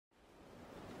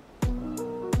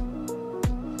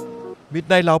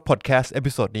Midnight Lounge Podcast เอ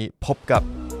พิโซดนี้พบกับ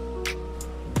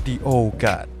The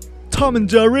Ogard Tom and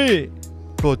Jerry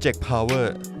Project Power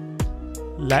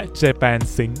และ Japan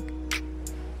Sync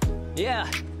Yeah,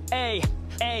 hey,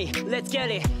 hey, let's get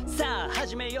it. さあ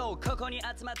始めよう。ここに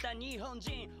集まった日本人。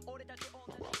俺たち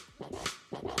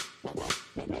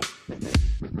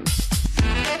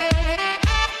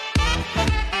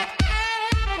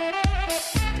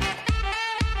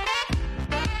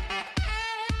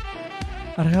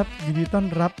ครับยินดีต้อน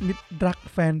รับมิตรรัก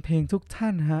แฟนเพลงทุกท่า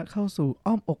นฮะเข้าสู่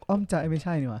อ้อมอกอ้อมใจไม่ใ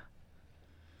ช่นี่วะ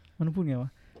มันต้องพูดไงวะ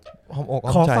อ้อมอก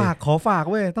อ้อมใจขอฝาก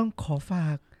เว้ยต้องขอฝา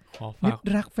กมิตร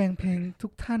รักแฟนเพลงทุ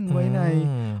กท่านไว้ใน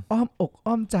อ้อมอก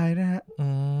อ้อมใจนะฮะ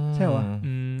ใช่วะ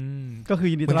ก็คือ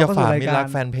ยินดีต้อนรับเข้าสู่รายการมิตรรัก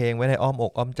แฟนเพลงไว้ในอ้อมอ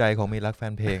กอ้อมใจของมิตรรักแฟ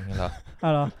นเพลงเหรอ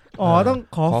อ๋อต้อง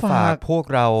ขอฝากพวก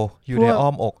เราอยู่ในอ้อ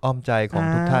มอกอ้อมใจของ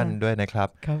ทุกท่านด้วยนะครับ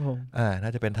ครับผมน่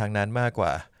าจะเป็นทางนั้นมากกว่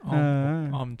า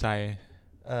อ้อมใจ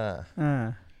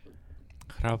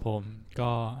ครับผมก็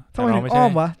ทำไมถึงอ้อ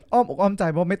มวะอ้อมอกอ้อมใจ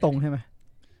เพราะไม่ตรงใช่ไหม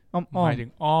อ้อมหมายถึง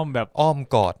อ้อมแบบอ้อม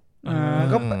กอด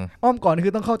ก็อ้อมกอดนี่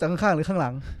คือต้องเข้าจากข้างๆหรือข้างหลั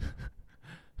ง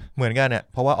เหมือนกันเนี่ย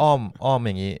เพราะว่าอ้อมอ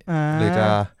ย่างนี้หรื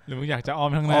อมึงอยากจะอ้อ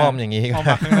มข้างหน้าอ้อมอย่างนี้อ้อม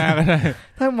ข้างหน้าก็ได้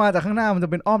ถ้ามาจากข้างหน้ามันจะ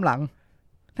เป็นอ้อมหลัง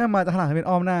ถ้ามาจากข้างหลังจะเป็น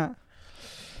อ้อมหน้า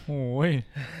โอ้ย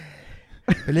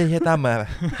ไปเรียกเฮียตั้มมา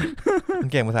มัน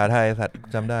เก่งภาษาไทยสัตว์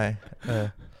จำได้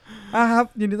ครับ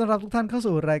ยินดีต้อนรับทุกท่านเข้า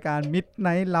สู่รายการ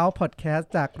Midnight Lounge Podcast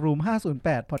จาก Room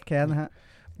 508 Podcast นะฮะ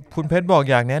คุณเพชรบอก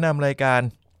อยากแนะนำรายการ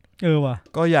ว่ะ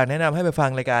ก็อยากแนะนำให้ไปฟัง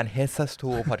รายการ Headsus2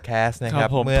 Podcast นะครับ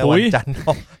เมื่อวันจันทร์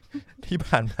ที่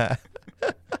ผ่านมา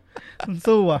มึง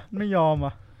สู้อ่ะไม่ยอมอ่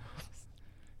ะ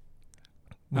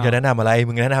มึงจะแนะนำอะไร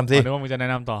มึงแนะนำสินึกว่ามึงจะแนะ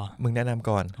นำต่อมึงแนะนำ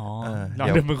ก่อนเ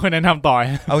ดี๋ยวมึงค่อยแนะนำต่อ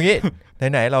เอางี้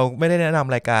ไหนๆเราไม่ได้แนะน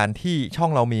ำรายการที่ช่อ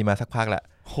งเรามีมาสักพักแหละ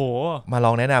โหมาล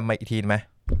องแนะนำมาอีกทีไหม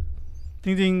จ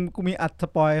ริงๆกูมีอัดส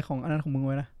ปอยของอันนั้นของมึงไ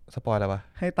ว้นะสปอยอะไรวะ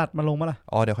ให้ตัดมาลงมั้ยล่ะ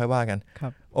เดี๋ยวค่อยว่ากันครั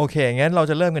บโอเคงั้นเรา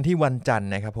จะเริ่มกันที่วันจันทร์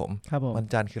นะครับผมครับผมวัน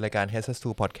จันทร์คือรายการ Headsus2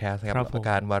 Podcast ครับราย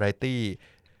การวาไรตี้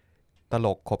ตล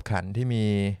กขบขันที่มี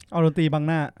เอาดนตรีบัง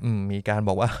หน้ามีการบ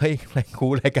อกว่าเฮ้ย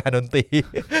รายการดนตรี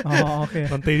โอเค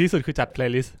ดนตรีที่สุดคือจัดเพล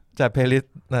ย์ลิสต์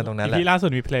ตรงนั้นแหละที่ล่าสุด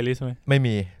มีเพลย์ลิสต์มั้ยไม่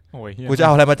มีโอ้ยกูจะเอ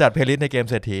าอะไรมาจัดเพลย์ลิสต์ในเกม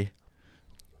เศรษฐี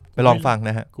ไปลองฟัง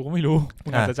นะฮะกูก็ไม่รู้มึ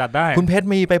งอาจจะจัดได้คุณเพชร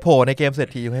มีไปโผล่ในเกมเศรษ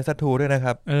ฐีอยู่ให้ซัตทูด้วยนะค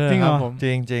รับจริงเหรอจ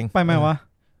ริงไปไหมวะ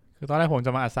คือตอนแรกผมจ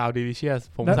ะมาอัดซาวด์ดิลิเชียส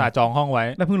ผมอุตส่าห์จองห้องไว้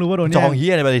แล้วเพิ่งรู้ว่าโดนจองเหี้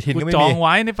ยในปฏิทินก็ไม่มีจองไ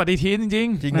ว้ในปฏิทินจ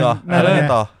ริงเหรอแล้วไง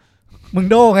ต่อมึง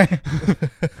โดไง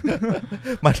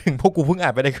มาถึงพวกกูเพิ่งอ่า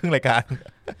นไปได้ครึ่งรายกา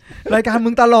รมึ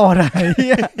งตลอดไอ้เ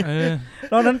หี้ย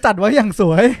ตอนนั้นจัดไว้อย่างส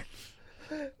วย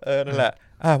นั่นแหละ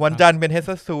วันจันทร์เป็น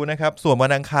Headsus2 นะครับส่วนวั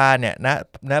นอังคารเนี่ย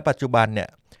ณปัจจุบันเนี่ย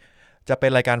จะเป็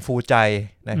นรายการฟูใจ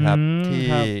นะครับที่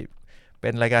เป็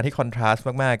นรายการที่คอนทราสต์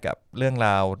มากๆกับเรื่องร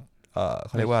าวเ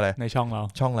ขาเรียกว่าอะไรในช่อง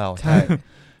เราใช่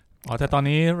แต่ตอน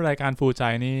นี้รายการฟูใจ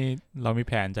นี่เรามีแ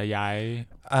ผนจะย้าย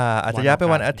อาจจะย้ายไป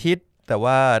วันอาทิตย์แต่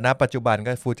ว่าณปัจจุบัน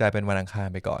ก็ฟูใจเป็นวันอังคาร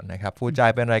ไปก่อนนะครับฟูใจ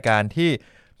เป็นรายการที่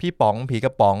พี่ป๋องผีกร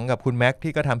ะป๋องกับคุณแม็ก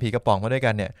ที่ก็ทำผีกระป๋องมาด้วย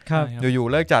กันเนี่ยอยู่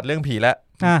ๆเลิกจัดเรื่องผีแล้ว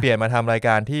เปลี่ยนมาทำรายก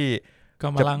ารที่ก็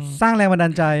มาสร้างแรงบันดา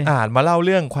ลใจมาเล่าเ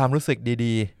รื่องความรู้สึก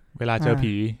ดีๆเวลาเจอ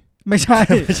ผีไม่ใช่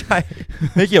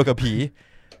ไม่เกี่ยวกับผี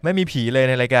ไม่มีผีเลย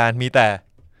ในรายการมีแต่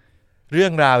เรื่อ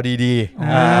งราวดี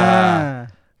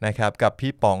ๆนะครับกับ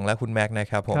พี่ป๋องและคุณแม็กนะ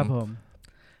ครับผม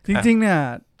จริงๆเนี่ย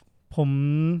ผม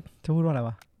จะพูดว่าอะไร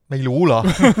วะไม่รู้เหรอ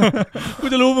กู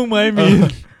จะรู้มึงไหมมี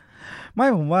ไม่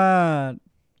ผมว่า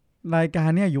รายการ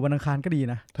เนี่ยอยู่วันอังคารก็ดี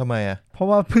นะทำไมอ่ะเพราะ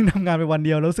ว่าเพิ่งทำงานไปวันเ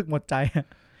ดียวแล้วรู้สึกหมดใจ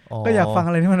ก็อยากฟังอ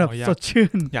ะไรที่มันแบบสดชื่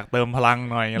นอยากเติมพลัง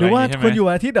หน่อยอะไรหรือว่าคนอยู่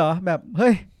อาทิตย์เหรอแบบเ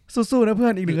ฮ้ยสู้ๆนะเพื่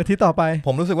อนอีก1อาทิตย์ต่อไปผ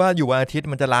มรู้สึกว่าอยู่วันอาทิตย์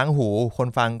มันจะล้างหูคน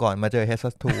ฟังก่อนมาเจอ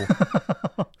Headsus2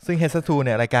 ซึ่ง Headsus2 เ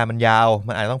นี่ยรายการมันยาว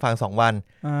มันอาจจะต้องฟัง2วัน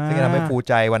ซึ่งจะทำให้ฟู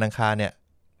ใจวันอังคารเนี่ย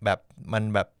แบบมัน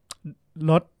แบบ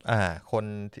ลดคน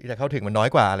ที่จะเข้าถึงมันน้อย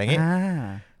กว่าอะไรอย่างงี้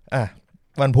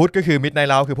วันพุธก็คือ Midnight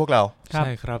Lounge คือพวกเราใช่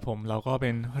ครับผมเราก็เป็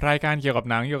นรายการเกี่ยวกับ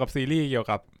หนังเกี่ยวกับซีรีส์เกี่ยว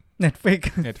กับ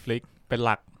Netflix เป็นห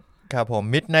ลักครับผม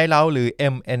Midnight Lounge หรือ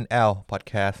MNL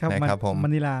Podcast นะครับผมมะ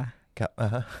นิลาครับ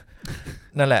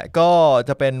นั่นแหละก็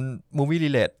จะเป็น Movie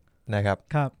Relate นะครับ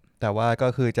แต่ว่าก็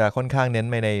คือจะค่อนข้างเน้น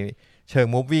ไปในเชิง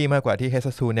Movie มากกว่าที่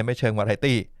Headsus2 เนี่ยไม่เชิง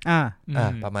Variety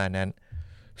ประมาณนั้น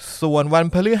ส่วนวัน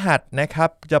พฤหัสนะครับ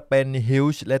จะเป็น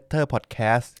Huge Letter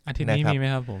Podcast อาทิตย์นี้มีไหม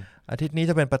ครับผมอาทิตย์นี้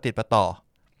จะเป็นปฏิปต่อ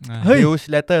Huge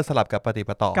Letter สลับกับปฏิ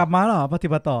ปต่อกลับมาเหรอปฏิ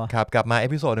ปต่อครับกลับมาเอ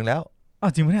พิโซดนึงแล้ว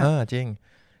จริงมั้ยเนี่ยจริง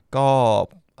ก็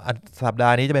สัปดา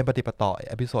ห์นี้จะเป็นปฏิปต่อ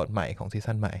เอพิโซดใหม่ของซี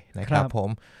ซั่นใหม่นะครับผ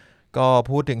มก็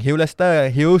พูดถึง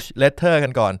Huge Letter กั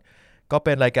นก่อนก็เ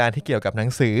ป็นรายการที่เกี่ยวกับหนั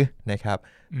งสือนะครับ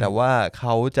แต่ว่าเข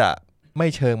าจะ ไม่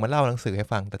เชิงมาเล่าหนังสือให้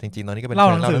ฟังแต่จริงๆตอนนี้ก็เป็นเ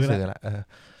ชิงเล่าหนังสือละ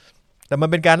แต่มัน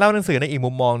เป็นการเล่าหนังสือในอีก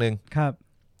มุมมองนึงครับ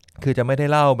คือจะไม่ได้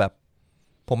เล่าแบบ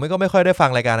ผมก็ไม่ค่อยได้ฟัง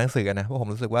รายการหนังสือนะเพราะผม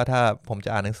รู้สึกว่าถ้าผมจะ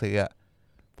อ่านหนังสือ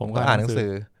ผมก็อ่านหนังสื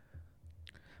อ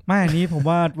ไม่อันนี้ผม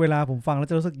ว่าเวลาผมฟังแล้ว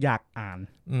จะรู้สึกอยากอ่าน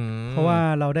เพราะว่า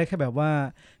เราได้แค่แบบว่า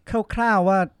คร่าวๆ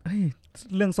ว่าเฮ้ย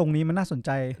เรื่องทรงนี้มันน่าสนใจ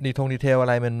ดีเทลอะ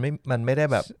ไรมันไม่ได้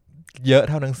แบบเยอะ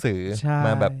เท่าหนังสือม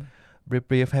าแบบบ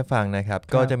รีฟให้ฟังนะครับ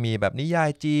ก็จะมีแบบนิยา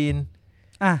ยจีน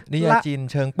นิยายจีน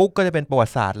เชิงปุ๊กก็จะเป็นประวั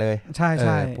ติศาสตร์เลยใช่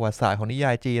ประวัติศาสตร์ของนิย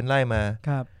ายจีนไล่มาค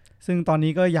รับซึ่งตอน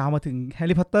นี้ก็ยาวมาถึงแฮร์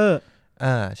รี่พอตเตอร์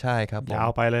ใช่ครับยาว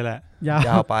ไปเลยแหละย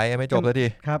าวไปไม่จบสักที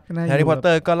ครับแฮร์รี่พอตเต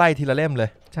อร์ก็ไล่ทีละเล่มเลย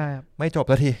ใช่ครับไม่จบ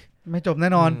สักทีไม่จบแน่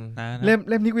นอนเ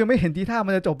ล่มนี้กูยังไม่เห็นทีท่า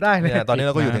มันจะจบได้เลยตอนนี้เ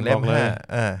ราก็อยู่ถึงเล่ม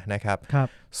5นะครับครับ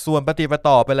ส่วนปฏิป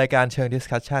ต่อเป็นรายการเชิงดิส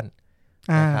คัชชั่น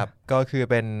นะครับก็คือ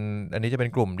เป็นอันนี้จะเป็น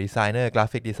กลุ่มดีไซเนอร์กรา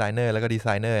ฟิกดีไซเนอร์แล้วก็ดีไซ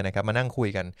เนอร์นะครับมานั่งคุย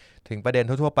กันถึงประเด็น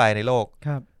ทั่วๆไปในโลก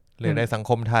หรือในสัง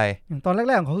คมไทยตอนแร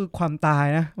กๆของเขาคือความตาย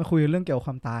นะมาคุยเรื่องเกี่ยวกับค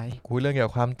วามตายคุยเรื่องเกี่ยว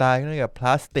กับความตายเรื่องเกี่ยวกับพล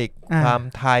าสติกความ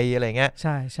ไทยอะไรเงี้ยใ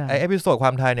ช่ใช่ไอเอพิโซดคว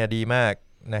ามไทยเนี่ยดีมาก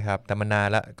นะครับแต่มันนาน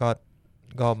แล้ว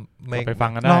ก็ไม่ไปฟั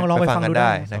งกันได้ลองไปฟังกันไ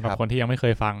ด้นะครับคนที่ยังไม่เค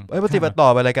ยฟังปฏิบัติต่อ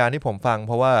เป็นรายการที่ผมฟังเ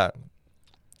พราะว่า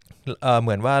เห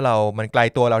มือนว่ามันไกล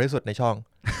ตัวเราที่สุดในช่อง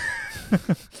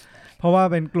เพราะว่า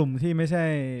เป็นกลุ่มที่ไม่ใช่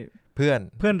เพื่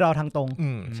อนเราทางตรง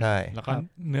ใช่แล้วก็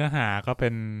เนื้อหาก็เป็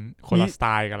นคนละสไต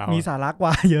ล์กับเรามีสาระก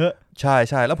ว่าเยอะใ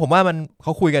ช่แล้วผมว่าเข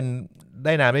าคุยกันไ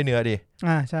ด้น้ำได้เนื้อดี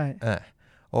ใช่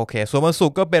โอเคส่วนวันศุ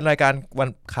กร์ก็เป็นรายการวัน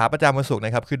ขาประจำวันศุกร์น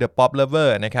ะครับคือ The Pop Lover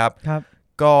นะครับ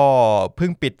ก็เพิ่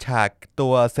งปิดฉากตั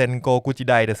วเซนโกกุจิ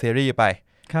ไดเดอะซีรีส์ไป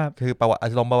คือประวัติ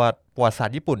ประวัติศาสต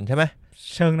ร์ญี่ปุ่นใช่ไหม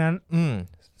เชิงนั้น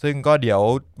ซึ่งก็เดี๋ยว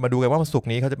มาดูกันว่าวันศุกร์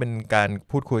นี้เขาจะเป็นการ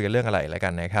พูดคุยกันเรื่องอะไรแล้วกั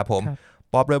นนะครับผม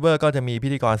ป๊อปเลเวอร์ก็จะมีพิ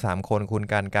ธีกร3คนคุณ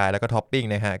การกายแล้วก็ท็อปปิ้ง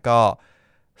นะฮะก็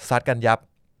ซัดกันยับ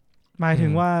หมายถึ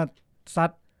งว่าซัด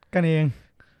กันเอง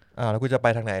แล้วกูจะไป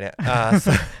ทางไหนเนี่ย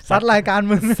ซัดรายการ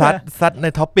มึงซัดใน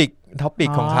ท็อปิก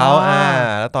ของเขา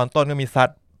แล้วตอนต้นก็มีซัด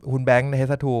คุณแบงค์ในเฮ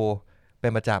สทูเป็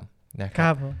นประจำนะค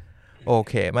รับโอ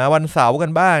เคมาวันเสาร์กั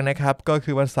นบ้างนะครับก็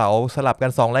คือวันเสาร์สลับกั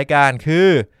น2รายการคือ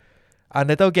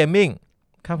Untitled Gaming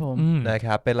ครับผมนะค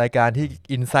รับเป็นรายการที่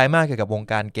อินไซต์มากเกี่ยวกับวง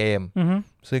การเกม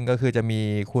ซึ่งก็คือจะมี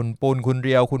คุณปุณคุณเ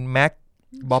รียวคุณแม็ก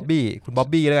บ๊อบบี้คุณบ๊อบ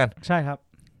บี้แล้วกันใช่ครับ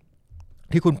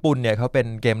ที่คุณปุณเนี่ยเขาเป็น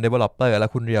เกม developer แล้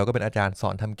วคุณเรียวก็เป็นอาจารย์สอ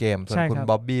นทำเกมส่วนคุณ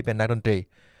บ๊อบบี้เป็นนักดนตรี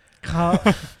เขา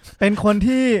เป็นคน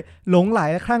ที่หลงไหล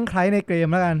คลั่งไคล้ในเกม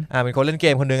แล้วกันเป็นคนเล่นเก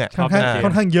มคนนึงค่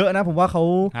อนข้างเยอะนะผมว่าเข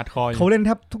าเล่นแท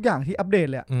บทุกอย่างที่อัปเดต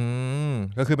เลย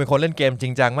ก็คือเป็นคนเล่นเกมจริ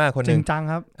งจังมากคนนึงจริงจัง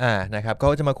ครับนะครับเขา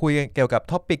จะมาคุยเกี่ยวกับ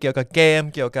ท็อปิกเกี่ยวกับเกม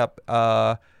เกี่ยวกับ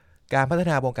การพัฒ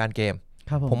นาวงการเกม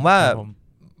ผมว่า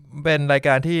เป็นรายก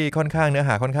ารที่ค่อนข้างเนื้อห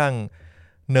าค่อนข้าง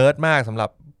เนิร์ดมากสำหรับ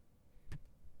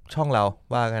ช่องเรา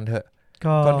ว่ากันเถอะ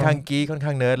ค่อนข้างกี้ค่อนข้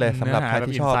างเนิร์ดเลยสำหรับใคร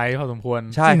ที่ชอบอินไซต์พอสมควร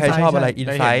ใช่ใครชอบอะไรอิน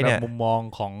ไซต์เนี่ยมุมมอง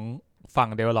ของฝั่ง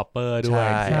developer ด้วย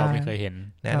ที่เราไม่เคยเห็น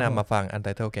แนะนำมาฟัง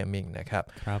Untitled Gaming นะครับ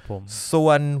ครับผมส่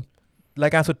วนรา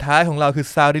ยการสุดท้ายของเราคือ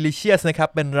Sound Delicious นะครับ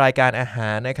เป็นรายการอาหา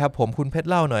รนะครับผมคุณเพชร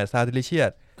เล่าหน่อย Sound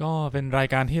Delicious ก็เป็นราย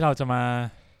การที่เราจะมา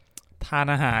ทาน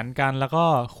อาหารกันแล้วก็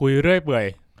คุยเรื่อยเปื่อย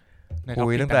คุ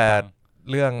ยตั้งแต่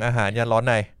เรื่องอาหารยันร้อน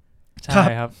ในใช่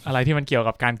ครับอะไรที่มันเกี่ยว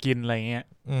กับการกินอะไรเงี้ย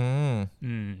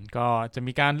ก็จะ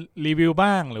มีการรีวิว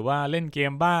บ้างหรือว่าเล่นเก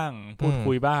มบ้างพูด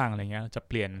คุยบ้างอะไรเงี้ยจะเ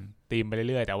ปลี่ยนธีมไป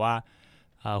เรื่อยๆแต่ว่า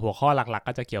หัวข้อหลักๆ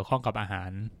ก็จะเกี่ยวข้องกับอาหา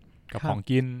รกับของ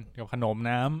กินกับขนม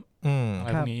น้ำอะไร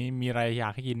พวกนี้มีอะไรอยา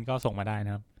กให้กินก็ส่งมาได้น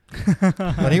ะครับ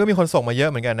ตอนนี้ก็มีคนส่งมาเยอะ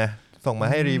เหมือนกันนะส่งมา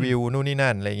ให้รีวิวนู่นนี่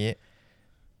นั่นอะไรอย่างงี้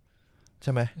ใ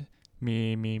ช่ไหม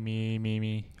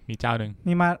มีเจ้าหนึ่ง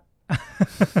มีมา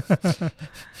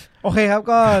โอเคครับ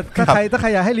ก็ถ้าใคร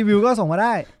อยากให้รีวิวก็ส่งมาไ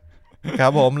ด้ครั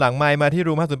บผมหลังไมค์มาที่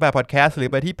Room 508 Podcast หรือ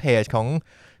ไปที่เพจของ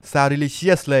Sound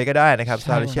Delicious เลยก็ได้นะครับ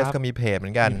Sound Delicious ก็มีเพจเหมื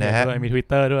อนกันนะฮะมี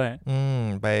Twitter ด้วย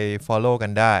ไป follow กั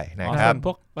นได้นะครับพ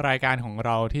วกรายการของเ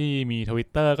ราที่มี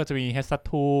Twitter ก็จะมี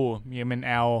H2 มี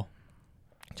MNL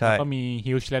แล้วก็มี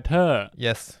Huge Letter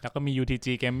yes แล้วก็มี UTG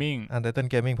Gaming Untitled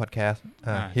Gaming Podcast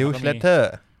Huge Letter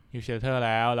Huge Letter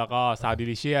แล้วก็ Sound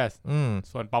Delicious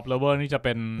ส่วน Pop Lover นี่จะเ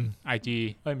ป็น IG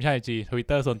ไม่ใช่ IG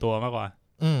Twitter ส่วนตัวมากกว่า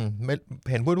ไม่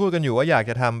เห็นพูดกันอยู่ว่าอยาก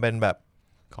จะทำเป็นแบบ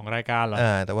ของรายการเหรอ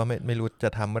แต่ว่าไม่รู้จะ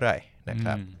ทำเมื่อไหร่นะค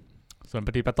รับส่วนป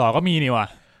ฏิปต่อก็มีนี่ว่ะ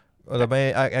แต่ไม่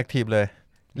แอคทีฟเลย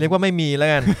เรียกว่าไม่มีแล้ว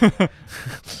กัน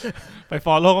ไป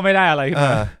follow ก็ไม่ได้อะไรขึ้นม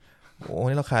าโอ้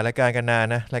นี่เราขายรายการกันนาน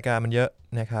นะรายการมันเยอะ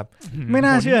นะครับไม่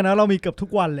น่าเชื่อนะเรามีเกือบทุ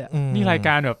กวันเลยนี่รายก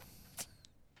ารแบบ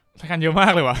รายการเยอะมา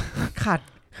กเลยว่ะขาด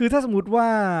คือถ้าสมมติว่า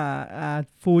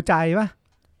ฟูใจป่ะ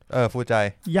ฟูใจ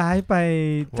ย้ายไป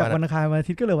จากวันอังคารวันอา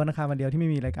ทิตย์ก็เหลือวันอังคารวันเดียวที่ไม่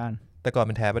มีรายการแต่ก่อนเ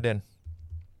ป็นแทบประเด็น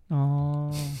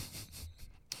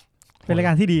เป็นราย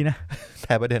การที่ดีนะแ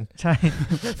ต่ประเด็นใช่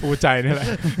ฟูใจนี่แหละ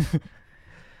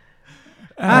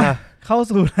เข้า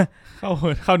สู่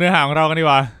เข้าเนื้อหาของเรากันดี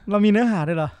กว่าเรามีเนื้อหา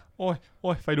ด้วยเหรอโ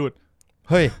อ้ยไฟดูด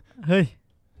เฮ้ย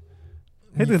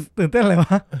ตื่นเต้นอะไรว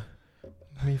ะ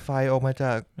มีไฟออกมาจ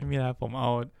ากไม่มีแล้วผมเอา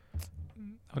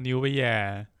นิ้วไปแย่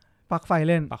ปลั๊กไฟ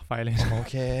เล่นโอ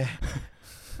เค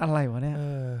อะไรวะเนี่ย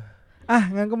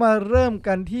งั้นก็มาเริ่ม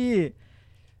กันที่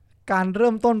การเ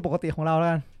ริ่มต้นปกติของเราแล้ว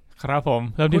กันครับผม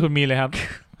เริ่มที่คุณมีเลยครับ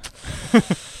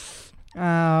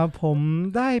ผม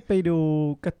ได้ไปดู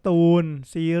การ์ตูน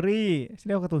ซีรีส์เ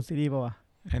รียกว่าการ์ตูนซีรีส์ป่าวะ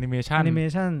แอนิเม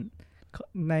ชัน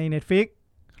ใน Netflix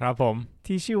ครับผม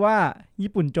ที่ชื่อว่า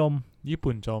ญี่ปุ่นจ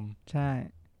มใช่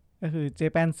ก็คือ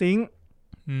Japan Sink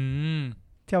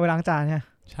เที่ยวไปล้างจาน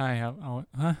ใช่ครับเอา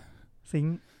ซิง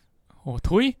โอ้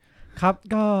ทุยครับ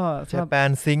ก็ Japan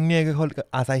Sink เนี่ยก็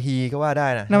อาซาฮีก็ว่าได้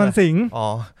นะนั่นมันสิงอ๋อ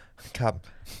ครับ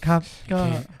ก็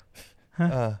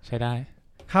ใช้ได้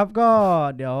ครับก็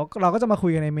เดี๋ยวเราก็จะมาคุ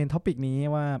ยกันในเมนท็อปิกนี้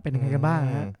ว่าเป็นยังไงกันบ้าง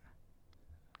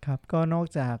ครับก็นอก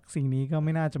จากสิ่งนี้ก็ไ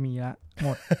ม่น่าจะมีละหม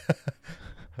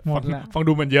ดละฟัง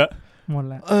ดูมันเยอะหมด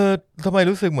ละทำไม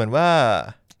รู้สึกเหมือนว่า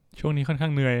ช่วงนี้ค่อนข้า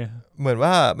งเหนื่อยเหมือนว่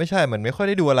าไม่ใช่เหมือนไม่ค่อย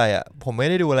ได้ดูอะไรอ่ะผมไม่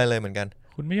ได้ดูอะไรเลยเหมือนกัน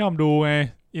คุณไม่ยอมดูไง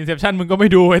Inception มึงก็ไม่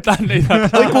ดูไอ้ตั้นไอ้สัต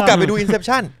ว์กูกลับไปดู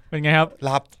Inception เป็นไงครับห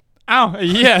ลับอ้าวไอ้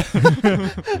เหี้ย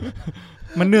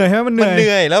มันเหนื่อยใช่ไหมมันเห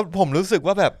นื่อยแล้วผมรู้สึก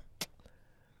ว่าแบบ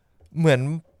เหมือ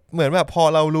นแบบพอ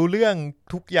เรารู้เรื่อง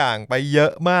ทุกอย่างไปเยอ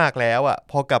ะมากแล้วอ่ะ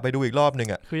พอกลับไปดูอีกรอบนึง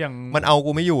อ่ะคืออย่างมันเอา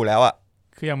กูไม่อยู่แล้วอ่ะ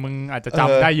คืออย่างมึงอาจจะจ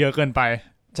ำได้เยอะเกินไป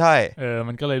ใช่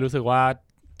มันก็เลยรู้สึกว่า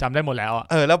จำได้หมดแล้วอ่ะ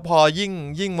แล้วพอ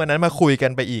ยิ่งวันนั้นมาคุยกั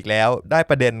นไปอีกแล้วได้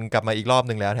ประเด็นกลับมาอีกรอบ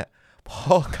นึงแล้วเนี่ยพ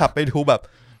อกลับไปดูแบบ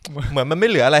เหมือนมันไม่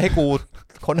เหลืออะไรให้กู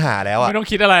ค้นหาแล้วอ่ะไม่ต้อง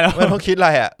คิดอะไรแล้วไม่ต้องคิดอะไร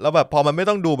อ่ะแล้วแบบพอมันไม่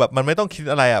ต้องดูแบบมันไม่ต้องคิด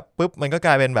อะไรอ่ะปุ๊บมันก็ก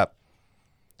ลายเป็นแบบ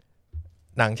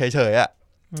หนังเฉยๆอ่ะ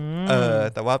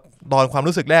แต่ว่าตอนความ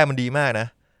รู้สึกแรกมันดีมากนะ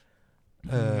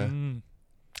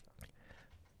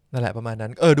นั่นแหละประมาณนั้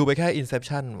นดูไปแค่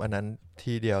Inception วันนั้น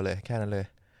ทีเดียวเลยแค่นั้นเลย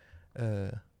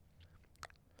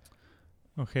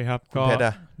โอเคครับก็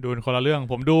ดูคนละเรื่อง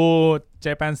ผมดู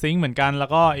Japan Sink เหมือนกันแล้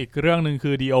วก็อีกเรื่องนึง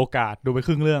คือ The Ogat ดูไปค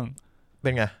รึ่งเรื่องเป็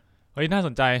นไงเฮ้ยน่าส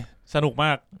นใจสนุกม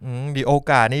ากThe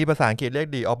Ogat นี่ภาษาอังกฤษเรียก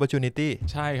The Opportunity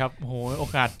ใช่ครับโหโอ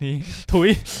กาสนี้ถุย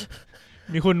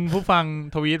มีคุณผู้ฟัง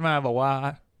ทวีตมาบอกว่า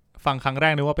ฟังครั้งแร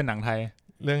กนึกว่าเป็นหนังไทย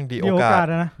เรื่อง The Ogat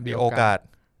นะ The Ogat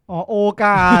โอก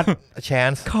าส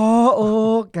chance ขอโอ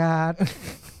กาส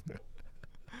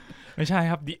ไม่ใช่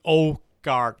ครับ The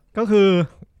Ogat ก็คือ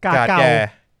กาเก่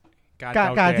า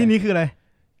กาที่นี้คืออะไร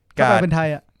กาเป็นไทย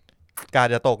อ่ะกา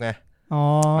จะตกไง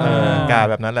กา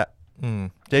แบบนั้นแหละ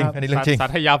จริงอันนี้เรื่องจริงสา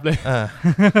ธยับเลย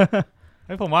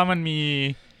ผมว่ามัน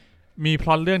มีพ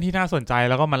ล็อตเรื่องที่น่าสนใจ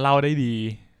แล้วก็มันเล่าได้ดี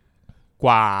ก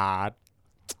ว่า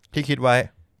ที่คิดไว้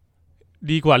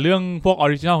ดีกว่าเรื่องพวกออ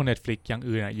ริจินอลของ Netflix อย่าง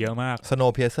อื่นเยอะมาก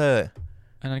Snowpiercer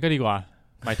อันนั้นก็ดีกว่า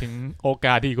หมายถึงโอก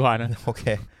าสดีกว่านะโอเค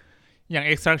อย่าง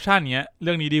Extraction เงี้ยเ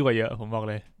รื่องนี้ดีกว่าเยอะผมบอก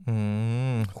เลย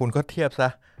คุณก็เทียบซะ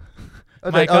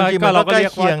ไม่ก็เราก็เรี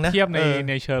ยกว่าเทียบ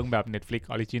ในเชิงแบบ Netflix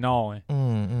Original ไง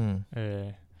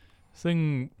ซึ่ง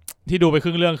ที่ดูไปค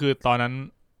รึ่งเรื่องคือตอนนั้น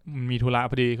มีธุระ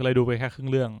พอดีก็เลยดูไปแค่ครึ่ง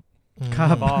เรื่องครั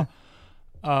บก็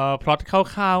พล็อตค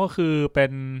ร่าวๆก็คือเป็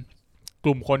นก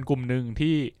ลุ่มคนกลุ่มหนึ่ง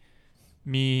ที่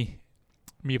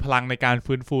มีพลังในการ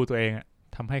ฟื้นฟูตัวเอง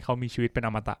ทำให้เขามีชีวิตเป็น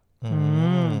อมตะ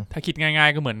ถ้าคิดง่าย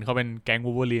ๆก็เหมือนเขาเป็นแก๊ง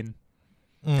วูล์ฟเวอรีน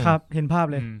ครับเห็นภาพ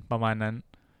เลยประมาณนั้น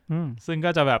ซึ่งก็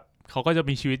จะแบบเขาก็จะ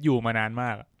มีชีวิตอยู่มานานม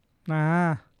าก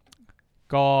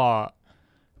ก็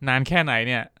นานแค่ไหน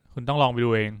เนี่ยคุณต้องลองไปดู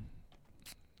เอง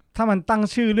ถ้ามันตั้ง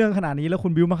ชื่อเรื่องขนาดนี้แล้วคุ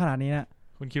ณบิวมาขนาดนี้เนี่ย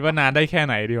คุณคิดว่านานได้แค่ไ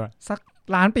หนดีวะสัก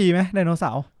ล้านปีไหมไดโนเส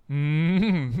าร์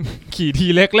ขี่ที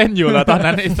เล็กเล่นอยู่แล้วตอน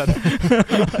นั้นไอ้สัตว์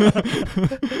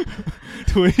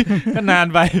ถุยก็นาน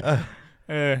ไป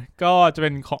ก็จะเป็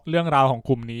นเรื่องราวของก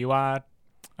ลุ่มนี้ว่า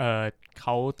เข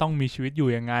าต้องมีชีวิตอยู่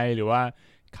ยังไงหรือว่า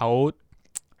เขา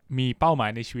มีเป้าหมาย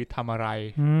ในชีวิตทำอะไร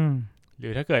หรื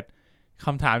อถ้าเกิดค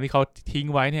ำถามที่เขาทิ้ง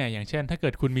ไว้เนี่ยอย่างเช่นถ้าเกิ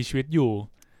ดคุณมีชีวิตอยู่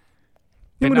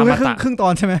เป็นอมตะครึ่งตอ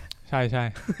นใช่ไหมใช่ใช่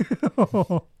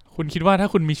คุณคิดว่าถ้า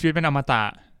คุณมีชีวิตเป็นอมตะ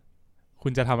คุ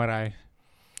ณจะทำอะไร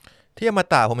ที่อม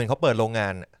ตะผมเห็นเขาเปิดโรงงา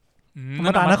นอม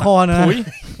ตะนครนะ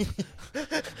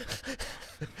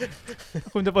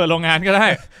คุณจะเปิดโรงงานก็ได้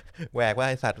แหวกว่า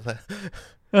ไอสัตว์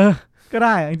ก็ไ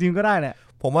ด้จริงๆก็ได้แหละ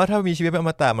ผมว่าถ้ามีชีวิตเป็นอ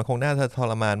มตะมันคงน่าจะท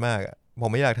รมานมากผ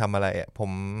มไม่อยากทำอะไรผม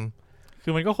คื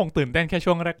อมันก็คงตื่นเต้นแค่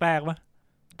ช่วงแรกๆป่ะ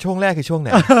ช่วงแรกคือช่วงไหน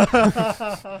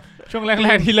ช่วงแร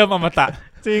กๆที่เริ่มอมตะ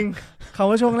จริงเขา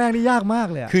ว่าช่วงแรกนี่ยากมาก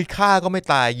เลยคือฆ่าก็ไม่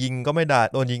ตายยิงก็ไม่ด่า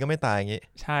โดนยิงก็ไม่ตายอย่างงี้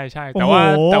ใช่ใช่แต่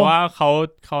ว่าเ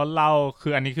ขาเล่าคื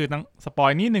ออันนี้คือตั้งสปอ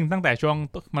ยนิดนึงตั้งแต่ช่วง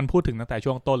มันพูดถึงตั้งแต่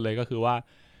ช่วงต้นเลยก็คือว่า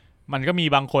มันก็มี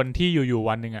บางคนที่อยู่ๆ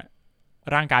วันนึงอ่ะ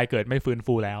ร่างกายเกิดไม่ฟื้น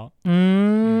ฟูแล้ว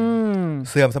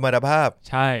เสื่อมสมรรถภาพ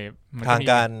ใช่ทาง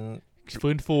การ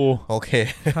ฟื้นฟูโอเค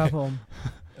ครับผม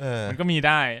มันก็มีไ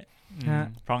ด้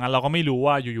เพราะงั้นเราก็ไม่รู้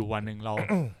ว่าอยู่ๆวันนึงเรา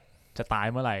จะตาย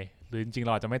เมื่อไหร่หรือจริงๆเร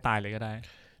าอาจจะไม่ตายเลยก็ได้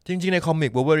จริงๆในคอมิ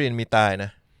กวูล์ฟเวอรีนมีตายน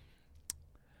ะ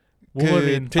คือ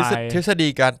ทฤษฎี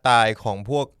การตายของ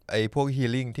พวกฮี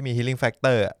ลิ่งที่มีฮีลิ่งแฟกเต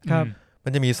อร์มั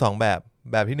นจะมี2แ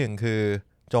บบที่1คือ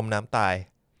จมน้ำตาย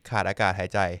ขาดอากาศหาย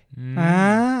ใจ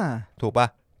ถูกปะ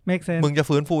make sense มึงจะ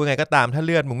ฟื้นฟูยังไงก็ตามถ้าเ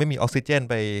ลือดมึงไม่มีออกซิเจน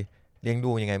ไปเลี้ยงดู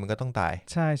ยังไงมึงก็ต้องตาย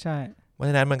ใช่ใช่เพราะ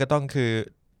ฉะนั้นมันก็ต้องคือ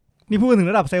นี่พูดถึง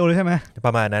ระดับเซลล์เลยใช่ไหมป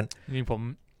ระมาณนั้นนี่ผม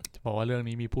จะบอกว่าเรื่อง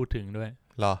นี้มีพูดถึงด้วย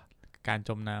หรอการจ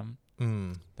มน้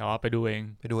ำแต่ว่าไปดูเอง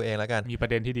แล้วกันมีประ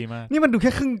เด็นที่ดีมากนี่มันดูแ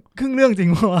ค่ครึ่งเรื่องจริง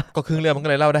วะก็ครึ่งเรื่องมันก็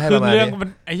เลยเล่าได้ให้ประมาณนี้ครึ่งเรื่องมัน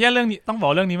ไอ้เรื่องนี้ต้องบอ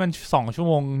กเรื่องนี้มัน2ชั่ว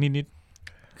โมงนิด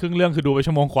ๆครึ่งเรื่องคือดูไป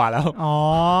ชั่วโมงกว่าแล้ว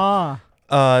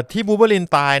ที่บูเบอริน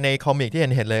ตายในคอมิกที่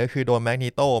เห็นเลยก็คือโดนแมกนี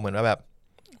โตเหมือนว่าแบบ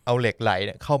เอาเหล็กไหลเ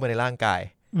นี่ยเข้าไปในร่างกาย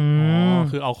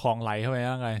คือเอาของไหลเข้าไปใน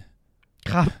ร่างกาย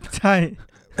ครับใช่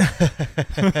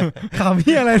ขำ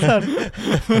พี่อะไรสัตว์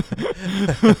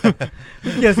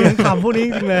เกลียดเสียงขำพวกนี้จ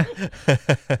ริงเลย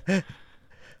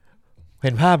เ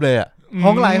ห็นภาพเลยอ่ะข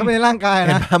องไหลเข้าไปในร่างกายนะ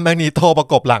เห็นภาพแมกนีโตประ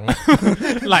กบหลัง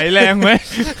ไหลแรงไหม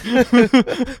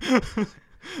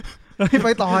ไป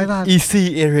ต่อไอ้สัตว์ easy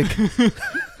Eric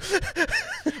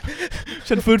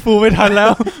ฉันฟื้นฟูไม่ทันแล้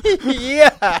ว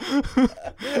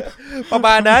ประม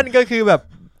าณนั้นก็คือแบบ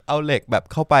เอาเหล็กแบบ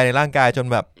เข้าไปในร่างกายจน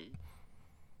แบบ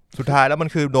สุดท้ายแล้วมัน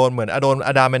คือโดนเหมือนโดนอ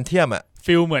ะดามเมนเทียมอ่ะ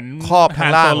ฟิลเหมือนครอบทั้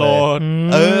งล่างเลย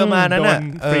มานั้นน่ะ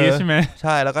ฟรีใช่ไหมใ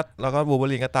ช่แล้วก็วูล์ฟเวอ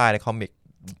รีนก็ตายในคอมิก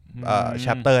แช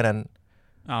ปเตอร์นั้น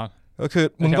ก็คือ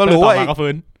มึงก็รู้ว่า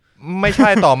ไม่ใช่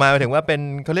ต่อมาถึงว่าเป็น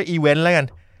เขาเรียกอีเวนต์แล้วกัน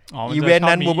อีเวนต์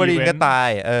นั้นวูล์ฟเวอรีนก็ตาย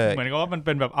เหมือนกับว่ามันเ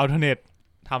ป็นแบบอัลเทอร์เนท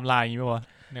ไทม์ไลน์อย่างงี้ป่ะ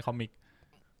ในคอมิก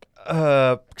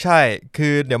ใช่คื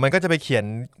อเดี๋ยวมันก็จะไปเขียน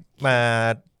มา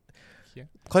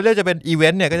เขาเรียกจะเป็นอีเว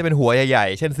นต์เนี่ยก็จะเป็นหัวใหญ่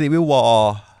ๆเช่น Civil War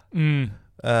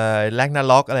แลกนา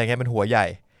ล็อกอะไรเงี้ยเป็นหัวใหญ่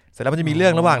เสร็จแล้วมันจะมีเรื่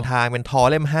องระหว่างทางเป็นทอ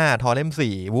เล่ม5ทอเล่ม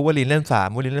4วูล์ฟเวอรีนเล่ม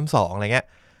3วูล์ฟเวอรีนเล่ม2อะไรเงี้ย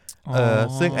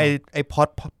ซึ่งไอ้พอ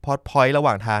ดพอยต์ระห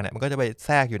ว่างทางเนี่ยมันก็จะไปแท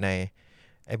รกอยู่ใน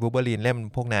ไอ้วูล์ฟเวอรีนเล่ม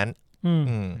พวกนั้น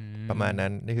ประมาณนั้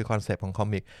นนี่คือคอนเซปต์ของคอ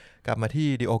มิกกลับมาที่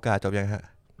ดิโอกาจบยังฮะ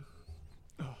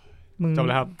จบแ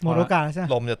ล้วครับหมดโอกาสใช่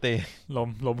ลมจะตี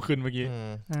ลมขึ้นเมื่อกี้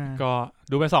ก็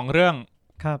ดูไป2เรื่อง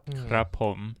ครับผ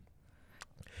ม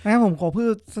งั้นผมขอพูด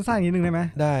สั้นๆนิดนึงได้ไหม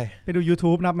ได้ไปดู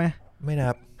YouTube นับไหมไม่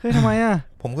นับเฮ้ยทำไมอ่ะ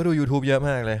ผมก็ดู YouTube เยอะม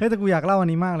ากเลยเฮ้ยแต่กูอยากเล่าอัน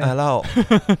นี้มากเลยเล่า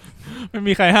ไม่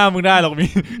มีใครห้ามมึงได้หรอกมี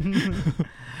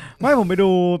ไม่ผมไปดู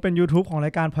เป็น YouTube ของร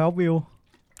ายการ Point of View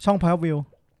ช่อง Point of View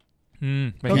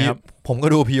เป็นไงครับผมก็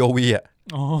ดู POV อ่ะ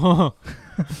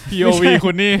POV คุ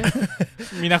ณนี่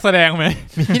มีนักแสดงไหม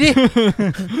มีดิ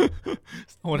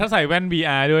โหถ้าใส่แว่น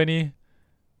VR ด้วยนี่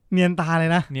เนียนตาเล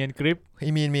ยนะเนียนกริป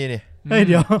มีนี่เฮ้ยเ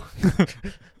ดี๋ยว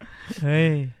เฮ้ย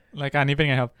รายการนี้เป็น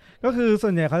ไงครับก็คือส่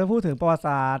วนใหญ่เขาจะพูดถึงประวัติศ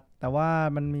าสตร์แต่ว่า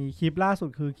มันมีคลิปล่าสุด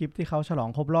คือคลิปที่เขาฉลอง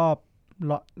ครบรอบ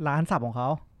ล้านซับของเขา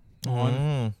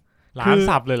ล้าน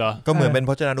ซับเลยเหรอก็เหมือนเป็น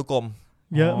พจนานุกรม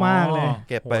เยอะมากเลย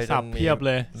เก็บไปซับเพียบเ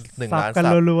ลย1 ล้านซับกัน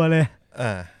รัวๆเลย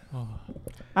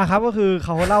ครับก็คือเข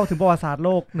าเล่าถึงประวัติศาสตร์โล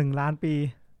ก1 ล้านปี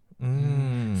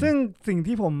ซึ่งสิ่ง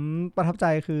ที่ผมประทับใจ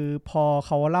คือพอเ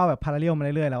ขาเล่าแบบพาราเรลมาเ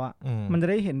รื่อยๆแล้วอ่ะมันจะ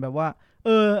ได้เห็นแบบว่า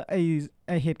ไ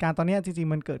อเหตุการณ์ตอนนี้จริง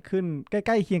ๆมันเกิดขึ้นใก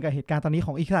ล้ๆเคียงกับเหตุการณ์ตอนนี้ข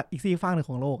องอีกซีฝั่งหนึ่ง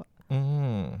ของโลก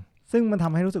ซึ่งมันท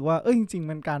ำให้รู้สึกว่าจริงๆ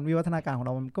มันการวิวัฒนาการของเร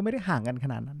ามันก็ไม่ได้ห่างกันข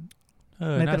นาดนั้น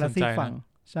ในแต่ละซีฝั่ง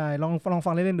ใช่ลองฟั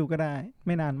งเล่นๆดูก็ได้ไ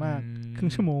ม่นานมากครึ่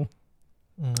งชั่วโมง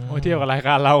โอ้เทียบกับรายก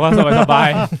ารเราก็สบาย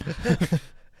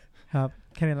ๆครับ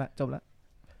แค่นี้แหละจบแล้ว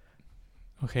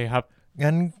โอเคครับ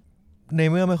งั้นใน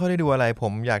เมื่อไม่ค่อยได้ดูอะไรผ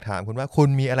มอยากถามคุณว่าคุณ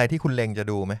มีอะไรที่คุณเล็งจะ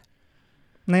ดูไหม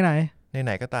ไ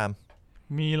หนก็ตาม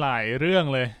มีหลายเรื่อง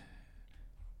เลย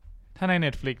ถ้าใน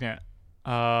Netflix เนี่ย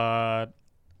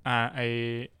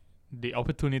The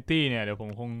Opportunity เนี่ยเดี๋ยวผม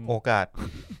คงโอกาส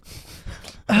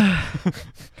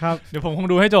ครับเดี๋ยวผมคง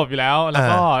ดูให้จบอยู่แล้วแล้ว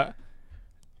ก็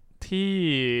ที่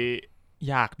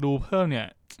อยากดูเพิ่มเนี่ย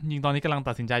จริงตอนนี้กำลัง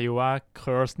ตัดสินใจอยู่ว่า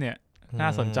Curse เนี่ยน่า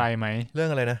สนใจไหมเรื่อง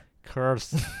อะไรนะ Curse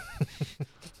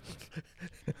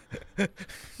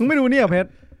มึงไม่ดูนี่เหรอเพชร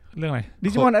เรื่องอะไร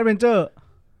Digimon Adventure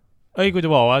กูจะ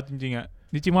บอกว่าจริงๆอ่ะ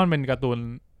Digimon เป็นการ์ตูน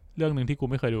เรื่องนึงที่กู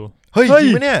ไม่เคยดูเฮ้ยจ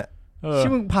ริงมั้ยเนี่ยชิ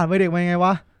มึงผ่านวัยเด็กมายังไงว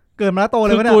ะเกิดมาแล้วโตเ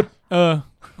ลยมั้ยเนี่ย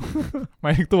หม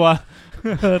ายถึงตัว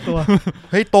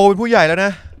เฮ้ยโตเป็นผู้ใหญ่แล้วน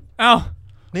ะอ้าว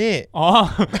นี่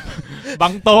บั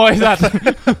งโตไอ้สัตว์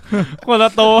คนละ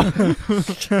โต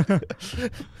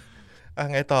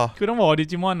ไงต่อคือต้องบอกว่า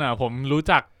Digimon อ่ะผมรู้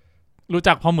จัก รู้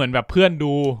จักพอเหมือนแบบเพื่อน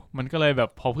ดูมันก็เลยแบบ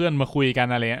พอเพื่อนมาคุยกัน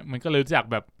อะไรเงี้ยมันก็เลยรู้จัก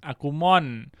แบบอากุมอน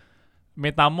เม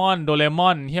ตามอนโดเรม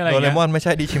อนที่อะไรเงี้ยโดเรมอนไม่ใ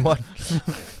ช่ดิจิมอน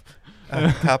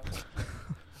ครับ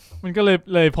มันก็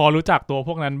เลยพอรู้จักตัวพ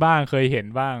วกนั้นบ้างเคยเห็น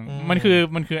บ้างมัน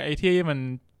คือไอ้ที่มัน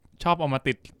ชอบเอามา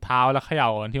ติดเท้าแล้วเขย่า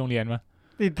ที่โรงเรียนปะ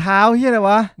ติดเท้าเฮียอะไร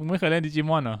วะมึงไม่เคยเล่นดิจิ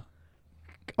มอนเหรอ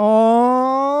อ๋อ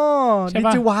ดิ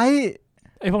จิไว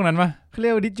ไอ้พวกนั้นปะเขาเรี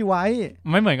ยกว่าดิจิไว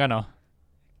ไม่เหมือนกันเหรอ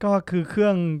ก็คือเครื่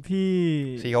องที่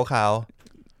สีขาว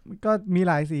ๆก็มี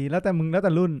หลายสีแล้วแต่มึงแล้วแ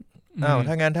ต่รุ่น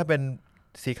ถ้างั้นถ้าเป็น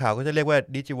สีขาวก็จะเรียกว่า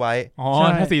ดิจิไวอ๋อ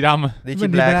ถ้าสีดำดิจิ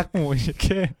แบล็คโอ้ยโอเค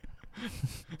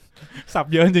สับ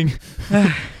เยอะจริง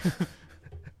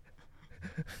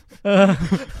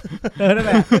นั่นแ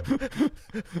หละ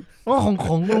ว่าขอ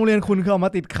งโรงเรียนคุณคือเอาม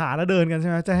าติดขาแล้วเดินกันใช่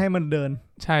ไหมจะให้มันเดิน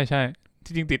ใช่ใช่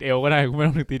ที่จริงติดเอวก็ได้คุณไม่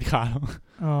ต้องติดขา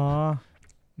อ๋อ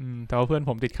แต่ว่าเพื่อน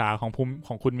ผมติดขาขอ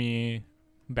งคุณมี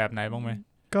แบบไหนบ้างไหม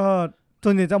ก็ส่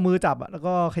วนใหญ่จะมือจับแล้ว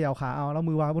ก็เขย่าขาเอาแล้ว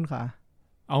มือวางบนขา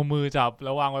เอามือจับแ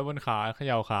ล้ววางไว้บนขาเข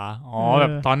ย่าขาอ๋อแบ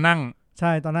บตอนนั่งใ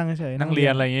ช่ตอนนั่งเฉยนั่งเรีย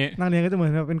นอะไรอย่างงี้นั่งเรียนก็จะเหมือ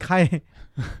นเป็นไข้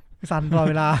สั่นตลอด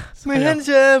เวลาไม่เห็นจ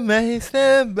ะไม่ส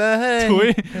บายถุย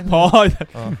พอ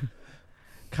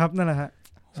ครับนั่นแหละฮะ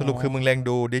สรุปคือมึงเล็ง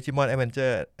ดู Digimon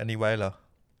Adventure อันนี้ไว้เหรอ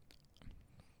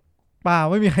เปล่า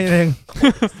ไม่มีใครเล็ง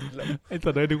ไอ้ตั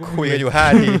วเลยดูคุยกันอยู่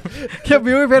5 ทีแค่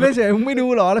บิวให้เพชรเฉยมึงไม่ดู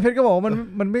หรอแล้วเพชรก็บอก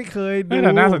มันไม่เคยดู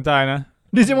น่าสนใจนะ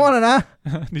Digimon นะ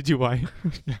Digivice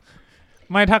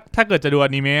ไม่ถ้าเกิดจะดูอ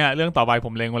นิเมะเรื่องต่อไปผ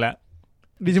มเล็งไว้แล้ว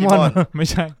Digimon ไม่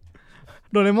ใช่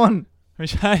โดเรมอนไม่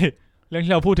ใช่เรื่อง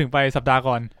ที่เราพูดถึงไปสัปดาห์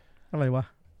ก่อนอะไรวะ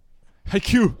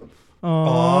Haikyuu อ๋อ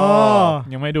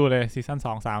ยังไม่ดูเลยซีซั่น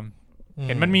 2-3 เ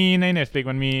ห็นมันมีใน Netflix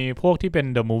มันมีพวกที่เป็น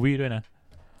The Movie ด้วยนะ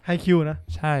Haikyuu นะ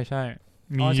ใช่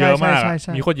ๆมีเยอะมาก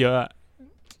มีโคตรเยอะ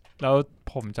แล้ว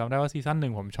ผมจำได้ว่าซีซั่น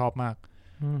1ผมชอบมาก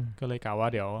ก็เลยกล่าวว่า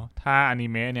เดี๋ยวถ้าอนิ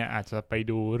เมะเนี่ยอาจจะไป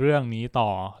ดูเรื่องนี้ต่อ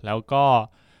แล้วก็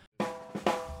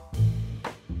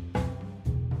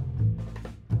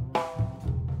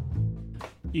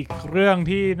อีกเรื่อง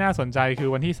ที่น่าสนใจคือ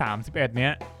วันที่31เนี้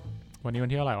ยวันนี้วัน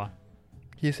ที่เท่าไหร่วะ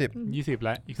20แ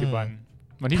ล้วอีก10 วัน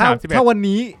วันที่31ถ้าวัน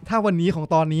นี้ของ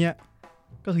ตอนนี้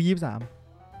ก็คือ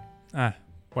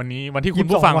23วันนี้วันที่คุณ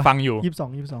ผู้ฟังอยู่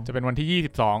22จะเป็นวันที่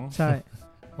22ใช่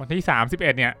วันที่31เ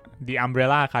นี่ย The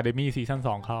Umbrella Academy ซีซั่น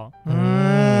2เข้า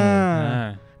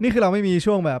นี่คือเราไม่มี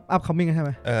ช่วงแบบ upcoming ใช่ไห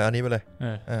มอันนี้ไปเลย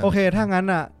โอเคถ้างั้น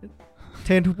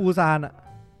Train to Busan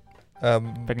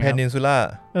Peninsula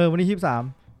วันนี้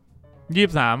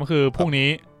23คือพรุ่งนี้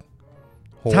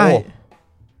ใช่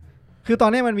คือตอ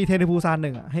นนี้มันมี Train to Busan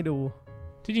 1ให้ดู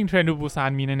ที่จริง Train to Busan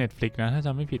มีใน Netflix นะถ้าจ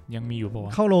ำไม่ผิดยังมีอยู่ป่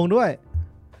ะเข้าโรงด้วย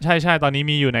ใช่ตอนนี้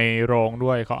มีอยู่ในโรง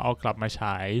ด้วยเขาเอากลับมาฉ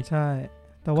ายใช่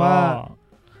แต่ว่า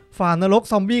ฝ่านรก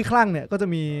ซอมบี้คลั่งเนี่ยก็จะ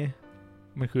มี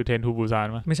มันคือ Train to Busan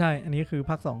มั้ยไม่ใช่อันนี้คือ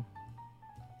ภาค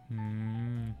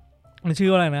2มันชื่อ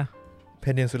ว่าอะไรนะ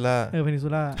Peninsula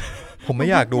Peninsula ผมไม่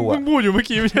อยากดูมึงพูดอยู่เมื่อ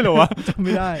กี้ไม่ใช่เหรอวะจำไ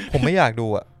ม่ได้ผมไม่อยากดู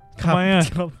ทำไม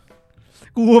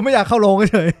กูไม่อยากเข้าโรง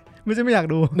เฉยไม่ใช่ไม่อยาก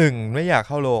ดู1ไม่อยากเ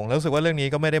ข้าโรงแล้วรู้สึกว่าเรื่องนี้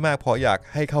ก็ไม่ได้มากพออยาก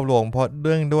ให้เข้าโรงเพราะเ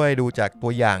รื่องด้วยดูจากตั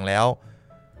วอย่างแล้ว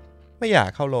ไม่อยาก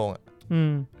เข้าโรง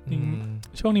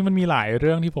ช่วงนี้มันมีหลายเ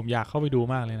รื่องที่ผมอยากเข้าไปดู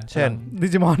มากเลยนะเช่น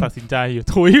Digimon ตัดสินใจอยู่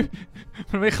ทุย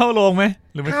มันไม่เข้าโรงไหม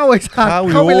หรือไม่เข้าไอ้สัตว์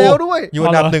เข้าไปแล้วด้วยอยู่อั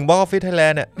นดับ1 Box Office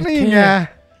Thailand เนี่ยนี่ไง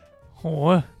โห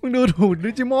มึงดูถูก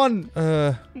Digimon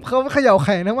เขาเขย่าไ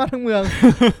ข่ทั้งบ้านทั้งเมือง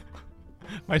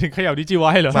หมายถึงเขย่า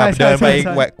Digivice เหรอเดินไป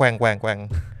แกว่ง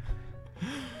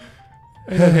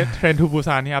Train to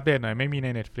Busan นี่อัปเดตหน่อยไม่มีใน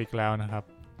Netflix แล้วนะครับ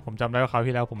ผมจำได้ว่าคราว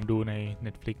ที่แล้วผมดูใน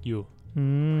Netflix อยู่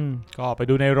ก็ไป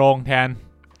ดูในโรงแทน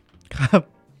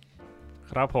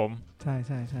ครับผมใช่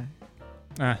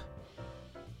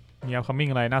มี upcoming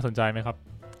อะไรน่าสนใจไหมครับ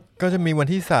ก็จะมีวัน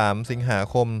ที่3 สิงหา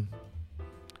คม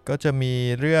ก็จะมี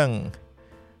เรื่อง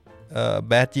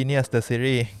Bad Genius The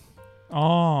Series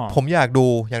ผมอยากดู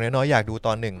อย่างน้อยๆอยากดูต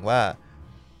อน1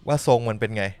ว่าทรงมันเป็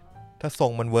นไงถ้าทร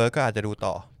งมันเวิร์กก็อาจจะดู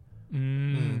ต่อ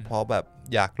เพราะแบบ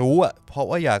อยากรู้เพราะ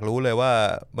ว่าอยากรู้เลยว่า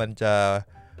มันจะ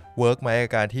เวิร์กไหมกั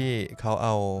บการที่เขาเอ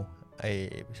าไอ้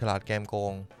ฉลาดเกม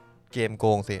โก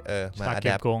งสิมาอัดแ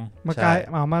อปมาไกด์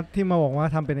มาที่มาบอกว่า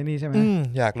ทำเป็นไอ้นี่ใช่ไหม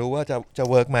อยากรู้ว่าจะ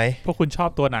เวิร์กไหมพวกคุณชอบ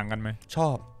ตัวหนังกันไหมชอ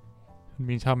บ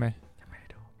มีชอบไหม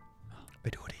ไป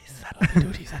ดูดิสัตว์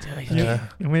เลย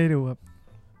ยังไม่ได้ดูครับ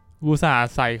กูสา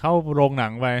ใส่เข้าโรงหนั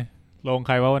งไปโรงใ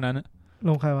ครวะวันนั้นโร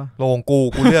งใครวะโรงกู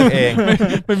เลือกเอง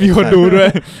ไม่มีคนดูด้วย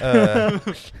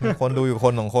มีคนดูอยู่ค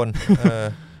น2 คน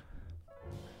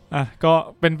ก็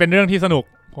เป็นเรื่องที่สนุก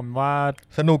ผมว่า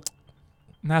สนุก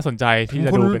น่าสนใจที่จ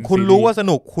ะดูเป็นคุณรู้ว่าส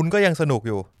นุกคุณก็ยังสนุก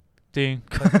อยู่จริง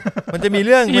มันจะมีเ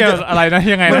รื่องอะไรนะ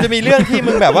ยังไงมันจะมีเรื่องที่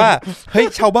มึงแบบว่าเฮ้ย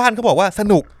ชาวบ้านเขาบอกว่าส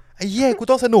นุก อ้เหี้ยกู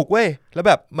ต้องสนุกเว้ยแล้วแ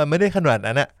บบมันไม่ได้ขนาด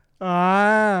นั้นอะ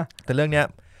แต่เรื่องเนี้ย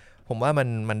ผมว่า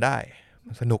มันได้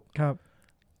มันสนุกครับ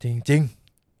จริงจริง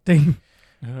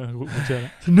กูเจอ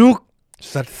สนุก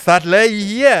สัตว์เลย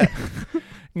เหี้ย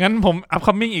งั้นผม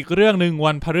upcoming อีกเรื่องนึง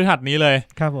วันพฤหัสนี้เลย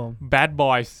ครับผม Bad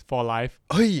Boys for Life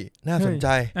เฮ้ยน่าสนใจ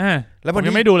แล้วผม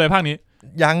ยังไม่ดูเลยภาคนี้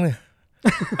ยังเนี่ย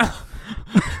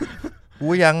กู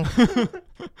ยัง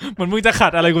มันมึงจะขั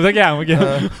ดอะไรกูสักอย่างเมื่อกี้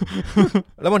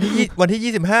แล้ววัน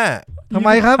ที่25ทำไม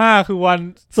ครับ5คือวัน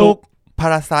ศุกร์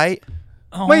Parasite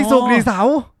ไม่ศุกร์ดิเสา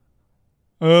ร์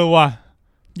ว่ะ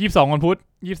22วันพุธ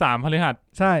23พฤหัส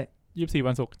ใช่24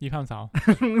วันศุกร์25เสาร์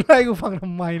ไล่กูฟังท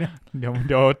ำไมนะเ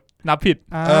ดี๋ยวนับผิด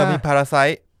มี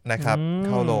Parasite นะครับเ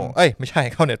ข้าโรงไม่ใช่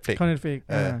เข้า Netflix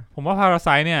ผมว่า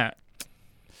Parasite เนี่ย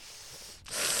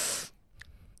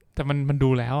แต่มันดู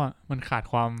แล้วอ่ะมันขาด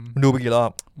ความดูไปกี่รอ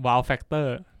บ wow factor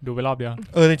ดูไปรอบเดียว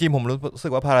จริงๆผมรู้สึ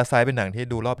กว่า Parasite เป็นหนังที่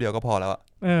ดูรอบเดียวก็พอแล้วอ่ะ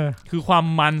คือความ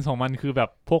มันของมันคือแบบ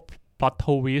พวก plot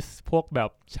twist พวกแบบ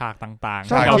ฉากต่าง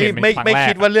ๆที่ไม่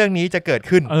คิดว่าเรื่องนี้จะเกิด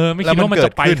ขึ้นไม่คิดว่ามันจ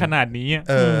ะไปขนาดนี้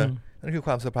นั่นคือค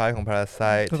วามเซอร์ไพรส์ของ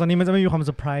Parasite แต่ตอนนี้มันจะไม่มีความเซ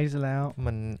อร์ไพรส์แล้ว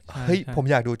มันเฮ้ยผม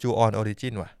อยากดูจูออนออริจิ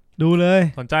นว่ะดูเลย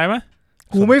สนใจไหม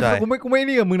กูไม่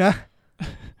นี่กับมึงนะ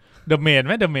The Maid ไ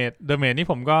หม The Maid นี่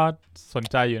ผมก็สน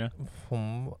ใจอยู่นะผม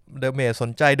The Maid สน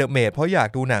ใจ The Maid เพราะอยาก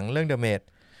ดูหนังเรื่อง The Maid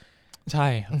ใช่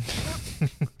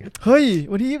เฮ้ย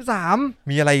วันที่23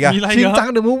มีอะไรกันชินจัง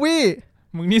The Movie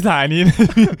มึงนี่สายนี้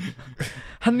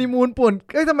ฮันนีมูนป่วน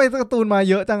ทำไมการ์ตูนมา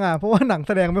เยอะจังอ่ะเพราะว่าหนังแ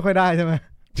สดงไม่ค่อยได้ใช่ไหม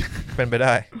เป็นไปไ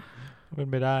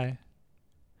ด้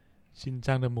ชิน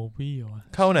จัง The Movie เหรอ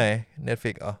เข้าไหน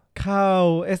Netflix เข้า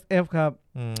SF ครับ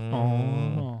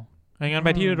งั้นไป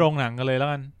ที่โรงหนังกันเลยแล้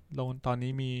วกันโรงตอน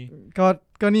นี้มี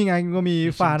ก็นี่ไงก็มี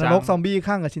ฝ่านรกซอมบี้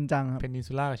ข้างกับชินจังครับเพนิน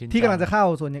ซูล่ากับชินจังที่กำลังจะเข้า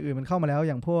ส่วนอย่างอื่นมันเข้ามาแล้ว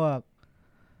อย่างพวก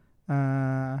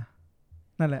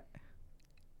นั่นแหละ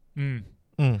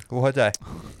กูเข้าใจ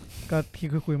ก็ที่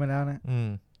คุยมาแล้วนะ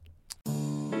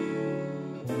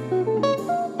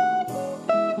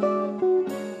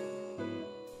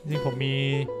จริงผมมี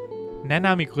แนะน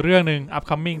ำอีกเรื่องนึง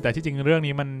upcoming แต่ที่จริงเรื่อง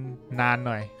นี้มันนานห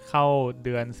น่อยเข้าเ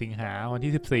ดือนสิงหาวัน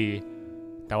ที่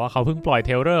14แต่ว่าเขาเพิ่งปล่อยเท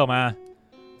รลเลอร์มา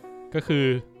ก็คือ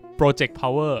Project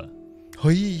Power เ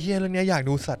ฮ้ยเฮียเรื่องนี้อยาก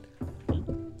ดูสัตว์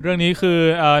เรื่องนี้คือ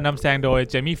นำแสดงโดย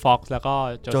เจมี่ฟ็อกซ์แล้วก็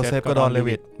โจเซฟกอร์ดอนเล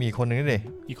วิตมีคนนึงนี่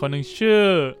อีกคนนึงชื่อ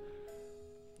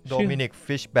โดมินิก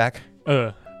ฟิชแบ็ก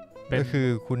ก็คือ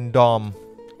คุณดอม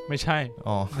ไม่ใช่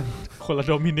คนละโ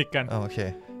ดมินิกกันโอเค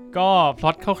ก็พล็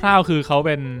อตคร่าวๆคือเขาเ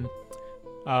ป็น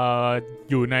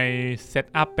อยู่ในเซต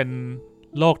อัพเป็น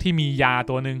โลกที่มียา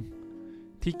ตัวหนึ่ง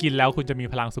ที่กินแล้วคุณจะมี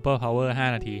พลังซูเปอร์พาวเวอร์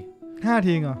5 นาที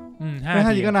เหรอ5 น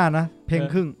าทีก็นานนะเพลง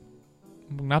ครึ่ง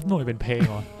มึงนับหน่วยเป็นเพลงเ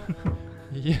หรอ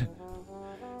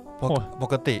ป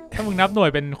กติถ้ามึงนับหน่วย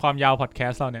เป็นความยาวพอดแค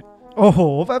สต์เราเนี่ยโอ้โห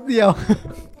แป๊บเดียว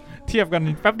เทียบกัน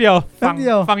แป๊บเดียว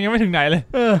ฟังยังไม่ถึงไหนเลย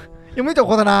ยังไม่จบ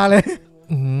โฆษณาเลย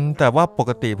แต่ว่าป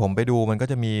กติผมไปดูมันก็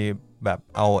จะมีแบบ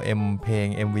เอาเพลง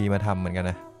MV มาทำเหมือนกัน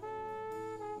นะ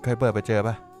เคยเปิดไปเจอ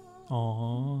ป่ะ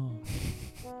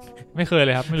ไม่เคยเ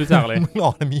ลยครับไม่รู้จักเลยมึงอ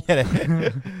อกมีอะไร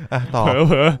ต่อ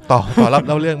รับเ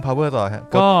ล่าเรื่อง power ต่อฮะ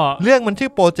ก็เรื่องมันชื่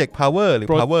อ Project Power หรือ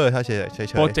Power ถ้าเฉย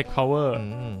ๆ Project Power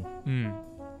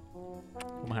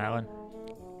ผมหาก่อน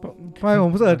ผ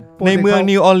มเสิร์ชในเมือง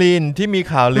นิวออร์ลีนที่มี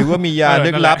ข่าวหรือว่ามียา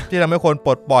ลึกลับที่ทำให้คนป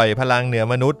ลดปล่อยพลังเหนือ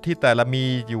มนุษย์ที่แต่ละมี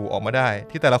อยู่ออกมาได้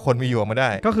ที่แต่ละคนมีอยู่ออกมาได้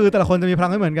ก็คือแต่ละคนจะมีพลั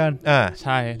งไม่เหมือนกันใ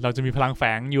ช่เราจะมีพลังแฝ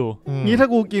งอยู่งี้ถ้า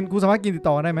กูสามารถกินติด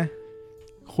ต่อได้ไหม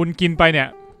คุณกินไปเนี่ย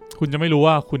คุณจะไม่รู้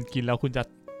ว่าคุณกินแล้วคุณจะ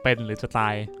เป็นหรือจะตา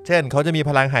ยเช่นเขาจะมี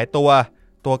พลังหายตัว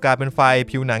กลายเป็นไฟ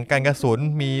ผิวหนังกันกระสุน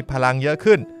มีพลังเยอะ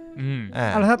ขึ้น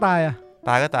แล้วถ้าตาย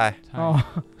ตายก็ตาย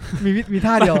มี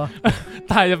ท่าเดียว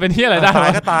ตายจะเป็นที่อะไรได้ตาย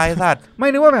ก็ตายสัตว์ไม่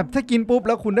นึกว่าแบบถ้ากินปุ๊บแ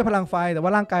ล้วคุณได้พลังไฟแต่ว่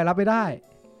าร่างกายรับไม่ได้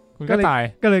คุณก็ตาย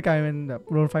ก็เลยกลายเป็นแบบ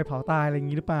โดนไฟเผาตายอะไรอย่าง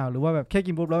นี้หรือเปล่าหรือว่าแบบแค่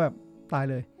กินปุ๊บแล้วแบบตาย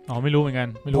เลยไม่รู้เหมือนกัน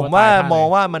ผมว่ามอง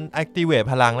ว่ามัน activate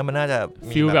พลังแล้วมันน่าจะ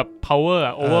ฟีลแบบ power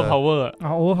over power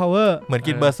over power เหมือน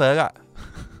กินเบอร์เซิร์ก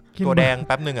ตัวแดงแ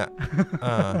ป๊บนึง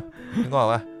นึกออก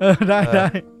ป่ะได้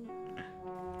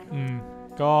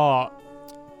ก็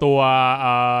ตัว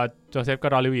โจเซฟกอ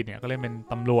ร์ดอนเลวิตเนี่ยก็เล่นเป็น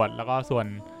ตำรวจแล้วก็ส่วน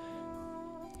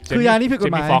คือยานี้ผิดก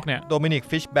ฎหมายฟ็อกเนี่ยโดมินิก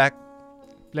ฟิชแบ็ก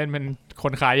เล่นเป็นค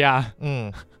นขายยา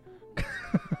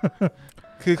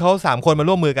คือเขา3คนมา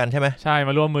ร่วมมือกันใช่ไหมใช่ม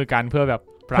าร่วมมือกันเพื่อแบบ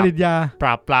ผลิตยาปร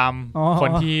าบปรามค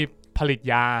นที่ผลิต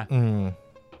ยา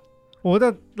โอ้แต่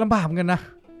ลำบากเหมือนกันนะ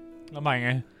ลำบากไ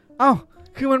ง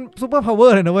คือมันซูเปอร์พาวเวอ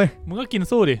ร์เลยนะเว้ยมึงก็กิน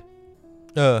สู้ดิ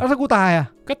แล้วถ้ากูตาย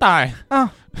ก็ตาย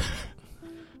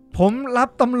ผมรับ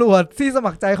ตำรวจที่ส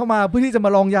มัครใจเข้ามาเพื่อที่จะมา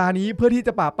ลองยานี้เพื่อที่จ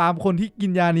ะปราบปรามคนที่กิ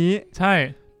นยานี้ใช่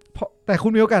แต่คุ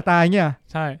ณมีโอกาสตายเงี้ย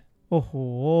ใช่ โอ้โห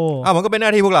มันก็เป็นหน้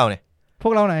าที่พวกเราเนี่ยพ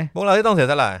วกเราไหนพวกเราที่ต้องเสีย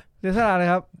สละเลย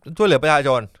ครับช่วยเหลือประชาช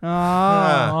น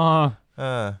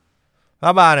รั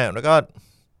ฐบาลเนี่ยแล้วก็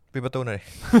ปิดประตูหน่อย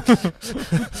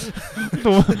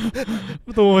ป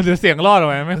ระตูจะเสียงรอดหรอ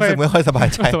ไม่ค่อยสบาย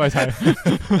ใจ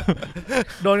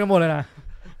โดนกันหมดเลยนะ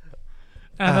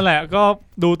นั่นแหละก็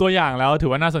ดูตัวอย่างแล้วถื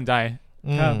อว่าน่าสนใจ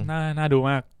น่าดู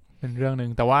มากเป็นเรื่องนึง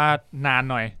แต่ว่านาน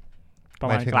หน่อยประ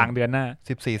มาณกลางเดือนหน้า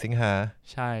14 สิงหา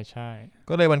ใช่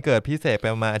ก็เลยวันเกิดพี่เสกไป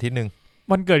ประมาณอาทิตย์นึง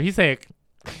วันเกิดพี่เสก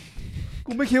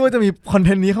กูไม่คิดว่าจะมีคอนเท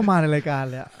นต์นี้เข้ามาในรายการ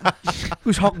เลยกู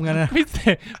ช็อกเหมือนกันนะพี่เส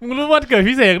กมึงรู้วันเกิด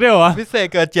พี่เสกด้วยเหรอพี่เสก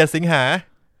เกิด7 สิงหา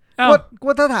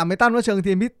ว่าถ้าถามไม่ตั้นว่าเชิง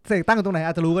ทีมพี่เสกตั้งตรงไหนอ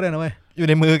าจจะรู้ก็ได้นะเว้ยอยู่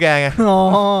ในมือแกไง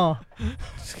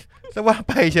แต่ว่าไ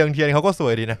ปเชิงเทียนเขาก็ส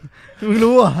วยดีนะมึง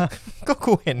รู้อ่ะก็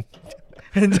กูเห็น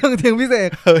เชิงเทียนพี่เสก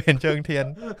เห็นเชิงเทียน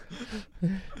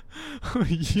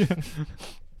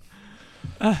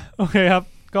โอเคครับ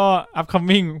ก็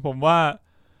upcoming ผมว่า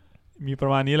มีปร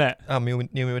ะมาณนี้แหละ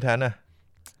นิวมิวแทนน่ะ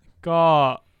ก็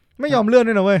ไม่ยอมเลื่อน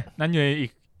ด้วยนะเว้ยนั่นอยู่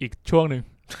อีกช่วงนึง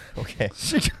โอเค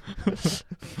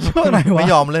ช่วงไหนวะไม่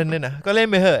ยอมเล่นด้วยนะก็เล่น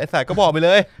ไปเถอะไอ้สายก็บอกไปเล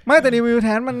ยไม่แต่นิวมิวแท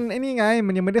นมันไอ้นี่ไง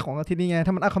มันยังไม่ได้ของอาทิตย์นี้ไงถ้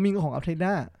ามัน upcoming ก็ของอาทิตย์ห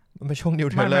น้ามันเป็นช่วงนิว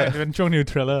เทรลเลอร์เป็นช่วงนิวเ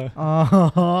ทรลเลอร์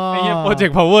ไอ้เหี้ยโปรเจก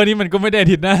ต์พาวเวอร์นี่มันก็ไม่ได้อา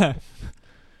ทิตย์หน้า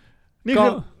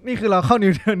นี่คือเราเข้านิ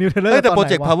วเทรลเลอร์แต่โปร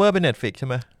เจกต์ Power เป็น Netflix ใช่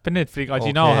ไหมเป็น Netflix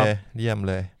Original ครับเยี่ยม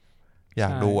เลยอยา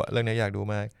กดูอ่ะเรื่องนี้อยากดู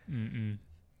มาก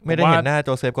ไม่ได้เห็นหน้าโจ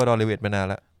เซฟกอร์ดอนเลวิตมานาน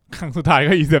แล้วครั้งสุดท้าย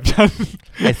ก็ Inception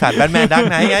ไอสัตว์แบทแมนดัก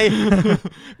ไหนไง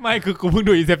ไม่คือกูเพิ่ง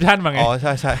ดู Inception มาไงอ๋อใ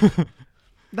ช่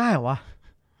ได้เหรอวะ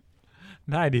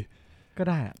ได้ดิก็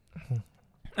ได้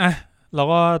อ่ะเรา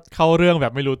ก็เข้าเรื่องแบ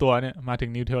บไม่รู้ตัวเนี่ยมาถึ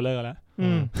ง New Trailer แล้ว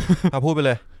พูดไปเ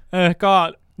ลยก็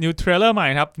New Trailer ใหม่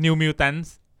ครับ New Mutants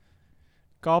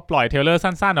ก็ปล่อยเทรลเลอร์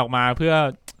สั้นๆออกมาเพื่อ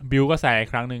บิวก็แสอีก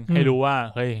ครั้งนึงให้รู้ว่า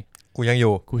เฮ้ยกูยังอ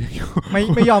ยู่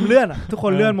ไม่ยอมเลื่อนอ่ะทุกค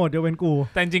นเลื่อนหมดยกเว้นกู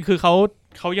แต่จริงๆคือเข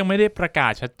ายังไม่ได้ประกา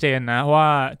ศชัดเจนนะว่า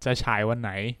จะฉายวันไห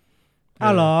น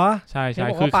เหรอใช่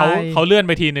คือเขาเลื่อนไ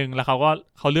ปทีนึงแล้วเ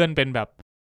ขาเลื่อนเป็นแบบ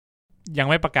ยัง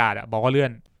ไม่ประกาศอ่ะบอกว่าเลื่อ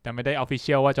นแต่ไม่ได้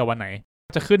official ว่าจะวันไหน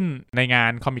จะขึ้นในงา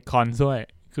น Comic-Con ด้วย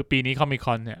คือปีนี้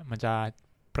Comic-Con เนี่ยมันจะ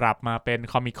ปรับมาเป็น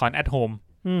Comic-Con at Home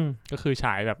ก็คือฉ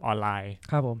ายแบบออนไลน์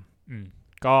ครับผม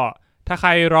ก็ถ้าใคร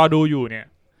รอดูอยู่เนี่ย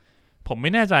ผมไ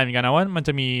ม่แน่ใจเหมือนกันนะว่ามันจ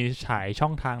ะมีฉายช่อ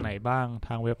งทางไหนบ้างท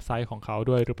างเว็บไซต์ของเขา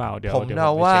ด้วยหรือเปล่าเดี๋ยวผมเด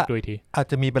าว่าอาจ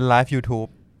จะมีเป็นไลฟ์ YouTube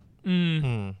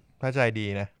เข้าใจดี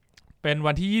นะเป็น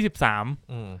วันที่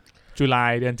23ตุลา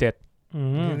เดือน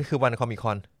7นี่คือวันคอมิค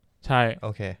อนใช่โอ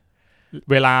เค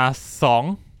เวลา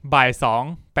 2 บ่าย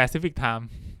 2 Pacific Time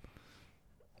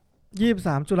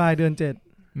 23ตุลาเดือน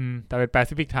7แต่เป็น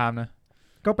Pacific Time นะ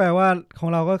ก็แปลว่าของ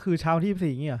เราก็คือเช้า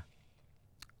ที่24งี้อ่ะ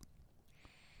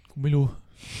กูไม่รู้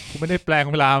กูไม่ได้แปลง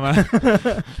เวลามา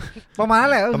ประมาณ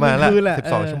แหละประมาณคืนแหละ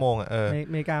12 ชั่วโมงอ่ะอ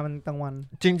เมริกามันกลางวัน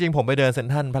จริงๆผมไปเดินเซ็น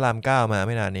ทรัลพระราม9มาไ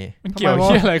ม่นานนี้มันเกี่ยวเ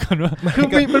ชี่ยอะไรกันวะคือ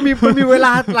มันมีเวล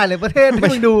าหลายประเทศที่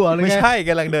มึงดูอะไรเงี้ยไม่ใช่ก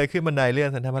ำลังเดินขึ้นบันไดเลื่อน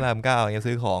เซ็นทรัลพระราม9อย่างเงี้ย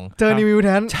ซื้อของเจอนิวแท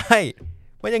นใช่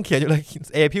มันยังเขียนอยู่เลย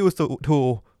April 2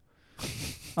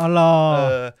อ๋อเหรอ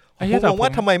ผมว่า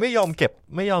ทำไมไม่ยอมเก็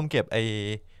บไอ้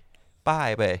ป้าย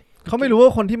ไปเขาไม่รู้ว่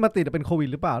าคนที่มาติดเป็นโควิด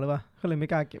หรือเปล่าหรือเปล่าเขาเลยไม่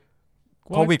กล้าเก็บ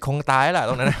โควิดคงตายแหละ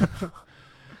ตรงนั้น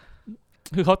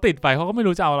คือเขาติดไปเขาก็ไม่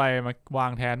รู้จะเอาอะไรมาวา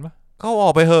งแทนปะก็อ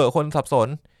อกไปเหอะคนสับสน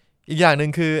อีกอย่างนึ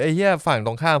งคือไอ้เหี้ยฝั่งต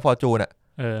รงข้ามฟอร์จูนอ่ะ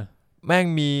แม่ง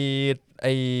มีไ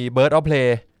อ้เบิร์ดออฟเพล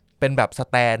ย์เป็นแบบส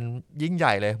แตนยิ่งให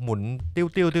ญ่เลยหมุนติ้ว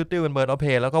เป็นเบิร์ดออฟเพ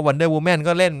ลย์แล้วก็วันเดอร์วูแมน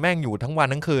ก็เล่นแม่งอยู่ทั้งวัน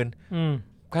ทั้งคืน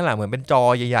ข้างหลังเหมือนเป็นจอ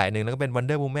ใหญ่ๆนึงแล้วก็เป็นวันเ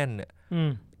ดอร์วูแมนเนี่ย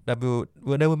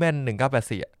Wonder Woman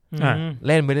 1984เ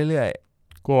ล่นไปเรื่อย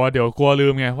ๆกลัวลื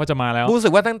มไงว่าจะมาแล้วรู้สึ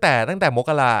กว่าตั้งแต่ม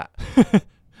กรา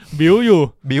บิวอยู่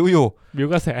บิว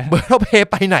กระแสเบอร์เพย์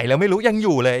ไปไหนแล้วไม่รู้ยังอ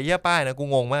ยู่เลยเยี่ยป้ายนะกู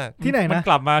งงมากที่ไหนนะมันก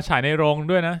ลับมาฉายในโรง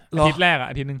ด้วยนะอาทิตย์แรก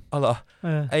อาทิตย์นึงอ๋อเหรอ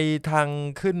ไอทาง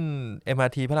ขึ้น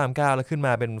MRT พระราม9แล้วขึ้นม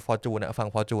าเป็นฟอร์จูนฝั่ง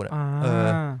ฟอร์จูน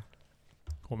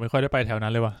ผมไม่ค่อยได้ไปแถวนั้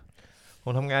นเลยว่ะผ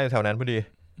มทำงานอยู่แถวนั้นพอดี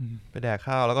ไปแดก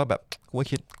ข้าวแล้วก็แบบกูก็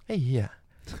คิดไอ้เหี้ย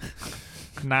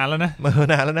นานแล้วนะ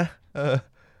นานแล้วนะ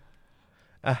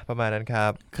ประมาณนั้นครั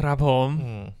บครับผม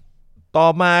ต่อ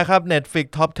มาครับ Netflix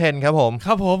Top 10ครับผม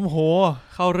โห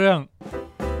เข้าเรื่อง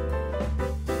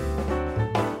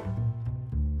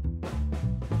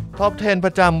Top 10ป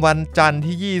ระจำวันจันทร์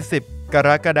ที่20กร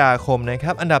กฎาคมนะค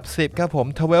รับอันดับ10ครับผม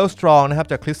12 Strong นะครับ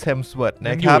จาก Chris Hemsworth น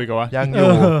ะครับยังอยู่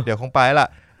เดี๋ยวคงไปละ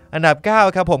อันดับ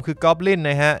9ครับผมคือ Goblin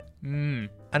นะฮะ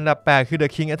อันดับ8คือ The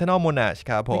King Eternal Monarch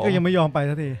ครับผมนี่ก็ยังไม่ยอมไป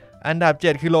สักทีอันดับ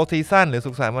7คือ Low Season หรือสุ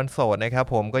ขสันต์วันโสดนะครับ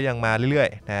ผมก็ยังมาเรื่อย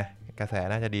ๆนะกระแส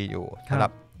น่าจะดีอยู่สำหรั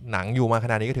บหนังอยู่มาข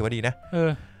นาดนี้ก็ถือว่าดีนะ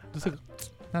รู้สึก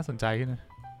น่าสนใจขึ้นนะ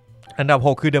อันดับ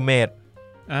6คือ The Maid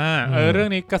เรื่อง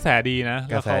นี้กระแสดีนะแ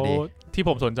ล้วเขาที่ผ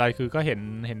มสนใจคือก็เ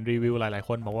ห็นรีวิวหลายๆค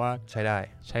นบอกว่าใช้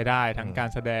ได้ทั้งการ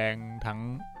แสดงทั้ง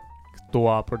ตัว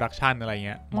โปรดักชันอะไรเ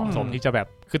งี้ยเหมาะสมที่จะแบบ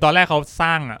คือตอนแรกเขาส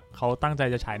ร้างเขาตั้งใจ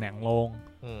จะฉายหนังโรง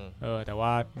แต่ว่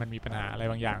ามันมีปัญหาอะไร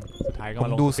บางอย่างสุดท้ายก็มา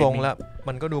ลงดูทรงแล้ว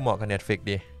มันก็ดูเหมาะกับ Netflix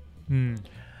ดี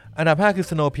อันดับ5คือ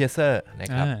Snowpiercer นะ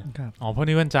ครับเพราะ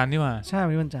นี้วันจันทร์นี่หว่าใช่วั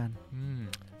นนี้วันจันทร์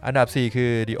อันดับ4คื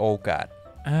อ The Old Guard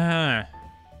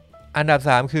อันดับ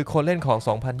3คือคนเล่นของ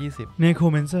2020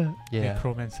 Necromancer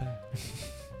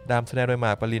ดามแสดงโดยหม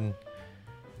ากปริน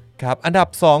ครับอันดับ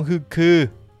2คือ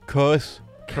Curse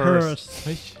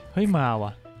เฮ้ยมาว่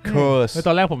ะ Curse ต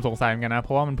อนแรกผมสงสัยเหมือนกันนะเพ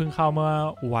ราะว่ามันเพิ่งเข้าเมื่อ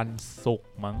วันศุกร์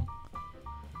มั้ง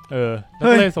แล้ว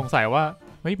ก็เลยสงสัยว่า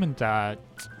เฮ้ยมันจะ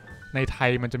ในไทย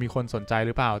มันจะมีคนสนใจห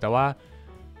รือเปล่าแต่ว่า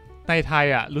ในไทย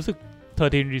อ่ะรู้สึก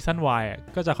13 Reason Why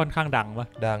ก็จะค่อนข้างดังป่ะ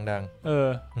ดัง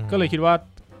ก็เลยคิดว่า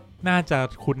น่าจะ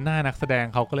คุ้นหน้านักแสดง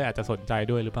เขาก็เลยอาจจะสนใจ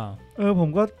ด้วยหรือเปล่าผม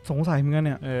ก็สงสัยเหมือนกันเ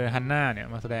นี่ยฮันน่าเนี่ย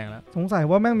มาแสดงแล้วสงสัย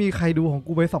ว่าแม่งมีใครดูของ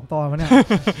กูไป2 ตอนวะเนี่ย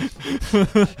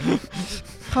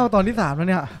เข้าตอนที่3แล้ว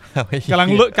เนี่ยกำลัง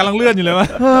เลื่อนอยู่เลยวะ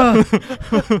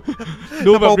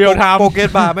ดูแบบเรียลไทม์โปเกต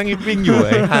บาร์แม่งวิ่งอยู่ไ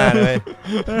อ้ห่าเลย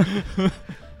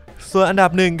ส่วนอันดั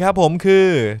บ1ครับผมคือ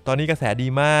ตอนนี้กระแสดี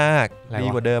มากดี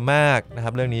กว่าเดิมมากนะค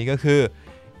รับเรื่องนี้ก็คือ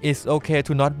It's okay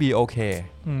to not be okay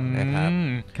นะครับ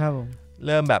ครับผมเ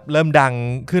ริ่มดัง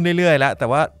ขึ้นเรื่อยๆแล้วแต่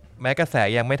ว่าแม้กระแส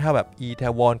ยังไม่เท่าแบบ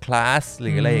Itaewon Class ห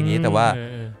รืออะไรอย่างนี้แต่ว่า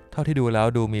เท่าที่ดูแล้ว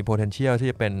ดูมี potential ที่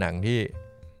จะเป็นหนังที่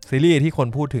ซีรีส์ที่คน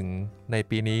พูดถึงใน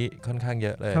ปีนี้ค่อนข้างเย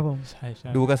อะเลยครับผมใช่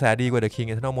ดูกระแสดีกว่า The King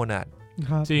Eternal Monarch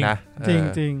จริงนะจ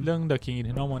ริงเรื่อง The King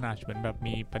Eternal Monarch เหมือนแบบ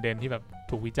มีประเด็นที่แบบ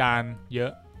ถูกวิจารณ์เยอ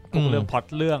ะเรื่องพล็อต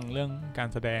เรื่องการ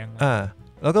แสดง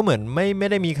แล้วก็เหมือนไม่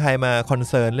ได้มีใครมาคอน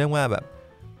เซิร์นเรื่องว่าแบบ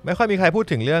ไม่ค่อยมีใครพูด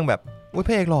ถึงเรื่องแบบอุ๊ยพ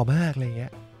ระเอกหล่อมากอะไรเงี้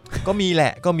ยก็มีแหล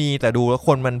ะก็มีแต่ดูแล้วค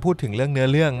นมันพูดถึงเรื่องเนื้อ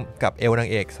เรื่องกับเอวนาง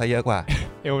เอกซะเยอะกว่า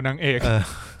เอวนางเอก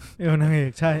เอวนางเอ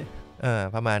กใช่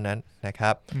ประมาณนั้นนะค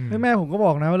รับแม่ผมก็บ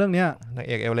อกนะว่าเรื่องเนี้ยนางเ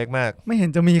อกเอวเล็กมากไม่เห็น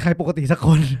จะมีใครปกติสักค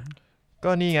นก็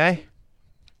นี่ไง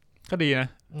ก็ดีนะ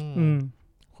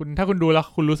คุณถ้าคุณดูแล้ว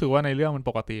คุณรู้สึกว่าในเรื่องมัน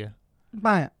ปกติไ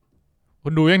ม่คุ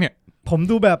ณดูยังเนี่ยผม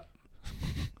ดูแบบ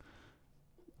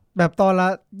ตอนละ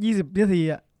20 นาที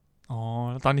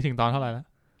ตอนนี้ถึงตอนเท่าไหร่แล้ว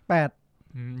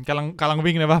8กำลัง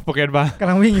วิ่งเลยป่ะโปเกตบ้าก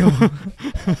ำลังวิ่งอยู่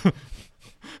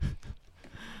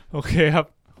โอเคครับ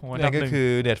นี่ก็คือ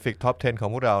Netflix Top 10 ของ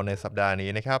พวกเราในสัปดาห์นี้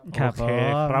นะครับโอเค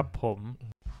ครับผม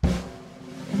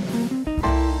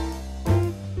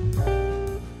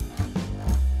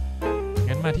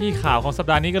งั้นมาที่ข่าวของสัป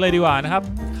ดาห์นี้กันเลยดีกว่านะครับ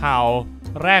ข่าว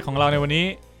แรกของเราในวันนี้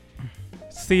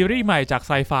ซีรีส์ใหม่จากไ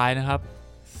ซไฟนะครับ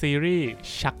ซีรีส์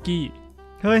ชักกี้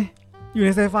เฮ้ยอยู่ใน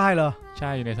ไซไฟเหรอใช่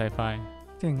อยู่ในไซไฟ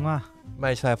เจ๋งว่ะไ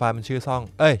ม่ไซไฟมันชื่อซ่อง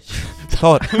โท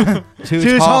ษ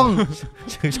ชื่อช่อ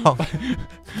ง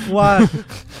ว่า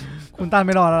คุณตันไ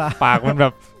ม่รอแล้วล่ะปากมันแบ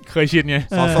บเคยชินไง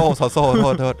ซอโซ่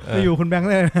โทษไปอยู่คุณแบงค์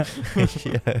เลย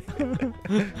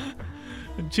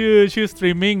ชื่อสต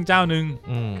รีมมิ่งเจ้านึง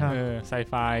ไซ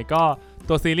ไฟก็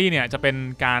ตัวซีรีส์เนี่ยจะเป็น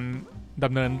การด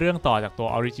ำเนินเรื่องต่อจากตัว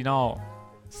ออริจินอล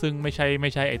ซึ่งไม่ใ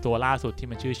ช่ไอตัวล่าสุดที่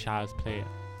มันชื่อ Child's Play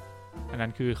อันนั้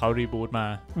นคือเขารีบูตมา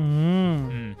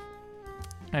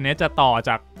อันนี้จะต่อ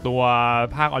จากตัว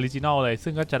ภาคออริจินอลเลย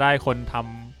ซึ่งก็จะได้คนท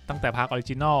ำตั้งแต่ภาคออริ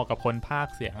จินอลกับคนภาค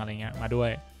เสียงอะไรเงี้ยมาด้วย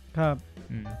ครับ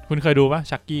คุณเคยดูปะ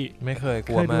ชักกี้ไม่เคยก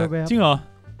ลัวมากจริงเหรอ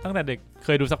ตั้งแต่เด็กเค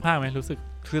ยดูสักภาคไหมรู้สึก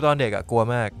คือตอนเด็กอะกลัว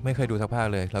มากไม่เคยดูสักภาค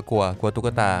เลยแล้วกลัวตุ๊ก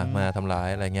ตามาทำร้าย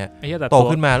อะไรเงี้ยโต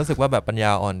ขึ้นมารู้สึกว่าแบบปัญญ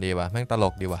าอ่อนดีว่ะแม่งตล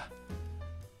กดีว่ะ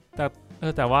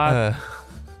แต่ว่า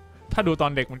ถ้าดูตอ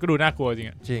นเด็กมันก็ดูน่ากลัวจริง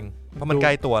จริงเพราะมันใก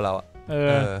ล้ตัวเรา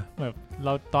แบบเร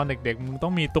าตอนเด็กๆมึงต้อ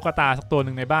งมีตุ๊กตาสักตัวห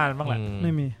นึ่งในบ้านบ้างแหละไ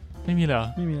ม่มีเหรอ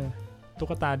ไม่มีเลยตุ๊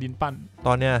กตาดินปั้นต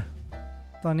อนเนี้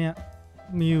ย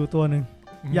มีอยู่ตัวหนึ่ง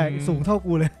ใหญ่สูงเท่า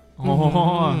กูเลย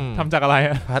ทำจากอะไรอ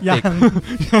ะพลาสติก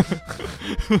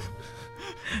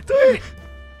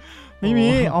ไม่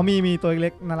มีมีตัวเล็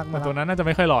กน่ารักมาตัวนั้นน่าจะไ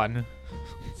ม่ค่อยหลอน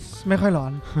ไม่ค่อยหลอ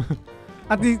น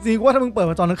จริงๆว่าถ้ามึงเปิด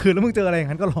มาตอนกลางคืนแล้วมึงเจออะไรอย่า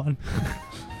งนั้นก็หลอน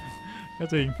ก็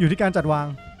จริงอยู่ที่การจัดวาง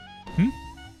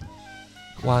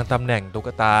วางตำแหน่งตุ๊ก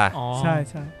ตาใช่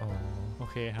โอ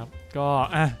เคครับก็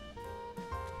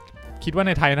คิดว่าใ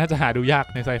นไทยน่าจะหาดูยาก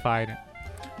ในไซไฟเนี่ย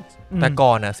แต่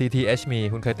ก่อนอ่ะ CTH มี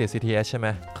คุณเคยติด CTH ใช่ไหม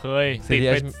เคยติ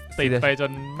ดไปจ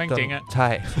นแม่งเจ๊งอ่ะใช่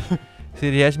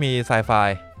CTH มีไซไฟ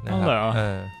นะครับ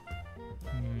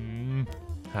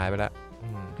หายไปแล้ว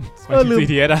ลืม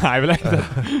CTH หายไปแล้ว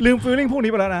ลืมฟีลลิ่งพวก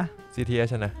นี้ไปแล้วนะ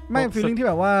CTH นะไม่ฟีลลิ่งที่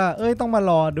แบบว่าต้องมา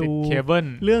รอดูเคเบิล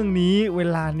เรื่องนี้เว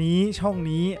ลานี้ช่อง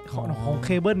นี้ของเค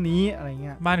เบิลนี้อะไรเ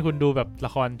งี้ยบ้านคุณดูแบบล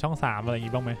ะครช่อง3อะไรอย่าง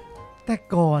งี้บ้างไหม แต่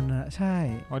ก่อนอ่ะใช่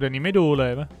เดี๋ยวนี้ไม่ดูเล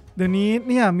ยปะเดี๋ยวนี้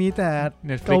เนี่ยมีแต่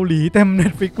เกาหลีเต็ม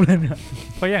Netflix เลยเนี่ย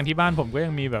เพราะอย่างที่บ้านผมก็ยั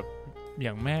งมีแบบอ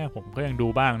ย่างแม่ผมก็ยังดู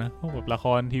บ้างนะพวกแบบละค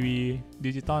รทีวี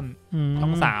ดิจิตอลช่อ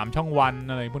ง3ช่องวัน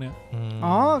อะไรพวกเนี้ย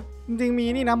อ๋อจริงๆมี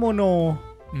นี่นะโมโน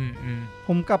ผ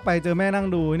มกลับไปเจอแม่นั่ง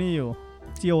ดูนี่อยู่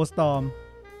Geostorm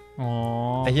อ๋อ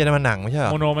ไอ้เหี้ยนั่นมันหนังไม่ใช่เหร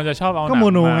อโมโนมันจะชอบเอาหนังก็โม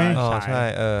โนไงอ๋อใช่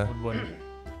วน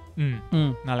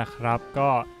ๆนั่นแหละครับก็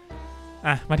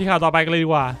มาที่ข่าวต่อไปกันเลยดี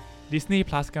กว่า Disney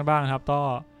Plus กันบ้างครับก็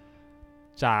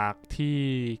จากที่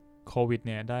โควิดเ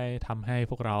นี่ยได้ทำให้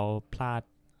พวกเราพลาด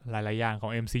หลายๆอย่างขอ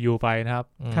ง MCU ไปนะครับ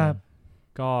ครับ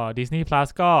ก็ Disney Plus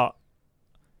ก็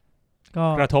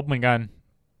กระทบเหมือนกัน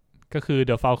ก็คือ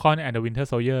The Falcon and the Winter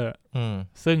Soldier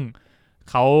ซึ่ง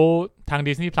เขาทาง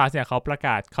Disney Plus เนี่ยเขา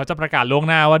จะประกาศล่วง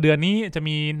หน้าว่าเดือนนี้จะ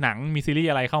มีหนังมีซีรีส์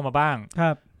อะไรเข้ามาบ้างค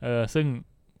รับซึ่ง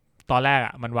ตอนแรก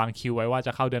มันวางคิวไว้ว่าจ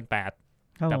ะเข้าเดือน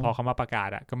8แต่พอเขามาประกาศ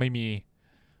ก็ไม่มี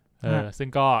ซึ่ง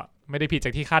ก็ไม่ได้ผิดจ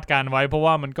ากที่คาดการไว้เพราะ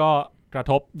ว่ามันก็กระ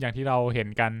ทบอย่างที่เราเห็น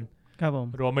กันครับผม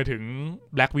รวมไปถึง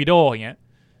Black Widow อย่างเงี้ย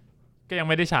ก็ยัง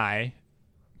ไม่ได้ฉาย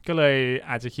ก็เลย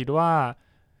อาจจะคิดว่า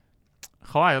เ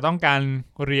ขาอาจจะต้องการ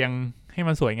เรียงให้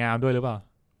มันสวยงามด้วยหรือเปล่า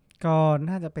ก็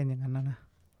น่าจะเป็นอย่างนั้นนะ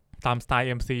ตามสไตล์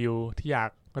MCU ที่อยา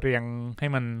กเรียงให้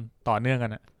มันต่อเนื่องกั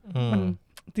นมัน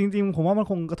จริงๆผมว่ามัน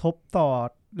คงกระทบต่อ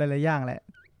หลายๆอย่างแหละ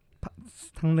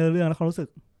ทั้งเนื้อเรื่องและความรู้สึก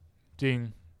จริง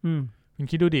คุณ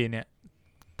คิดดูดีเนี่ย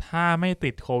ถ้าไม่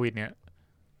ติดโควิดเนี่ย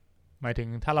หมายถึง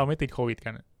ถ้าเราไม่ติดโควิดกั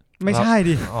นไม่ใช่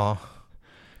ดิ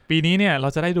ปีนี้เนี่ยเรา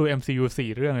จะได้ดู MCU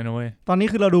 4 เรื่องเลยนะเว้ยตอนนี้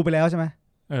คือเราดูไปแล้วใช่ไหม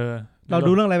เรา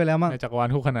ดูเรื่องอะไรไปแล้วมั้งในจักรวาล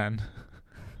คู่ขนาน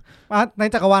ใน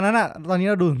จักรวาลนั้นอ่ะตอนนี้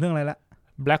เราดูเรื่องอะไรละ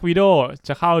Black Widow จ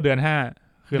ะเข้าเดือน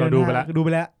5คือเราดูไปแ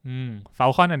ล้ว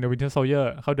Falcon and the Winter Soldier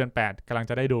เข้าเดือน8กำลัง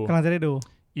จะได้ดู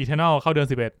Eternal เข้าเดือน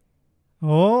11โ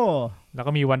อ้แล้ว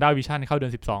ก็มี WandaVision เข้าเดือ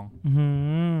น12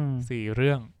 4 เ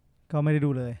รื่องก็ไม่ได้ดู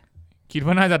เลยคิด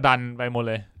ว่าน่าจะดันไปหมด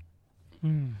เลย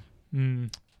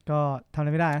ก็ทำอะไร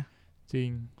ไม่ได้จริง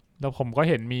แล้วผมก็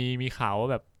เห็นมีข่าวว่า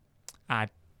แบบอาจ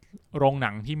โรงหนั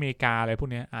งที่อเมริกาอะไรพวก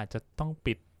นี้อาจจะต้อง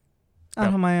ปิด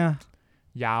ทำไม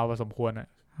ยาวพอสมควร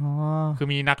คือ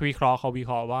มีนักวิเคราะห์เขาวิเค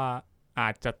ราะห์ว่าอา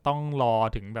จจะต้องรอ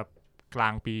ถึงแบบกลา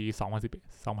งปี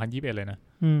2021เลยนะ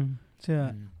เชื่อ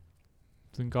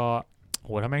ซึ่งก็โห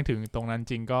ถ้าแม่งถึงตรงนั้น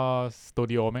จริงก็สตู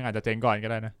ดิโอแม่งอาจจะเจ๊งก่อนก็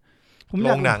ได้นะโร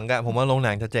งหนังผมว่าโรงห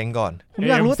นังจะเจ๊งก่อนผม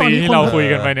อยากรู้ตอนนี้ที่เราคุย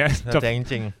กันไปเนี่ยจะเจ๊ง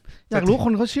จริงอยากรู้ค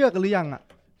นเขาเชื่อกันหรือยัง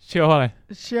เชื่อว่าอะไร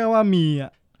เชื่อว่ามี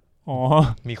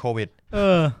มีโควิด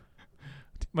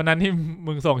วันนั้นที่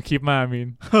มึงส่งคลิปมามีน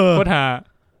โคตรหา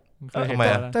ทำไม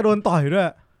จะโดนต่อยด้วย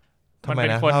ทำไม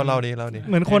นะเล่าดิ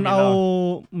เหมือนคนเอา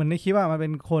เหมือนในคลิปมันเป็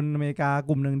นคนอเมริกา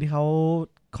กลุ่มหนึ่งที่เขา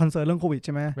คอนเซิร์นเรื่องโควิดใ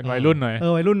ช่ไหมเป็นวัยรุ่นหน่อย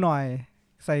วัยรุ่นหน่อย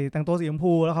ใส่แต่งตัวสีชม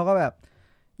พูแล้วเขาก็แบบ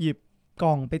หยิบก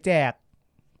ล่องไปแจก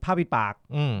ผ้าปิดปาก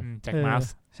แจกมาส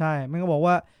ใช่มันก็บอก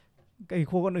ว่าไอ้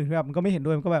คนอื่นแบบมันก็ไม่เห็น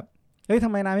ด้วยมันก็แบบเฮ้ยทำ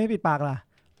ไมนายไม่ปิดปากล่ะ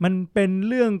มันเป็น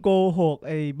เรื่องโกหกไ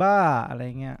อ้บ้าอะไร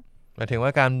เงี้ยหมายถึงว่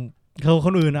าการค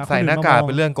นอื่นใส่หน้ากากเ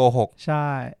ป็นเรื่องโกหกใช่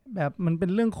แบบมันเป็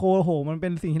นเรื่องโกหกมันเป็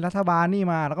นสิ่งที่รัฐบาลนี่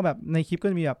มาแล้วก็แบบในคลิปก็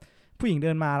จะมีแบบผู้หญิงเดิ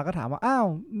นมาแล้วก็ถามว่าอ้าว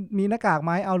มีหน้ากากไห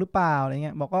มเอาหรือเปล่าอะไรเ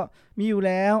งี้ยบอกก็มีอยู่แ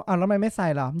ล้วแล้วทำไมไม่ใส่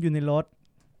ล่ะอยู่ในรถ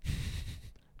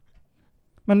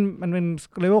มันเป็น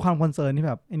เลเวลความคอนเซิร์นที่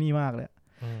แบบไอ้นี่มากเลย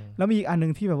แล้วมีอีกอันนึ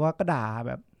งที่แบบว่าก็ด่าแ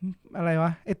บบอะไรว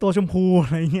ะไอ้ตัวชมพูอ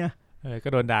ะไรเงี้ยก็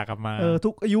โดนด่ากลับมาทุ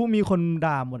กอายุมีคน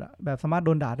ด่าหมดอะแบบสามารถโด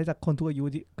นด่าได้จากคนทุกอายุ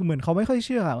คือเหมือนเขาไม่ค่อยเ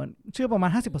ชื่อเชื่อประมาณ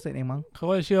 50% เองมั้งเขา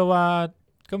ก็เชื่อว่า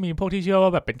ก็มีพวกที่เชื่อว่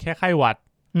าแบบเป็นแค่ไข้หวัด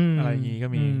อะไรอย่างงี้ก็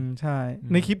มีใช่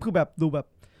ในคลิปคือแบบดูแบบ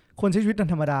คนใช้ชีวิต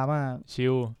ธรรมดามากชิ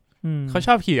ลเขาช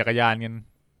อบขี่จักรยานกัน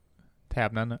แถบ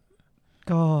นั้นอะ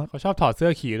ก็เขาชอบถอดเสื้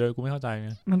อขี่เลยกูไม่เข้าใจไง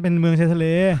มันเป็นเมืองชายทะเล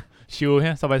ชิลแ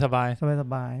ค่สบ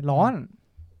ายร้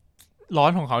อ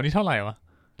นของเขานี่เท่าไหร่วะ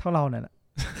เท่าเราเนี่ยแหละ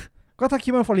ก็ถ้าคิ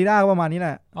ดว่าฟลอริดาก็ประมาณนี้แห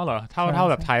ละอ๋อเหรอเท่า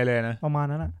แบบไทยเลยนะประมาณ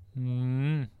นั้นนะ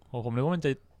โหผมนึกว่ามันจ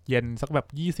ะเย็นสักแบ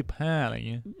บ25อะไรอย่าง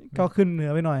เงี้ยก็ขึ้นเหนื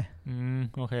อไปหน่อย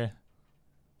โอเ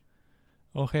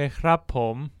คครับผ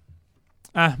ม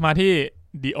มาที่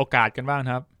ดีโอกาสกันบ้าง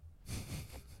ครับ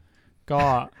ก็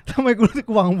ทำไมกูรู้สึก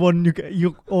วังวนอยู่กับยุ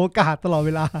คโอกาสตลอดเ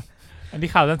วลาอัน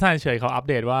ที่ข่าวสั้นๆเฉยเขาอัป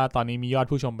เดตว่าตอนนี้มียอด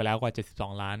ผู้ชมไปแล้วกว่า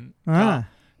72 ล้าน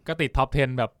ก็ติดท็อป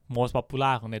 10 แบบ most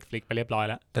popular ของ Netflix ไปเรียบร้อย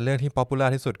แล้วแต่เรื่องที่ popular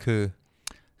ที่สุด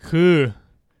คือ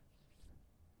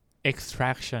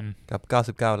Extraction กับ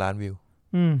99 ล้านวิว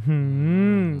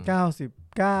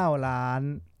99 ล้าน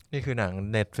นี่คือหนัง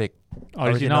Netflix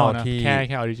Original นะแ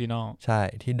ค่ Original ใช่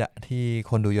ที่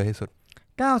คนดูเยอะที่สุด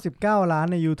99 ล้าน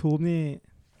ใน YouTube นี่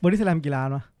บอดี้สแลมกี่ล้าน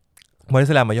วะบอดี้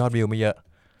สแลมมายอดวิวไม่เยอะ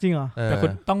จริงเหรอแต่คุณ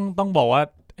ต้องบอกว่า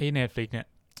ไอ้ Netflix เนี่ย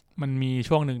มันมี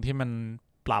ช่วงหนึ่งที่มัน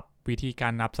ปรับวิธีกา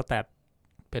รนับสแตท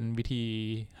เป็นวิธี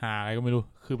หาอะไรก็ไม่รู้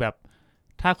คือแบบ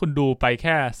ถ้าคุณดูไปแ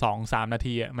ค่ 2-3 นา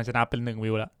ทีอ่ะมันจะนับเป็น1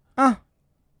วิวแล้ว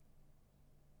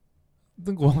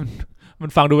ซึ่งกูมั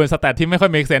นฟังดูเป็นสแตทที่ไม่ค่อ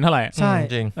ยเมคเซนส์เท่าไหร่ใช่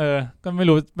จริงก็ไม่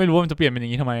รู้ว่ามันจะเปลี่ยนเป็นอย่า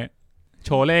งนี้ทำไมโช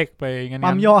ว์เลขไปงั้น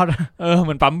ปั๊มยอดเห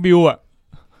มือนปั๊มวิวอ่ะ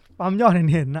ปั๊มยอดเ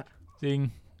ห็นๆน่ะจริง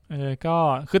ก็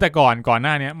คือแต่ก่อนห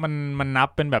น้านี้มันนับ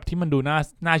เป็นแบบที่มันดู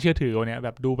น่าเชื่อถือเนี่ยแบ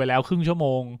บดูไปแล้วครึ่งชั่วโม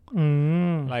ง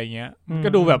อะไรเงี้ยก็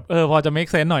ดูแบบพอจะเมค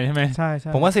เซนส์หน่อยใช่ไหมใช่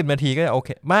ผมว่า10 นาทีก็โอเค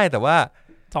ไม่แต่ว่า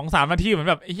 2-3 นาทีเหมือน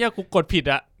แบบไอ้เหี้ยกูกดผิด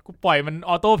อ่ะกูปล่อยมัน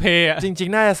ออโต้เพย์อ่ะจริง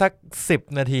ๆน่าจะสัก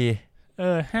10 นาที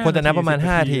ควรจะนับประมาณ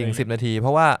5 นาทีถึง10 นาทีเพร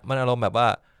าะว่ามันอารมณ์แบบว่า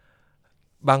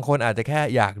บางคนอาจจะแค่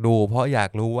อยากดูเพราะอยาก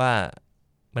รู้ว่า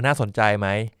มันน่าสนใจไหม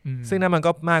ซึ่งนั่นมัน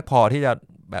ก็มากพอที่จะ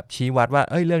แบบชี้วัดว่า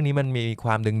เรื่องนี้มันมีคว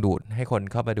ามดึงดูดให้คน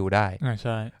เข้าไปดูได้ใ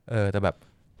ช่แต่แบบ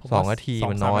2 นาที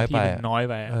มันน้อย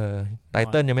ไปไต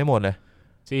เติ้ลยังไม่หมดเลย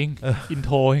จริงอินโท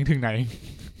รถึงไหน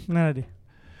น่าดิ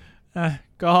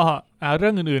ก็เรื่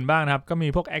องอื่นๆบ้างนะครับก็มี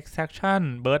พวก Extraction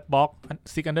Bird Box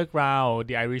Six Underground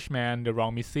The Irishman The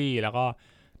Wrong Missy แล้วก็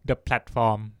The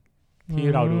Platform ที่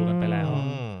เราดูกันไปแล้ว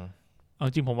เอา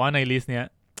จริงผมว่าในลิสต์เนี้ย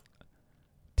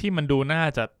ที่มันดูน่า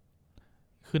จะ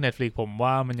คือ Netflix ผม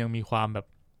ว่ามันยังมีความแบบ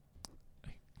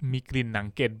มีกลิ่นหนัง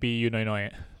เกรด B อยู่หน่อย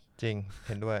ๆจริงเ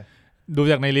ห็นด้วยดู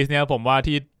จากในลิสต์เนี้ยผมว่า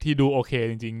ที่ดูโอเค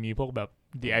จริงๆมีพวกแบบ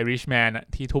The Irishman อ่ะ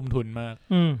ที่ทุ่มทุนมาก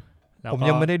ผม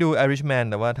ยังไม่ได้ดู Irishman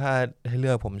แต่ว่าถ้าให้เลื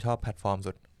อกผมชอบแพลตฟอร์ม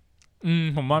สุด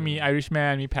ผมว่ามี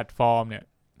Irishman มีแพลตฟอร์มเนี่ย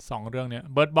2เรื่องเนี้ย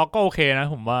Bird Box ก็โอเคนะ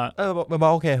ผมว่าBird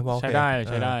Box โอเคใช้ไ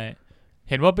ด้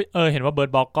เห็นว่า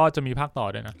Bird Box ก็จะมีภาคต่อ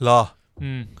ด้วยนะหรอ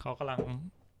เขากำลัง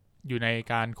อยู่ใน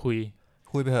การคุย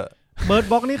ไปเถอะ Bird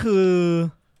Box นี่คือ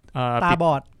ตาบ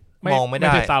อดมองไม่ได้ไ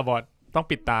ม่ใช่ตาบอดต้อง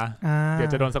ปิดตาเดี๋ยว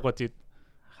จะโดนสะกดจิต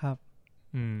ครับ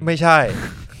ไม่ใช่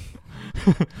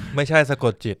ไม่ใช่สะก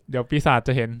ดจิตเดี๋ยวปีศาจจ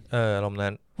ะเห็นลม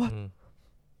นั้น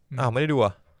ไม่ได้ดู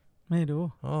ไม่ดู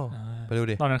ไปดู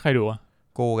ดิตอนนั้นใครดู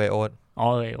กูกับโอ๊ตโ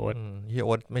อ๊ตเฮียโ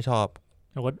อ๊ตไม่ชอบ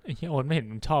โอ๊ตไม่เห็น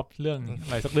ชอบเรื่องอะ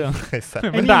ไรสักเรื่อง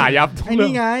มันด่ายับไอ้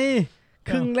นี่ไงค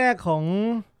รึ่งแรกของ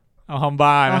เอาฮัมบร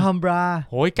า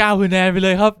โอ้ย9 คะแนนไปเล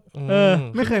ยครับ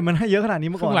ไม่เคยมันให้เยอะขนาดนี้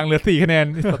มาก่อนครึ่งหลังเหลือ4 คะแนน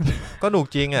ก็หนุก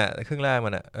จริงอ่ะครึ่งแรกมั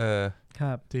นค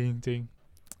รับจริง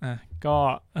ก็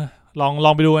ล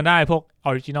องไปดูกันได้พวกอ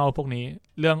อริจินอลพวกนี้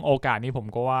เรื่องโอกาสนี้ผม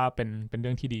ก็ว่าเป็นเ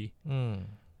รื่องที่ดี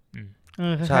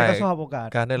ใช่ก็ชอบโอกาส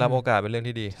การได้รับโอกาสเป็นเรื่อง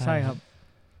ที่ดีใช่ครับ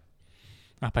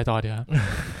ไปต่อเดี๋ยวครับ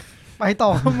ไปต่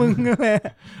อมึงเลย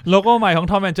โลโก้ใหม่ของ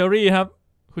Tom and Jerry ครับ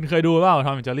คุณเคยดูเปล่า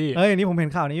Tom and Jerry นี่ผมเห็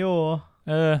นข่าวนี้อยู่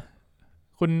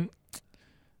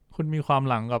คุณมีความ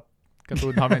หลังกับการ์ตู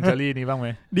น Tom and Jerry นี้บ้างไหม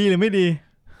ดีหรือไม่ดี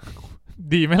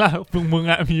ดีไหมล่ะมึง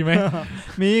มีไหม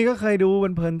มีก็เคยดู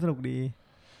เพลินสนุกดี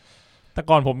แต่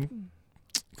ก่อนผม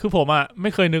ไ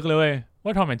ม่เคยนึกเลยว่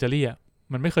าทอมแอนด์เจอรี่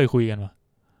มันไม่เคยคุยกันวะ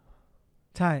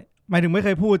ใช่หมายถึงไม่เค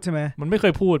ยพูดใช่ไหมมันไม่เค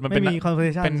ยพูดมันเป็นไม่มี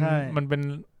conversation ใช่มันเป็น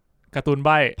การ์ตูนใ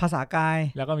บ้ภาษากาย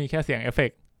แล้วก็มีแค่เสียงเอฟเฟก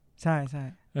ต์ใช่ใช่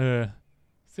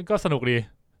ซึ่งก็สนุกดี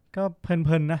ก็เพ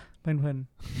ลินนะเพลิน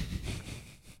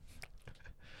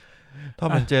ทอม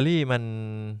แอนด์เจอรี่มัน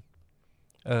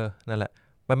นั่นแหละ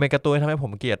มันเป็นการ์ตูนที่ทำให้ผ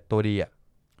มเกลียดตัวดีอ่ะ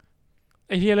ไ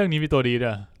อ้ที่เรื่องนี้มีตัวดีด้ว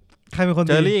ยใครเป็นคน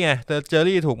เจอรี่ไงเจอ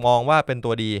รี่ถูกมองว่าเป็นตั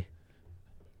วดี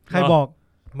ใครบอก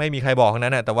ไม่มีใครบอกทั้ง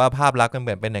นั้นแต่ว่าภาพลักษณ์มันเห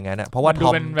มือนเป็นอย่างนั้นเพราะว่าทอ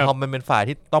มมันเป็นฝ่าย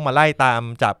ที่ต้องมาไล่ตาม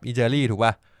จับอีเจอรี่ถูกป่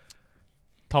ะ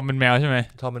ทอมเป็นแมวใช่ไหม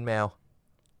ทอมเป็นแมว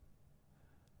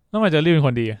ต้องมาเจอรี่เป็นค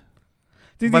นดี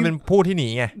มันเป็นผู้ที่หนี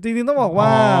ไงจริงๆต้องบอกว่า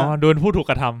โดนผู้ถูก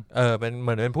กระทำเป็นเห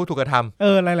มือนเป็นผู้ถูกกระท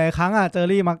ำหลายๆครั้งเจอ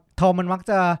รี่ทอมมันมัก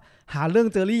จะหาเรื่อง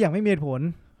เจอรี่อย่างไม่มีเหตุผล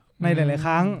ในหลายๆค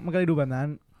รั้งมันก็เลยดูแบบนั้น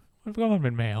มันเ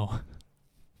ป็นแมว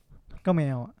ก็แม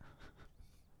ว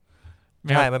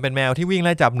ใช่มันเป็นแมวที่วิ่งไ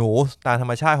ล่จับหนูตามธร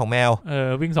รมชาติของแมว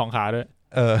วิ่ง2 ขาด้วย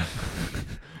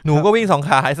หนูก็วิ่ง2 ข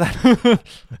าไอ้สัส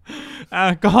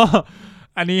ก็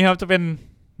อันนี้ครับจะเป็น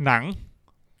หนัง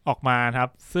ออกมาครับ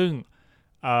ซึ่ง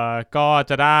ก็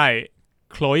จะได้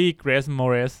โคลอีเกรซมอ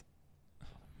ริส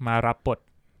มารับบท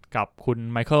กับคุณ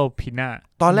ไมเคิลพีน่า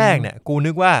ตอนแรกเนี่ยกู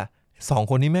นึกว่า2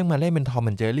 คนนี้แม่งมาเล่นเป็นทอมแอ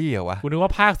นด์เจอรี่เหรอวะกูนึกว่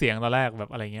าพากย์เสียงตอนแรกแบบ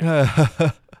อะไรเงี้ย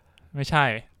ไม่ใช่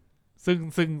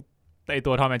ซึ่งไอ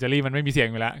ตัวทอมแอนด์เจอรี่มันไม่มีเสียง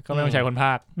อยู่แล้วก็ไม่ต้องใช้คนพ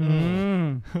ากย์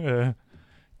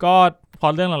ก็พอ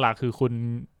เรื่องหลักๆคือคุณ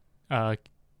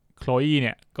โคลอีเ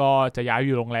นี่ยก็จะย้ายอ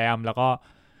ยู่โรงแรมแล้วก็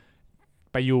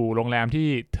ไปอยู่โรงแรมที่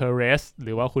เทเรสห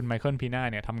รือว่าคุณไมเคิลพีน่า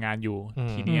เนี่ยทำงานอยู่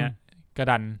ทีเนี้ยก็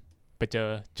ดันไปเจอ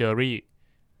เจอรี่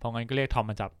เพราะงั้นก็เรียกทอม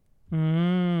มาจับ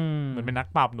เหมือนเป็นนัก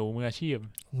ปราบหนูมืออาชีพ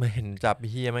ไม่เห็นจับ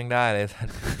เฮียแม่งได้เลยสัส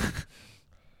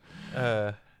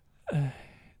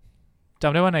จ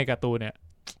ำได้ว่าในการ์ตูนเนี่ย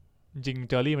จริง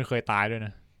เจอรี่มันเคยตายด้วยน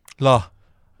ะหรอ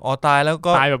อ๋อตายแล้ว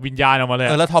ก็ตายแบบวิญญาณออกมาเลย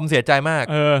แล้วทอมเสียใจมาก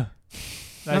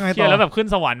แล้วเครียดแล้วแบบขึ้น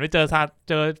สวรรค์ไปเจอ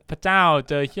พระเจ้า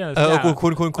เจอเครียดคุ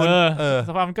ณส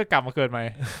ภาพมันก็กลับมาเกิดใหม่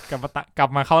กลับ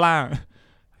มาเข้าร่าง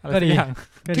อะไรสักอย่าง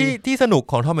ที่สนุก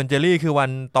ของทอมแอนด์เจอรี่คือวัน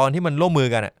ตอนที่มันร่วมมือ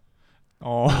กันอ่ะ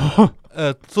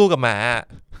สู้กับหมา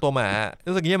ตัวหมา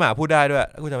รู้สึกงี้หมาพูดได้ด้วย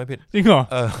กูจำไม่ผิดจริงเหรอ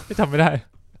ไม่จำไม่ได้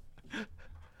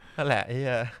นั่นแหละไอ้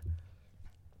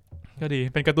ก็ดี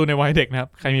เป็นการ์ตูนในวัยเด็กนะครับ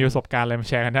ใครมีประสบการณ์อะไรมา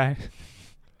แชร์กันได้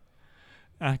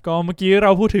ก็เมื่อกี้เร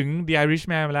าพูดถึง The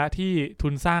Irishman ไปแล้วที่ทุ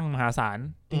นสร้างมหาศาล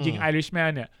จริงๆ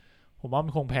Irishman เนี่ยผมว่ามั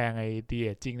นคงแพงไอ้ The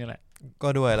Aging นี่แหละก็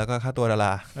ด้วยแล้วก็ค่าตัวดาร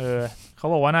าเขา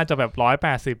บอกว่าน่าจะแบบ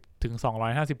180ถึง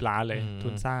250ล้านเลยทุ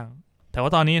นสร้างแต่ว่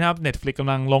าตอนนี้นะครับ Netflix ก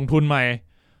ำลังลงทุนใหม่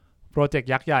โปรเจกต์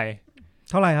ยักษ์ใหญ่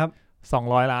เท่าไหร่ครับ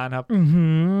200ล้านครับ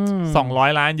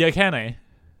200ล้านเยอะแค่ไหน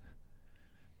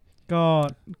ก็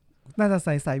น่าจะ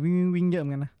ใส่วิ่งเยอะเหมื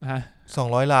อนกันนะ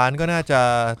200ล้านก็น่าจะ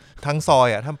ทั้งซอย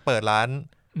อ่ะถ้าเปิดร้าน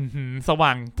สว่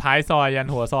างท้ายซอยยัน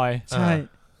หัวซอยใช่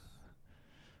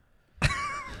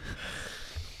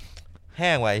แ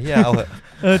ห้งไว้เฮียเอาเหอะ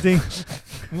จริง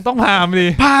มึงต้องพามดิ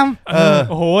พาม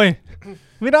โอ้โห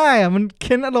ไม่ได้อ่ะมันเ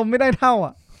ค้นอารมณ์ไม่ได้เท่าอ่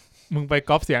ะมึงไป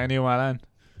ก๊อปเสียงนิวมาแล้ว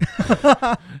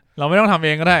เราไม่ต้องทำเอ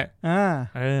งก็ได้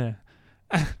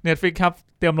Netflix ครับ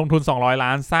เตรียมลงทุน200ล้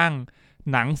านสร้าง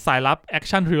หนังสายลับแอค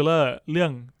ชั่นทริลเลอร์เรื่อ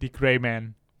ง The Gray Man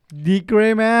The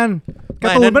Gray Man กา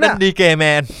ร์ตูนป่ะเนี่ย The Gray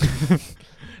Man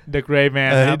The Gray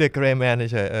Man The Gray Man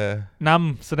เฉยน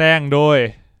ำแสดงโดย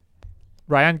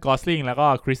Ryan Gosling แล้วก็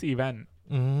Chris Evans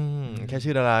แค่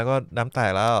ชื่อดาราก็น้ำแต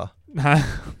กแล้ว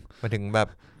มาถึงแบบ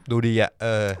ดูดีอ่ะ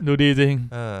ดูดีจริง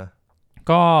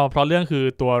ก็เพราะเรื่องคือ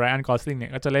ตัว Ryan Gosling เนี่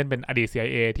ยก็จะเล่นเป็นอดีต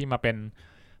CIA ที่มาเป็น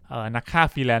นักฆ่า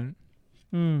ฟรีแลนซ์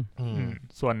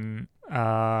ส่วน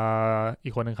อี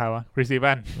กคนหนึ่งใครวะ Chris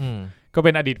Evans ก็เ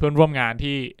ป็นอดีตเพื่อนร่วมงาน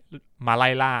ที่มาไล่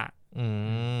ล่า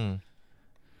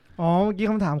อ๋อเมื่อกี้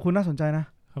คำถามคุณน่าสนใจนะ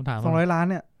คำถาม200ล้าน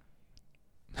เนี่ย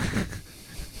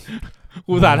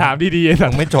กูสาถามดีๆยั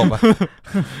งไม่จบอ่ะ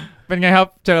เป็นไงครับ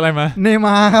เจออะไรมาเนย์ม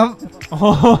าร์ครับ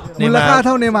มูลค่าเ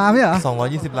ท่าเนย์มาร์ไหมเหรอ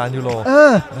220ล้านยูโร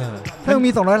ถ้า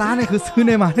มี200ล้านเนี่ยคือซื้อเ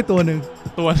นย์มาร์ให้ตัวนึง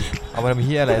เอามาทำเ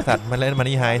หี้ยอะไรสัตว์มันเล่นมัน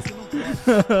นี่ไฮส์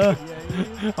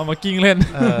เอามากิ้งเล่น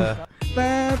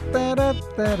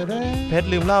เพชร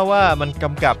ลืมเล่าว่ามันก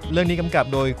ำกับเรื่องนี้กำกับ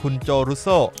โดยคุณโจรุโซ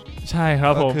ใช่ครั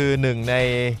บผมก็คือหนึ่งใน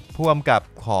ผู้กำกับ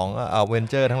ของเวน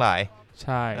เจอร์ทั้งหลายใ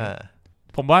ช่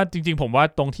ผมว่าจริงๆผมว่า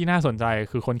ตรงที่น่าสนใจ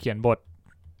คือคนเขียนบท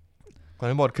คนเ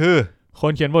ขียนบ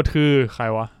ทคือใคร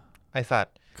วะไอสัต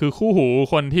ว์คือคู่หู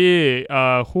คนที่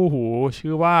คู่หู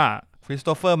ชื่อว่าคริสโต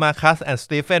เฟอร์มาคัสและส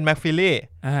ตีเฟนแม็กฟิลลี่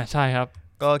ใช่ครับ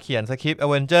ก็เขียนสคริปต์อ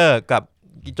เวนเจอร์กับ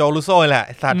โจลูโซ่แหละ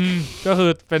สัตว์ก็คื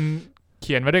อเป็นเ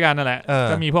ขียนไว้ด้วยกันนั่นแหละ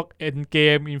ก็มีพวก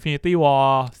Endgame Infinity War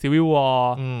Civil War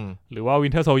หรือว่า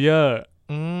Winter Soldier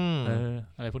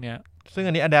อะไรพวกเนี้ยซึ่ง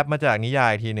อันนี้อะแดปมาจากนิยา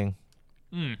ยทีนึง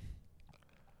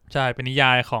ใช่เป็นนิย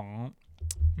ายของ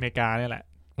อเมริกาเนี่ยแหละ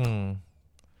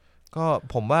ก็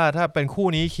ผมว่าถ้าเป็นคู่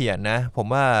นี้เขียนนะผม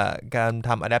ว่าการท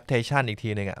ำ adaptation อีกที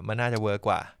นึงอ่ะมันน่าจะเวิร์กก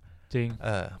ว่าจริง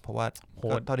เพราะว่า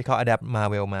เท่าที่เขา adapt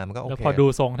Marvel มามันก็โอเคแล้วพอดู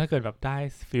ทรงถ้าเกิดแบบได้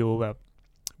ฟิลแบบ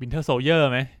Winter Soldier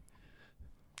ไหม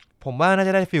ผมว่าน่าจ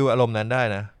ะได้ฟิลอารมณ์นั้นได้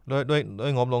นะด้ว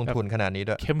ยงบลงทุนขนาดนี้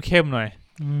ด้วยเข้มๆหน่อย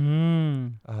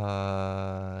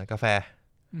กาแฟ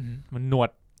มันหนวด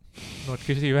ค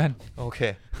ริสตีแวนโอเค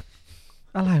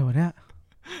อะไรวะเนี่ย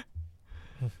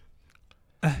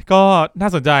ก็น่า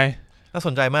สน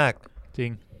ใจมากจริ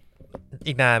ง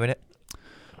อีกนานไหมเนี่ย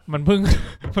มันเพิ่ง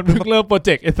เริ่มโปรเจ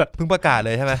กต์ไอ้สัตว์เพิ่งประกาศเ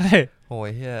ลยใช่ไหมใช่โอ้ย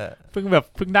เฮียเ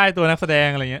พิ่งได้ตัวนักแสดง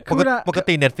อะไรเงี้ยปก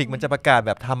ติ Netflix มันจะประกาศแ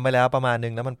บบทำไปแล้วประมาณนึ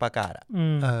งแล้วมันประกาศ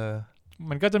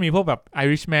มันก็จะมีพวกแบบ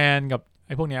Irishman กับไ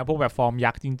อ้พวกเนี้ยพวกแบบฟอร์ม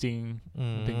ยักษ์จริง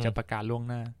ๆถึงจะประกาศล่วง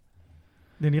หน้า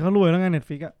เดี๋ยวนี้เขารวยแล้วไง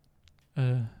Netflix อ่ะ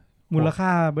มูลค่า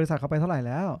บริษัทเขาไปเท่าไหร่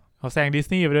แล้วเขาแซงดิส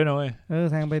นีย์ไปด้วยนะเว้ย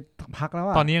แซงไปพักแล้ว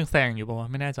อ่ะตอนนี้ยังแซงอยู่ป่ะวะ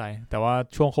ไม่แน่ใจแต่ว่า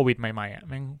ช่วงโควิดใหม่ๆอ่ะ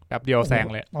แม่งแบบเดียวแซง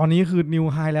เลยตอนนี้คือนิว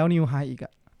ไฮแล้วนิวไฮอีกอ่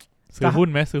ะซื้อหุ้น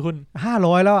ไหมซื้อหุ้น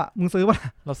500แล้วอ่ะมึงซื้อป่ะ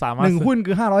เราสามารถ1หุ้น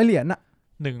คือ500เหรียญน่ะ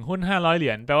1หุ้น500เหรี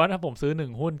ยญแปลว่าถ้าผมซื้อ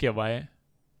1หุ้นเก็บไว้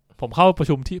ผมเข้าประ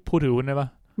ชุมที่ผู้ถือหุ้นได้ป่ะ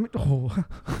โอ้โห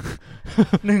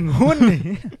1หุ้นนี่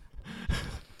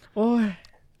โอ้ย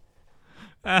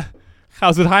ข่า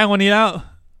วสุดท้ายของวันนี้แล้ว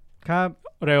ครับ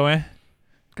เร็วไหม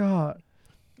ก็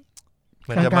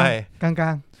มันจะไม่กล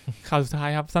างๆข่าวสุดท้าย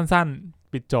ครับสั้น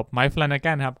ๆปิดจบไมค์ ฟลานาแก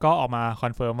นครับก็ออกมาคอ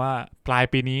นเฟิร์มว่าปลาย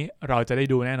ปีนี้เราจะได้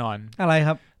ดูแน่นอนอะไรค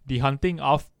รับ The Haunting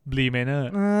of Bly Manor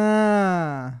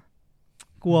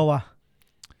กลัวว่ะ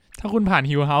ถ้าคุณผ่าน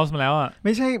ฮิลเฮาส์มาแล้วอ่ะไ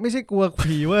ม่ใช่กลัว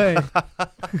ผีเว้ย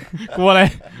กลัวอะไร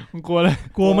กลัวเลย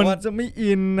กลัวมันจะไม่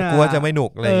อินอ่ะกลัวจะไม่หนุ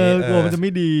กอะไรเงี้ยกลัวมันจะไ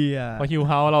ม่ดีอ่ะเพราะฮิลเ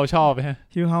ฮาส์เราชอบฮะ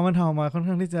ฮิลเฮาส์มันทำมาค่อน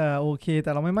ข้างที่จะโอเคแ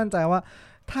ต่เราไม่มั่นใจว่า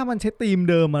ถ้ามันใช้ธีม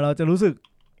เดิมเราจะรู้สึก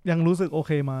โอเ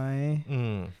คไหม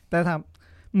แต่ถาม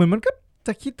เหมือนมันก็จ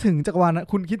ะคิดถึงจักรวาลนะ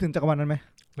คุณคิดถึงจักรวาลนั้นไหม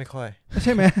ไม่ค่อยใ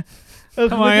ช่ไหม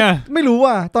ทำไมอ่ะไม่รู้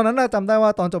อ่ะตอนนั้นเราจำได้ว่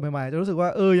าตอนจบใหม่ๆจะรู้สึกว่า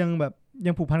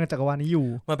ยังผูกพันกับจักรวาลนี้อยู่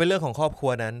มันเป็นเรื่องของครอบครั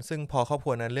วนั้นซึ่งพอครอบค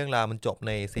รัวนั้นเรื่องราวมันจบใ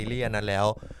นซีรีส์นั้นแล้ว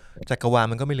จักรวาล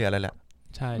มันก็ไม่เหลืออะไรแล้ว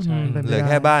ใช่เหลือแ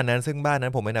ค่บ้านนั้นซึ่งบ้านนั้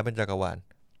นผมไม่นับเป็นจักรวาล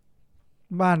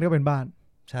บ้านก็เป็นบ้าน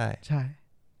ใช่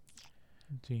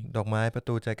จริงดอกไม้ประ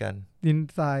ตูใจกันดิน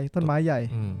ทรายต้นไม้ใหญ่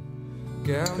แ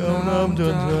ก้วน้ำจ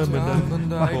นเธอมั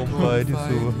นผมไปที่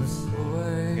สูง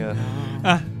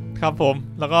อ่ะครับผม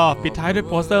แล้วก็ปิดท้ายด้วย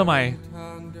โปสเตอร์ใหม่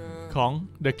ของ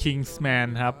The Kingsman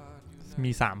ครับ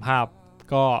มี3ภาพ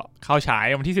ก็เข้าฉาย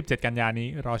วันที่17กันยายนนี้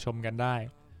รอชมกันได้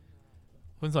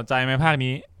คุณสนใจไหมภาค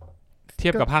นี้เที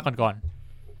ยบกับภาคก่อน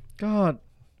ๆก็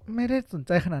ไม่ได้สนใ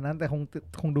จขนาดนั้นแต่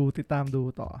คงดูติดตามดู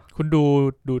ต่อคุณ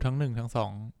ดูทั้ง1ทั้ง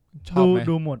2ชอบไหม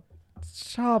ดูหมด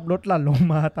ชอบลดหลั่นลง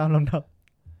มาตามลำดับ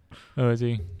จ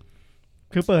ริง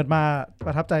คือเปิดมาป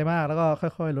ระทับใจมากแล้วก็ค่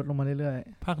อยๆลดลงมาเรื่อย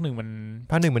ๆภาค1มั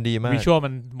นดีมากวิชวลมั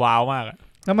นว้าวมาก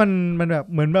แล้วมันแบบ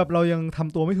เหมือนแบบเรายังท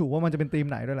ำตัวไม่ถูกว่ามันจะเป็นธีม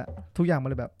ไหนด้วยแหละทุกอย่างมัน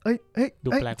เลยแบบ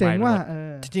เจ๋งว่า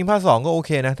จริงๆภาค2ก็โอเ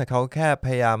คนะแต่เขาแค่พ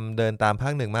ยายามเดินตามภา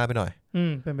ค1มากไปหน่อย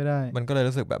เป็นไปได้มันก็เลย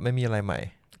รู้สึกแบบไม่มีอะไรใหม่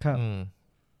ครับ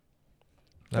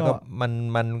แล้วก็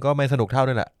มันก็ไม่สนุกเท่า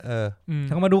ด้วยแหละ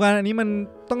ถ้ามาดูกันอันนี้มัน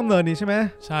ต้องกำเนิดนี่ใช่ไหม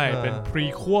ใช่เป็นพรี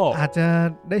ควอลอาจจะ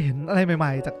ได้เห็นอะไรให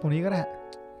ม่ๆจากตรงนี้ก็ได้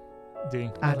จริง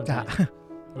อาจจะ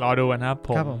รอดูกันครับผ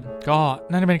มก็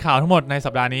น่าจะเป็นข่าวทั้งหมดในสั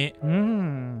ปดาห์นี้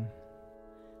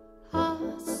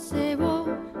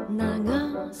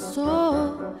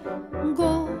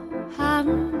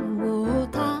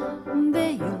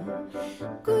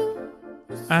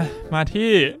มา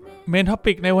ที่เมนท็อ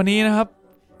ปิกในวันนี้นะครับ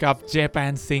กับ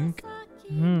Japan Sink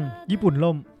ญี่ปุ่น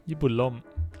ล่ม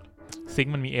ซิง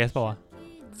ค์มันมี S ป่ะวะ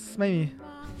ไม่มี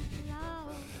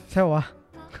ใช่ป่ะวะ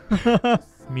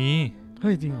มีเ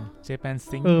ฮ้ยจริงเหรอ Japan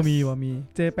Sink มีว่ะมี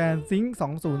Japan Sink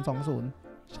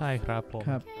 2020ใช่ครับผมค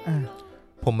รับ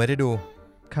ผมไม่ได้ดู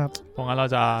ครับเพราะงั้นเรา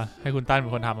จะให้คุณตั้นเป็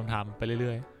นคนถามคำถามไปเ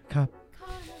รื่อยๆครับ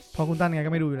พอคุณตั้นไง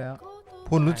ก็ไม่ดูอยู่แล้ว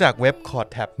คุณรู้จักเว็บ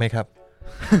Cordtab ไหมครับ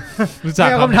รู้จัก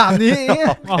คำถามนี้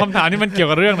คำถามนี้มันเกี่ยว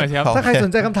กับเรื่องไหนครับถ้าใครส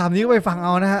นใจคำถามนี้ก็ไปฟังเอ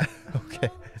านะฮะโอเค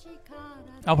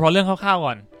เอาเพราะเรื่องคร่าวๆ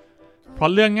ก่อนเพราะ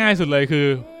เรื่องง่ายสุดเลยคือ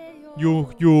อ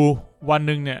ยู่วัน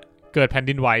นึงเนี่ยเกิดแผ่น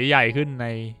ดินไหวใหญ่ขึ้นใน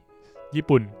ญี่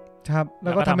ปุ่นครับแล้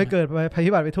วก็ทำให้เกิดภัย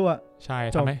พิบัติไปทั่วใช่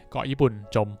ทำให้เกาะญี่ปุ่น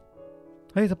จม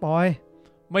เฮ้ยสปอย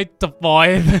ไม่สปอย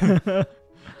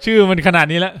ชื่อมันขนาด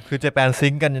นี้แล้วคือเจแปนซิ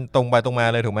งกันตรงไปตรงมา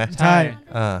เลยถูกไหมใช่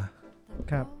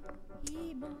ครับ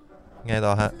ไงต่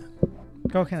อฮะ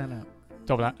ก็แค่นั้นนะ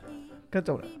จบละก็จ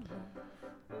บละ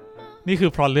นี่คือ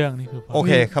พล็อตเรื่องนี่คือโอเ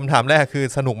คคำถามแรกคือ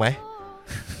สนุกไหม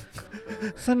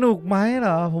สนุกไหมเหร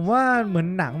อผมว่าเหมือน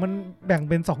หนังมันแบ่ง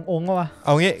เป็น2องค์วะเอ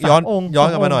างี้ย้อน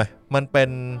กลับมาหน่อยมันเป็น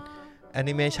แอ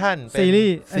นิเมชันซีรี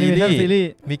ส์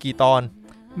มีกี่ตอน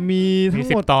มีทั้ง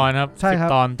หมด10 ตอนครับใช่ครับ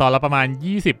ตอนละประมาณ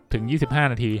20 ถึง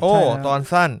 25 นาทีโอ้ตอน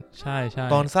สั้นใช่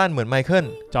ตอนสั้นเหมือนไมเคิล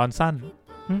จอห์นสัน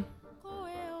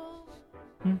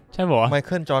ใช่ป่ะไมเ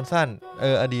คิลจอห์นสัน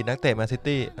อดีตนักเตะแมนซิ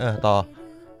ตี้ต่อ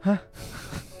ฮะ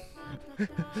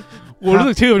กูรู้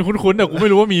สึกชื่อมันคุ้นๆแต่กูไม่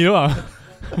รู้ว่ามีหรือเปล่า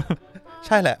ใ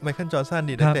ช่แหละไมเคิลจอห์นสัน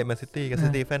ดีนักเตะแมนซิตี้กับส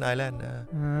ตีเฟนไอแลนด์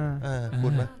คุ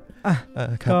ณมั้ย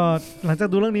ก็หลังจาก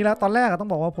ดูเรื่องนี้แล้วตอนแรกต้อง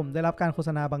บอกว่าผมได้รับการโฆษ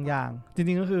ณาบางอย่างจ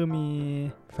ริงๆก็คือมี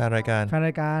แฟนรายกา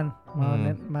ร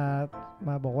ม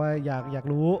าบอกว่าอยาก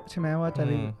รู้ใช่ไหมว่าจะ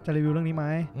รีวิวเรื่องนี้ไหม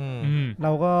เร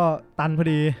าก็ตันพอ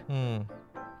ดี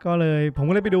ก็เลยผม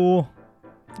ก็เลยไปดู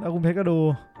แล้วคุณเพชรก็ดู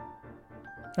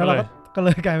แล้วเราก็เล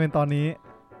ยกลายเป็นตอนนี้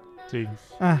จริง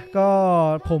ก็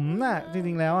ผมน่ะจ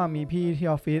ริงๆแล้วมีพี่ที่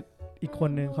ออฟฟิศอีกคน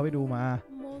นึงเขาไปดูมา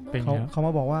เขาม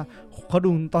าบอกว่าเขา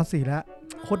ดูตอน4แล้ว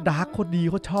โคตรดาร์กโคตรดี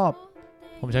โคตรชอบ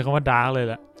ผมใช้คำว่าดาร์กเลยแ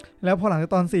หละแล้วพอหลังจา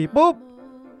กตอน4ปุ๊บ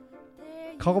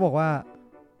เขาก็บอกว่า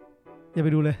อย่าไป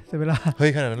ดูเลยเสียเวลาเฮ้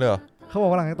ยขนาดนั้นเลยเหรอเขาบอก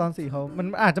ว่าหลังจากตอน4เขามัน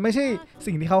อาจจะไม่ใช่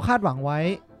สิ่งที่เขาคาดหวังไว้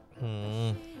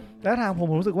แล้วทางผม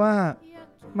รู้สึกว่า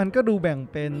มันก็ดูแบ่ง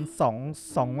เป็น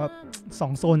2แบบ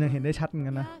2โซนอย่างเห็นได้ชัดเหมือน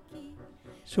กันนะ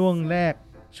ช่วงแรก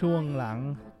ช่วงหลัง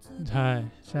ใ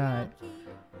ช่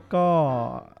ก็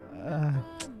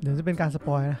เดี๋ยวจะเป็นการสป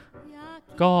อยนะ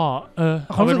ก็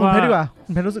ความรู้สึกคุณเพชรดีกว่าคุ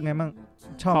ณเพชรรู้สึกไงบ้าง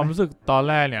ชอบความรู้สึกตอน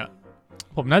แรกเนี่ย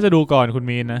ผมน่าจะดูก่อนคุณ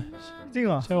มีนนะจริงเ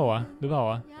หรอใช่ป่าวะหรือเปล่า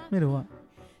วะไม่รู้อะ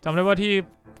จำได้ว่า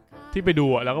ที่ไปดู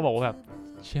แล้วก็บอกว่าแบบ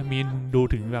เชียร์มีนดู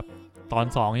ถึงแบบ ตอน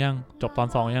2ยังจบตอน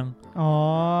2ยังอ๋อ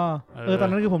ตอน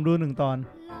นั้นคือผมดู1ตอน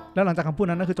แล้วหลังจากคำพูด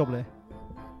นั้นก็คือจบเลย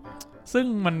ซึ่ง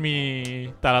มันมี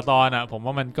แต่ละตอนอ่ะผม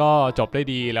ว่ามันก็จบได้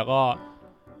ดีแล้วก็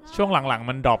ช่วงหลังๆ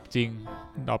มันดรอปจริง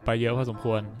ดรอปไปเยอะพอสมค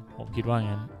วรผมคิดว่าอย่า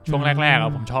งนั้นช่วงแรก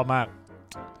ๆผมชอบมาก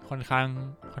ค่อนข้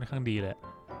างดีเลย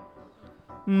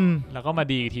แล้วก็มา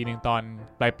ดีอีกทีนึงตอน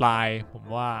ปลายผม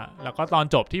ว่าแล้วก็ตอน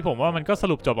จบที่ผมว่ามันก็ส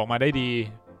รุปจบออกมาได้ดี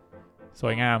ส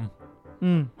วยงาม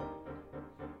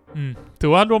ถื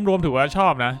อว่ารวมๆถือว่าชอ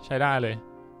บนะใช้ได้เลย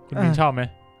คุณมินชอบไหม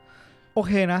โอเ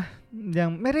คนะยัง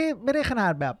ไม่ได้ขนา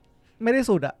ดแบบไม่ได้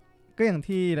สุดอ่ะก็อย่าง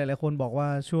ที่หลายๆคนบอกว่า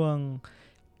ช่วง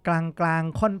กลาง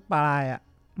ค่อนปลายอ่ะ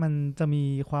มันจะมี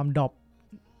ความดรอป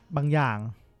บางอย่าง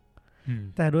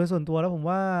แต่โดยส่วนตัวแล้วผม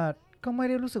ว่าก็ไม่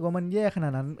ได้รู้สึกว่ามันแย่ขนา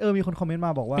ดนั้นมีคนคอมเมนต์ม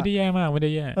าบอกว่าไม่ได้แย่มากไม่ไ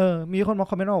ด้แย่มีคนมา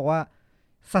คอมเมนต์มาบอกว่า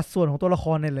สัดส่วนของตัวละค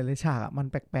รในหลายๆฉากมัน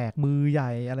แปลกๆมือให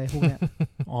ญ่อะไรพวกเนี้ย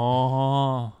อ๋อ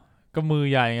ก็มือ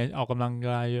ใหญ่ไงออกกำลังก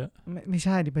ายเยอะไม่ใ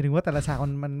ช่ดิหมายถึงว่าแต่ละฉาก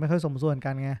มันไม่ค่อยสมส่วนกั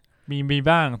นไงมี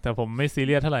บ้างแต่ผมไม่ซีเ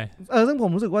รียสเท่าไหร่ซึ่งผ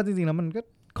มรู้สึกว่าจริงๆแล้วมันก็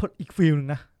อีกฟีลนึง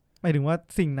นะหมายถึงว่า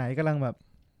สิ่งไหนกำลังแบบ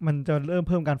มันจะเริ่ม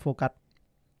เพิ่มการโฟกัส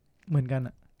เหมือนกันอ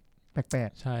ะแปลก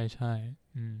ๆใช่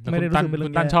ไม่ได้รู้สึกคุ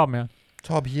ณตั้นชอบไหมช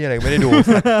อบพี่อะไรไม่ได้ดู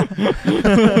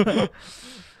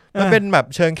มันเป็นแบบ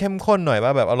เชิงเข้มข้นหน่อยว่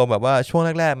าแบบอารมณ์แบบว่าช่วง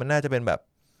แรกๆมันน่าจะเป็นแบบ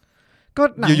ก็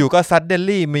อยู่ๆก็ซัดเดล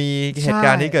ลี่มีเหตุก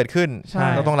ารณ์ที่เกิดขึ้น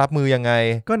เราต้องรับมือยังไง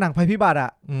ก็หนังภัยพิบัติอ่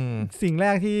ะสิ่งแร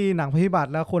กที่หนังภัยพิบัติ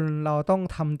แล้วคนเราต้อง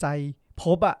ทำใจพ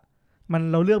บอ่ะมัน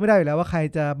เราเลือกไม่ได้อยู่แล้วว่าใคร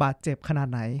จะบาดเจ็บขนาด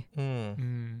ไหน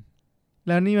แ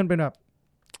ล้วนี่มันเป็นแบบ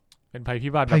เป็นภัยพิ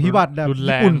บัติแบบ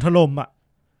ญี่ปุ่นถล่มอ่ะ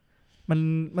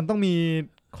มันต้องมี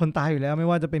คนตายอยู่แล้วไม่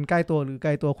ว่าจะเป็นใกล้ตัวหรือไก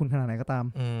ลตัวคุณขนาดไหนก็ตาม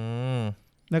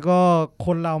แล้วก็ค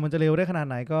นเรามันจะเร็วได้ขนาด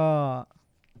ไหนก็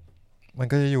มัน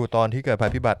ก็จะอยู่ตอนที่เกิดภั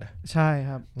ยพิบัติใช่ค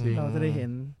รับเราจะได้เห็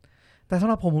นแต่สำ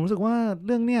หรับผมรู้สึกว่าเ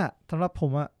รื่องเนี้ยสำหรับผ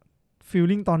มอะฟีล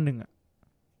ลิ่งตอนหนึ่งอะ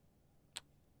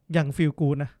อย่างฟีล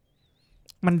กู๊ดนะ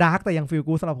มันดาร์กแต่อย่างฟีล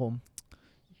กู๊ดสำหรับผม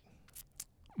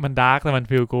มันดาร์กแต่มัน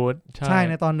ฟีลกู๊ดใช่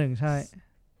ในตอนหนึ่งใช่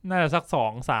น่าจะสัก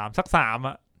2-3สัก3อ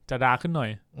ะจะดาร์กขึ้นหน่อย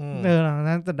หลัง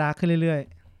นั้นจะดาร์กขึ้นเรื่อย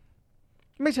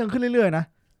ๆไม่เชิงขึ้นเรื่อยๆนะ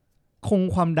คง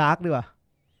ความดาร์กดีกว่า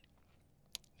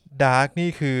ดาร์กนี่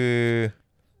คือ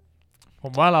ผ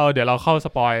มว่าเดี๋ยวเราเข้าส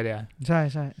ปอยเดี๋ยวใช่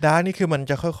ใช่ดาร์กนี่คือมัน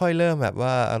จะค่อยๆเริ่มแบบว่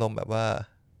าอารมณ์แบบว่า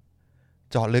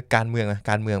เจาะลึกการเมืองไหม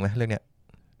เรื่องเนี้ย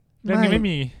เรื่องนี้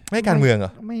ไม่การเมืองเหร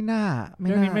อไม่น่าเ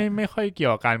รื่องนี้ไม่ค่อยเกี่ย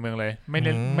วกับการเมืองเลยไม่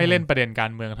เล่นประเด็นกา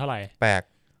รเมืองเท่าไหร่แปลก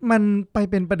มันไป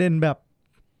เป็นประเด็นแบบ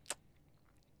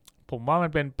ผมว่ามั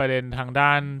นเป็นประเด็นทางด้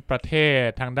านประเทศ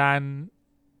ทางด้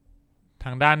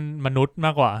านมนุษย์ม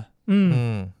ากกว่า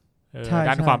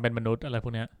ด้านความเป็นมนุษย์อะไรพ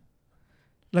วกเนี้ย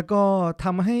แล้วก็ท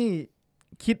ำให้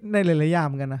คิดในหลายๆอย่างเ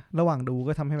หมือนกันนะระหว่างดู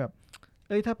ก็ทำให้แบบ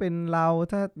ถ้าเป็นเรา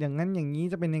ถ้าอย่างนั้นอย่างนี้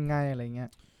จะเป็นยังไงอะไรเงี้ย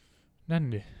นั่น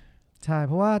ดิใช่เ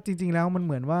พราะว่าจริงๆแล้วมันเ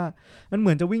หมือ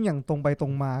นจะวิ่งอย่างตรงไปตร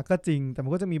งมาก็จริงแต่มั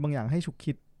นก็จะมีบางอย่างให้ฉุก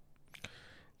คิด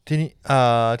ที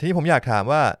นี้ผมอยากถาม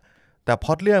ว่าแต่พ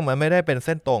ล็อตเรื่องมันไม่ได้เป็นเ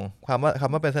ส้นตรงค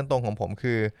ำว่าเป็นเส้นตรงของผม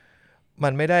คือมั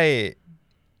นไม่ไ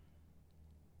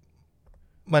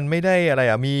ด้อะไร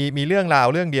อ่ะมีเรื่องราว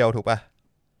เรื่องเดียวถูกป่ะ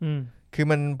คือ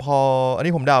มันพออัน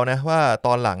นี้ผมเดานะว่าต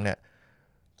อนหลังเ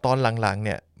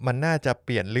นี่ยมันน่าจะเป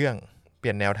ลี่ยนเรื่องเป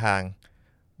ลี่ยนแนวทาง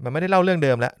มันไม่ได้เล่าเรื่องเ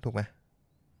ดิมแล้วถูกไหม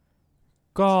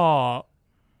ก็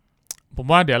ผม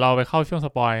ว่าเดี๋ยวเราไปเข้าช่วงส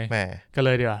ปอยกันเล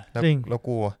ยดีกว่าจริงเราก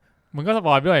ลัวมึงก็สป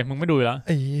อยด้วยมึงไม่ดูแล้วไ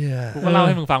อ้เหี้ยกูก็เล่าใ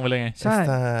ห้มึงฟังไปเลยไงใช่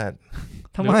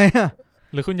ทำไมอ่ะ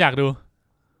หรือคุณอยากดู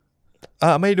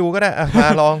ไม่ดูก็ได้มา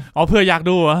ลองเพื่ออยาก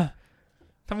ดูเหรอ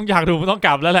ถ้ามึงอยากดูมึงต้องก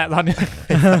ลับแล้วแหละตอนนี้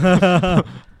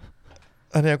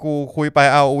อันนี้กูคุยไป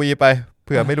เอาวีไปเ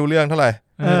ผื่อไม่รู้เรื่องเท่าไหร่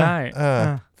ได้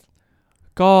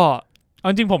ก็เอา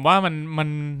จริงผมว่ามัน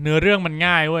เนื้อเรื่องมัน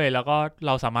ง่ายเว้ยแล้วก็เ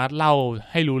ราสามารถเล่า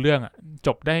ให้รู้เรื่องอ่ะจ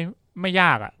บได้ไม่ย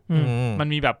ากอ่ะมัน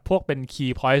มีแบบพวกเป็นคี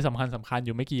ย์พอยต์สำคัญอ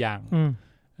ยู่ไม่กี่อย่าง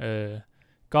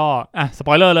ก็สป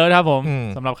อยเลอร์เลยครับผม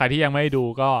สำหรับใครที่ยังไม่ได้ดู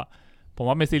ก็ผม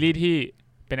ว่าเป็นซีรีส์ที่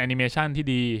เป็นแอนิเมชันที่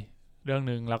ดีเรื่อง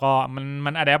นึงแล้วก็มั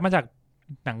นอะแดปมาจาก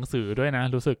หนังสือด้วยนะ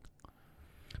รู้สึก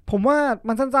ผมว่า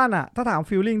มันสั้นๆอ่ะถ้าถาม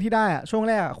ฟีลลิ่งที่ได้อ่ะช่วง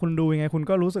แรกคุณดูยังไงคุณ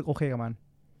ก็รู้สึกโอเคกับมัน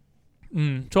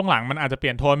ช่วงหลังมันอาจจะเป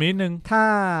ลี่ยนโทนนิดนึง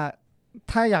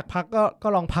ถ้าอยากพักก็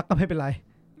ลองพักก็ไม่เป็นไร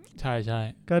ใช่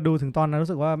ก็ดูถึงตอนนั้น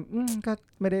รู้สึกว่าก็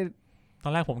ไม่ได้ตอ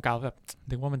นแรกผมกล่าวแบบ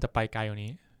ถึงว่ามันจะไปไกลกว่า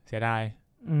นี้เสียดาย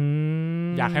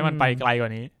อยากให้มันไปไกลกว่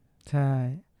านี้ใช่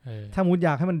ถ้ามูดอย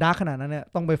ากให้มันดาร์กขนาดนั้นเนี่ย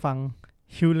ต้องไปฟัง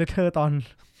ฮิวเลเตอร์ตอน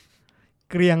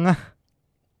เกรียง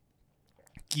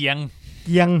เกียง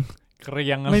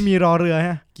ไม่มีรอเรือฮ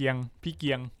ะเกียงพี่เ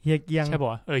กียงเฮียเกียงใช่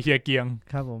ป่ะเฮียเกียง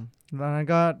ครับผมตอนนั้น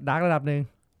ก็ดาร์กระดับนึง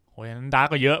โหยนั้นดาร์ก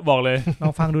ก็เยอะบอกเลยล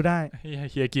องฟังดูได้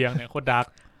เฮียเกียงเนี่ยโคตรดาร์ก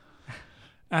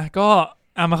ก็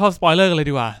มาเข้าสปอยเลอร์กันเลย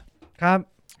ดีกว่าครับ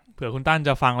เผื่อคุณตั้นจ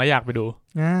ะฟังแล้วอยากไปดู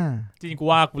จริงๆกู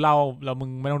ว่ากูเล่าแล้วมึง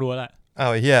ไม่ต้องดูแล้วอ้า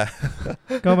วไอ้เหี้ย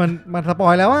ก็มันสปอ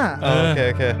ยแล้วอ่ะโอเค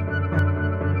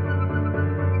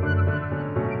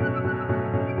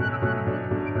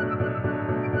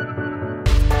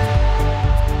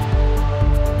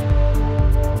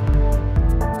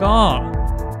ก็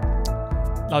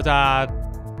เราจะ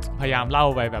พยายามเล่า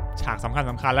ไปแบบฉากสำคั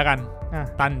ญแล้วกัน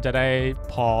ตั้นจะได้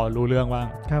พอรู้เรื่องบ้าง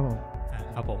ครับผม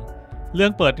ครับผมเรื่อ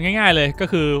งเปิดง่ายๆเลยก็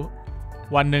คือ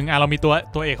วันหนึ่งเรามี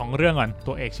ตัวเอกของเรื่องก่อน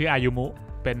ตัวเอกชื่ออายุมุ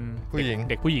เป็น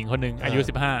เด็กผู้หญิงคนหนึ่งอายุ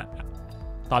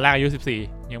15ตอนแรกอายุ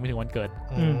14ยังไม่ถึงวันเกิด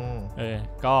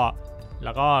ก็แ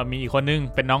ล้วก็มีอีกคนนึง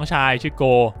เป็นน้องชายชื่อโก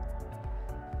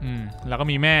แล้วก็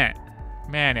มีแม่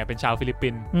เนี่ยเป็นชาวฟิลิปปิ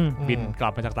นส์บินกลั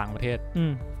บมาจากต่างประเทศ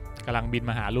กำลังบิน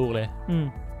มาหาลูกเลย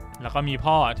แล้วก็มี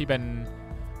พ่อที่เป็น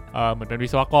เหมือนเป็นวิ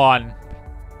ศวกร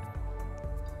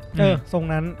ทรง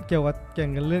นั้นเกี่ยวกับเก่ง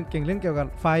เรื่องเกี่ยวกับ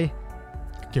ไฟ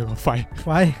จุ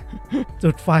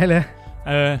ดไฟเลย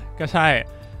ก็ใช่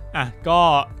ก็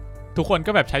ทุกคน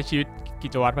ก็แบบใช้ชีวิตกิ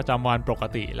จวัตรประจำวันปก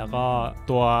ติแล้วก็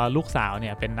ตัวลูกสาวเ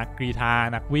นี่ยเป็นนักกรีฑา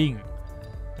นักวิ่ง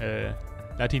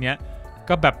แล้วทีเนี้ย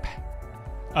ก็แบบ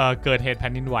เกิดเหตุแผ่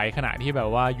นดินไหวขณะที่แบบ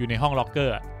ว่าอยู่ในห้องล็อกเกอ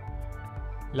ร์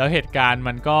แล้วเหตุการณ์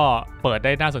มันก็เปิดไ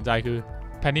ด้น่าสนใจคือ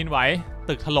แผ่นดินไหว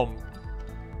ตึกถล่ม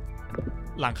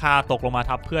หลังคาตกลงมา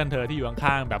ทับเพื่อนเธอที่อยู่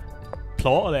ข้างๆแบบโผ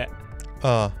ล่เลย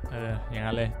อย่าง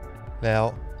นั้นเลยแ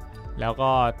ล้วก็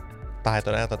ตายต่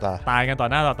อหน้าต่อตาตายกันต่อ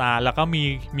หน้าต่อตาแล้วก็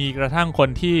มีกระทั่งคน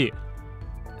ที่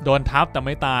โดนทับแต่ไ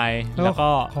ม่ตายแล้วก็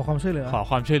ขอความช่วยเห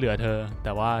ลือเธอแ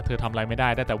ต่ว่าเธอทำอะไรไม่ได้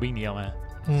แต่วิ่งหนีออกมา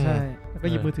ใช่แล้วก็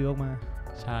หยิบมือถือออกมา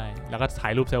ใช่แล้วก็ถ่า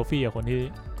ยรูปเซลฟี่กับคนที่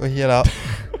ก็เฮียแล้ว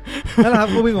นั่นแหละครับ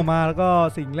ก็วิ่งออกมาแล้วก็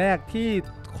สิ่งแรกที่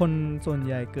คนส่วนใ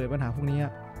หญ่เกิดปัญหาพวกนี้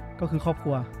ก็คือครอบค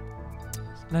รัว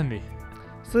นั่นดิ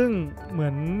ซึ่งเหมื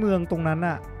อนเมืองตรงนั้น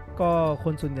อ่ะก็ค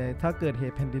นส่วนใหญ่ถ้าเกิดเห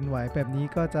ตุแผ่นดินไหวแบบนี้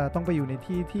ก็จะต้องไปอยู่ใน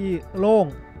ที่ที่โล่ง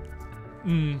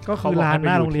ก็คือลานห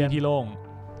น้าโรงเรียนที่โล่ง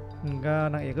ก็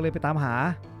นางเอกก็เลยไปตามหา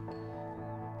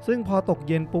ซึ่งพอตก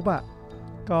เย็นปุ๊บอ่ะ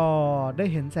ก็ได้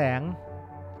เห็นแสง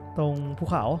ตรงภู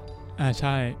เขาใ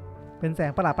ช่เป็นแส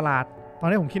งประหลาดตอน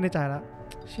นี้ผมคิดในใจแล้ว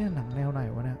เชี่ยหนังแนวไหน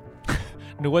วะเนี่ย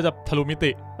นึกว่าจะทะลุมิ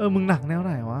ติมึงหนังแนวไ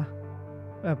หนวะ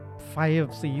แบบไฟแบ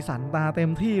บสีสันตาเต็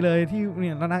มที่เลยที่เนี่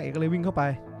ยนางเอกก็เลยวิ่งเข้าไป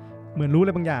เหมือนรู้อะไ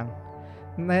รบางอย่าง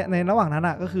ในระหว่างนั้น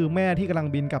ก็คือแม่ที่กำลัง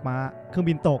บินกลับมาเครื่อง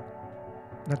บินตก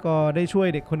แล้วก็ได้ช่วย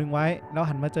เด็กคนนึงไว้แล้ว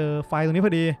หันมาเจอไฟตรงนี้พ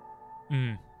อดี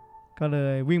ก็เล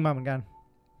ยวิ่งมาเหมือนกัน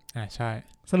ใช่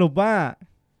สรุปว่า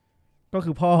ก็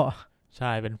คือพ่อใ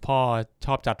ช่เป็นพ่อช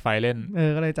อบจัดไฟเล่น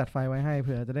ก็เลยจัดไฟไว้ให้เ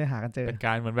ผื่อจะได้หากันเจอเป็นก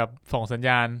ารเหมือนแบบส่งสัญญ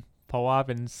าณเพราะว่าเ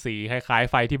ป็นสีคล้าย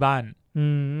ๆไฟที่บ้าน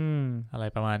อะไร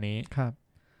ประมาณนี้ครับ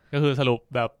ก็คือสรุป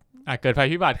แบบเกิดไฟ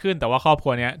พิบัติขึ้นแต่ว่าครอบครั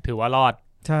วเนี้ยถือว่ารอด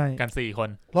ใช่กัน4คน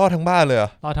รอดทั้งบ้านเลย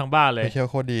รอดทั้งบ้านเลยเชียว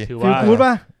โคตรดีถือว่าฟีลกู๊ด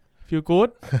ป่ะฟีลกู๊ด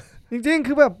จริงๆ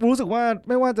คือแบบรู้สึกว่า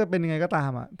ไม่ว่าจะเป็นยังไงก็ตา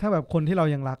มถ้าแบบคนที่เรา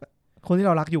ยังรักคนที่เ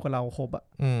รารักอยู่กับเราครบ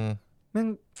แม่ง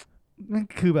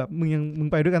คือแบบมึง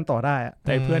ไปด้วยกันต่อได้แ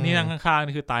ต่เพื่อนที่นั่งข้างๆ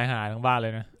นี่คือตายหาทั้งบ้านเล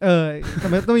ยนะแต่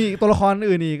ไม่ต้องมีตัวละคร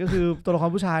อื่นอีกก็คือตัวละคร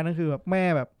ผู้ชายนั่นคือแบบแม่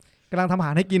แบบกำลังทำอาห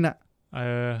ารให้กิน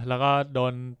แล้วก็โด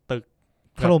นตึก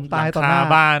ถล่มตายต่อหน้า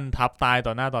บ้านทับตาย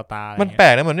ต่อหน้าต่อตามันแปล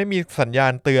กนะมันไม่มีสัญญา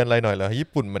ณเตือนอะไรหน่อยเหรอญี่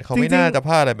ปุ่นมันเขาไม่น่าจะพ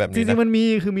ลาดอะไรแบบนี้จริงๆมัน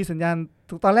มีสัญญาณ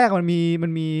ตอนแรกมัน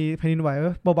มีแผ่นดินไหว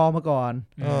เบาๆมาก่อน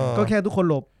ก็แค่ทุกคน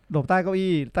หลบใต้เก้า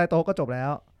อี้ใต้โต๊ะก็จบแล้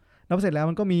วเสร็จแล้ว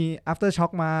มันก็มี after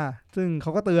shock มาซึ่งเข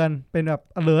าก็เตือนเป็นแบบ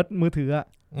alert มือถือ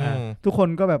ทุกคน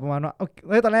ก็แบบประมาณว่า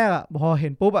ตอนแรกพอเห็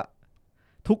นปุ๊บ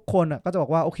ทุกคนก็จะบอ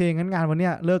กว่าโอเคงั้นงานวันเนี้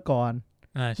ยเลิกก่อน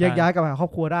แยกย้ายกลับมาครอ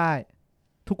บครัวได้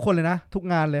ทุกคนเลยนะทุก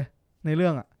งานเลยในเรื่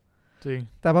องจริง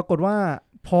แต่ปรากฏว่า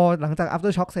พอหลังจาก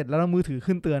after shock เสร็จแล้วมือถือ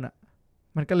ขึ้นเตือน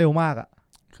มันก็เร็วมาก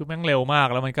คือแม่งเร็วมาก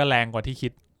แล้วมันก็แรงกว่าที่คิ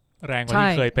ดแรงกว่า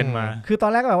ที่เคยเป็นมาคือตอ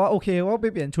นแรกก็แบบว่าโอเคว่าไป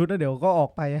เปลี่ยนชุดแล้วเดี๋ยวก็ออก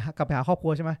ไปกลับไปหาครอบครั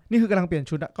วใช่ไหมนี่คือกำลังเปลี่ยน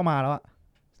ชุดก็มาแล้ว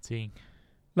จริง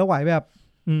แล้วไหวแบบ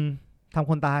ทำ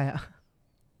คนตาย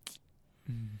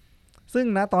ซึ่ง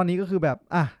นะตอนนี้ก็คือแบบ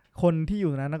คนที่อ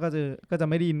ยู่นั้นก็จะ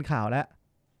ไม่ได้ยินข่าวแล้ว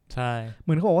ใช่เห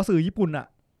มือนเขาบอกว่าสื่อญี่ปุ่น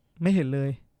ไม่เห็นเล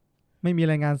ยไม่มี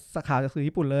รายงานข่าวจากสื่อ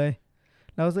ญี่ปุ่นเลย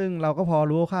แล้วซึ่งเราก็พอ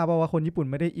รู้คร่าวๆว่าคนญี่ปุ่น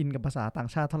ไม่ได้อินกับภาษาต่าง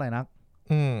ชาติเท่าไหร่นัก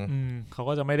เขา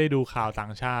ก็จะไม่ได้ดูข่าวต่า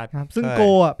งชาติซึ่งโก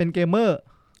เป็นเกมเมอร์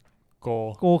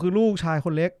โกคือลูกชายค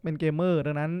นเล็กเป็นเกมเมอร์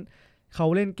ดังนั้นเขา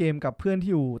เล่นเกมกับเพื่อน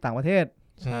ที่อยู่ต่างประเทศ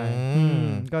ใช่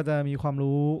ก็จะมีความ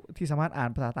รู้ที่สามารถอ่าน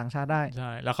ภาษาต่างชาติได้ใ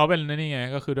ช่แล้วเขาเป็นนี่ไง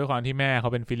ก็คือด้วยความที่แม่เขา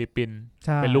เป็นฟิลิปปินส์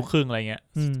เป็นลูกครึ่งอะไรเงี้ย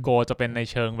โกจะเป็นใน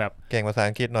เชิงแบบเก่งภาษา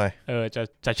อังกฤษหน่อย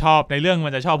จะชอบในเรื่องมั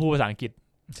นจะชอบพูดภาษาอังกฤษ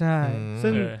ใช่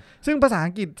ซึ่งภาษา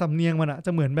อังกฤษสำเนียงมันจ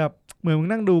ะเหมือนมึง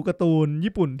นั่งดูการ์ตูน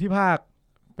ญี่ปุ่นที่ภาค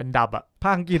เป็นดับอะภ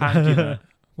าคอังกฤษ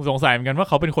กูสงสัยเหมือนกันว่า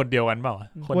เขาเป็นคนเดียวกันเปล่า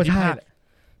คนที่ภาค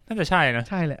น่าจะใช่นะ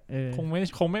ใช่แหละคง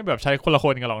ไม่แบบใช้คนละค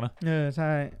นกันหรอกนะใ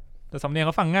ช่แต่สำเนียงเข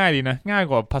าฟังง่ายดีนะง่าย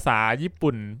กว่าภาษาญี่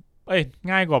ปุ่น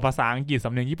ง่ายกว่าภาษาอังกฤษส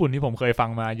ำเนียงญี่ปุ่นที่ผมเคยฟัง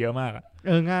มาเยอะมากอะ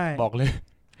ง่ายบอกเลย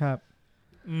ครับ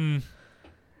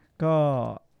ก็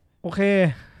โอเค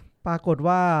ปรากฏ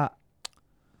ว่า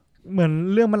เหมือน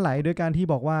เรื่องมันไหลโดยการที่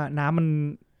บอกว่าน้ำมัน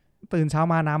ตื่นเช้า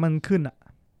มาน้ำมันขึ้น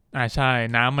ใช่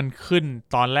น้ำมันขึ้น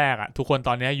ตอนแรกทุกคนต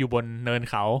อนนี้อยู่บนเนิน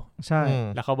เขาใช่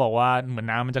แล้วเขาบอกว่าเหมือน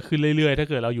น้ำมันจะขึ้นเรื่อยๆถ้า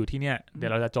เกิดเราอยู่ที่เนี่ยเดี๋ย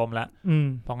วเราจะจมละ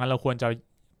เพราะงั้นเราควรจะ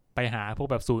ไปหาพวก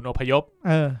แบบศูนย์อพยพ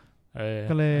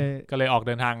ก็เลยออกเ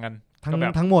ดินทางกัน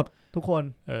ทั้งหมดทุกคน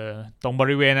ตรงบ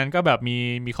ริเวณนั้นก็แบบ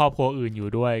มีครอบครัวอื่นอยู่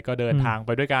ด้วยก็เดินทางไป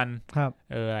ด้วยกันครับ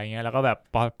อะไรเงี้ยแล้วก็แบบ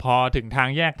พอถึงทาง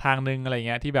แยกทางนึงอะไรเ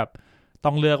งี้ยที่แบบต้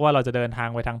องเลือกว่าเราจะเดินทาง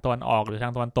ไปทางตะวันออกหรือทา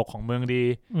งตะวันตกของเมืองดี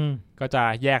ก็จะ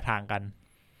แยกทางกัน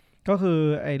ก็คือ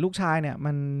ไอ้ลูกชายเนี่ย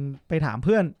มันไปถามเ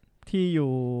พื่อนที่อ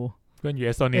ยู่เพื่อนอยู่เ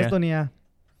อสโตเนีย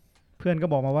เพื่อนก็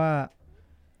บอกมาว่า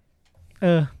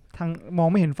ทางมอง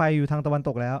ไม่เห็นไฟอยู่ทางตะวันต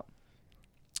กแล้ว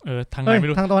ทางไหนไม่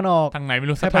รู้ทางตะวันออกทางไหนไม่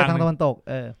รู้สักทางตะวันตก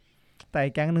แต่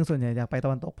แก๊งนึงส่วนใหญ่อยากไปต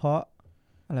ะวันตกเพราะ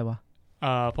อะไรวะ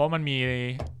เพราะมัน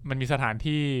มีสถาน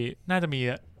ที่น่าจะ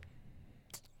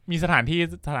มีสถาน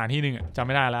ที่นึงจำไ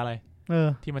ม่ได้แล้วอะไร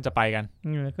ที่มันจะไปกัน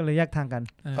ก็เลยแยกทางกัน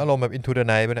อารมณ์แบบ Into the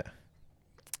Night ป่ะเนี่ย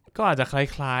ก็อาจจะค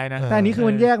ล้ายๆนะแต่อันนี้คือ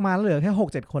มันแยกมาเหลือแค่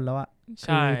 6-7 คนแล้วอะใ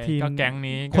ช่ก็แก๊ง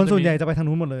นี้คนส่วนใหญ่จะไปทาง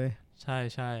นู้นหมดเลยใ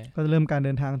ช่ก็จะเริ่มการเ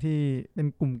ดินทางที่เป็น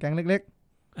กลุ่มแก๊งเล็ก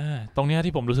ๆตรงนี้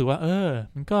ที่ผมรู้สึกว่า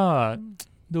มันก็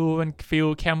ดูเป็นฟีล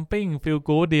แคมปิ้งฟีล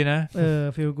กู๊ดดีนะ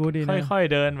ฟีลกู๊ดดีนะค่อย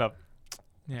ๆเดินแบบ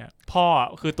เนี่ยพ่อ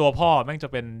คือตัวพ่อแม่งจะ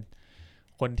เป็น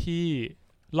คนที่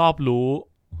รอบรู้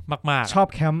มากๆชอบ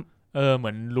แคมป์เหมื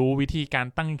อนรู้วิธีการ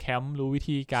ตั้งแคมป์รู้วิ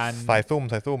ธีการสายซุ่ม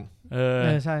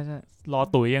ใช่รอ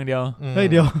ตุ๋ยอย่างเดียว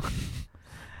เดี๋ยว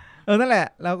นั่นแหละ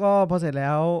แล้วก็พอเสร็จแล้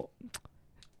ว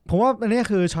ผมว่าอันนี้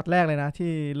คือช็อตแรกเลยนะ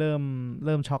ที่เ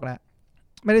ริ่มช็อกแล้ว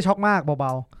ไม่ได้ช็อกมากเบ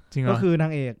าๆก็คือนา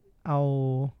งเอกเอา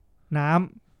น้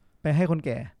ำไปให้คนแ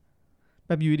ก่แ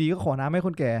บบอยู่ดีก็ขอน้ำให้ค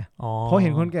นแก่เพราะเห็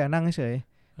นคนแก่นั่งเฉย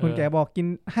คนแก่บอกกิน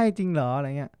ให้จริงเหรออะไร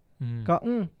เงี้ยก็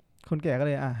คนแก่ก็เ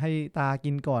ลยให้ตากิ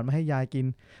นก่อนมาให้ยายกิน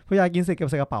พอยายกินเสร็จเก็บ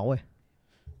ใส่กระเป๋าเว้ย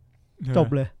จบ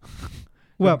เลย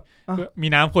แบบมี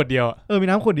น้ำขวดเดียวมี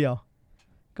น้ำขวดเดียว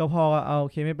ก็พอเอาโอ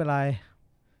เคไม่เป็นไร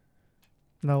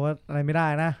เราว่าอะไรไม่ได้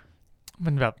นะ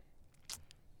มันแบบ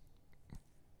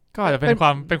ก็อาจจะเป็นค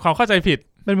วามเข้าใจผิด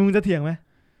เป็นมึงจะเถียงไหม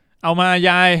เอามาย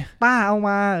ายป้าเอาม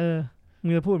ามึ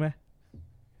งจะพูดไหม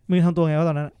มึงทำตัวไงวะ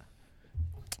ตอนนั้น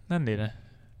นั่นดินะ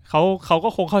เขาก็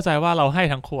คงเข้าใจว่าเราให้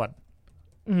ทั้งขวด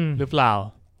หรือเปล่า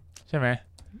ใช่ไหม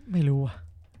ไม่รู้อ่ะ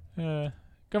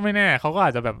ก็ไม่แน่เขาก็อ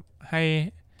าจจะแบบให้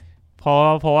เพร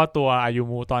าะว่าตัวอายุ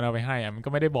มูตอนเอาไปให้มันก็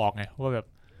ไม่ได้บอกไงว่าแบบ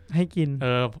ให้กิน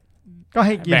ก็ใ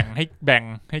ห้กินแบ่งใ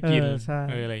ห้กิน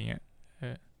อะไรอย่างเงี้ย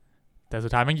แต่สุ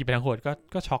ดท้ายมันหยิบไปทั้งขวด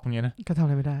ก็ช็อกอย่างเงี้ยนะก็ทำอะ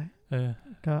ไรไม่ได้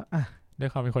ก็ด้ว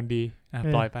ยความเป็นคนดี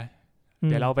ปล่อยไป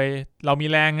เดี๋ยวเรามี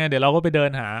แรงไงเดี๋ยวเราก็ไปเดิน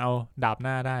หาเอาดาบห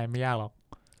น้าได้ไม่ยากหรอก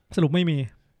สรุปไม่มี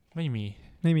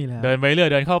แล้วเดินไปเรื่อย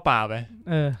เดินเข้าป่าไป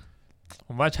ผ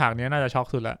มว่าฉากนี้น่าจะช็อก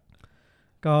สุดละ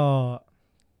ก็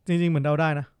จริงๆเหมือนเดาได้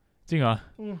นะจริงเหรอ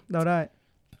เดาได้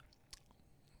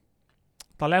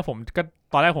ตอนแรกผมก็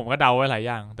เดาไว้หลายอ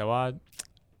ย่างแต่ว่า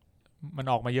มัน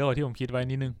ออกมาเยอะกว่าที่ผมคิดไว้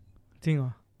นิดนึงจริงเหร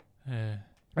อ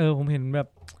ผมเห็นแบบ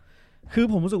คือ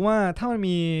ผมรู้สึกว่าถ้ามัน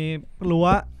มีรั้ว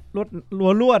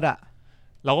ลวดอ่ะ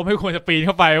เราก็ไม่ควรจะปีนเ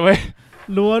ข้าไปเว้ย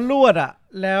รั้วลวดอ่ะ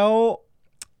แล้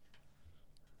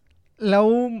ว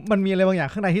มันมีอะไรบางอย่าง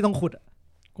ข้างในที่ต้องขุด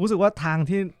รู้สึกว่าทาง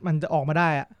ที่มันจะออกมาได้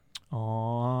อ่ะ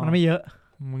มันไม่เยอะ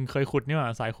มึงเคยขุดนี่หว่า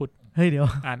สายขุดเฮ้ยเดี๋ยว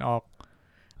อ่านออก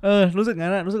รู้สึกงั้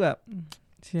นรู้สึกแบบ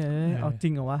เชี่ยเอาจริ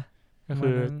งเหรอวะก็คื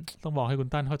อต้องบอกให้คุณ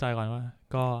ตั้นเข้าใจก่อนว่า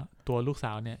ก็ตัวลูกส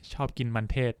าวเนี่ยชอบกินมัน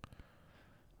เทศ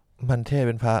เ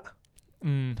ป็นพระ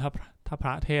ถ้าพร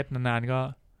ะเทศนานๆก็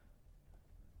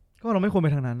เราไม่ควรไป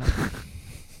ทางนั้นนะ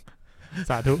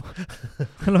สาธุ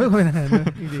เราไม่ควรไปทางนั้น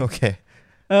จริงๆโอเค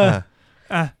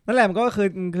นั่นแหละมันก็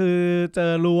คือเจ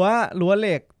อรั้วเห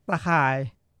ล็กตะข่าย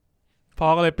พ่อ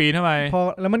ก็เลยปีนเข้าไป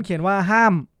แล้วมันเขียนว่าห้า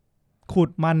มขุด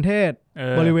มันเทศ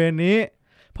บริเวณนี้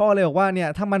พ่อเลยบอกว่าเนี่ย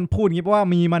ถ้ามันพูดงี้เพราะว่า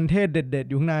มีมันเทศเด็ดๆ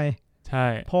อยู่ข้างในใช่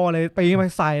พ่อเลยปีนไป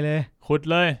ใส่เลยขุด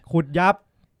ยับ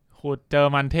ขุดเจอ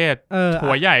มันเทศ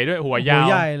หัวใหญ่ด้วยหัวยาว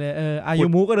ใหญ่เลยอายุ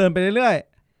มูก็เดินไปเรื่อย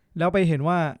ๆแล้วไปเห็น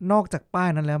ว่านอกจากป้าย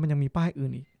นั้นแล้วมันยังมีป้ายอื่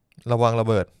นอีกระวังระ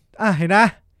เบิดเห็นนะ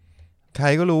ใคร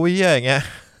ก็รู้ว่าเหี้ยอย่างเงี้ย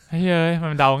เฮ้ยมั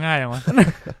นเดาง่ายอย่างวะ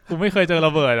กูไม่เคยเจอร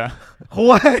ะเบิดอ่ะโอ้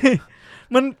ย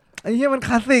มันไอ้เหี้ยมันค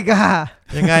ลาสสิกอ่ะ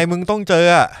ยังไงมึงต้องเจอ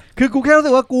คือกูแค่รู้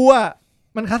สึกว่ากู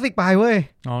มันคลาสสิกไปเว้ย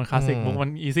อ๋อคลาสสิกมุกมัน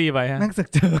อีซี่ไปฮะแม่งสึก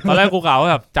เจอตอนแรกกูกล่าวว่า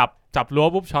แบบจับรั้ว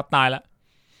ปุ๊บช็อตตายแล้ว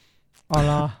อ๋อเห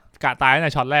รอกะตายตั้งแ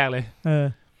ต่ช็อตแรกเลย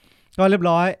ก็เรียบ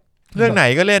ร้อยเรื่องไหน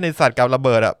ก็เล่นในสัตว์กับระเ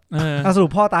บิดอ่ะสรุป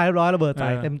พ่อตายเรียบร้อยระเบิดใส่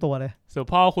เต็มตัวเลยสรุป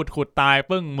พ่อขุดตาย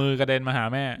ปึ้งมือกระเด็นมาหา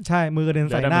แม่ใช่มือกระเด็น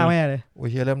ใส่หน้าแม่เลยอุ้ย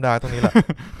เริ่มดาร์กตรงนี้แหละ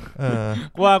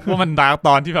กูว่ามันดาร์กต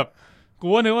อนที่แบบกู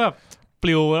ว่านึกว่าแบบป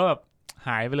ลิวแล้วแบบห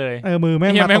ายไปเลยมือแม่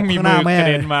งมาตกข้างหน้าแม่กระ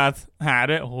เด็นมาหา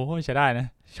ด้วยโอ้โหใช้ได้นะ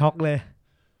ช็อกเลย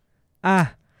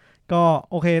ก็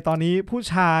โอเคตอนนี้ผู้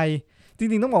ชายจ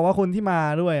ริงๆต้องบอกว่าคนที่มา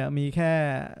ด้วยมีแ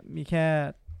ค่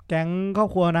แก๊งครอบ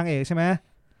ครัวนางเอกใช่ไหม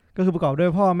ก็คือประกอบด้วย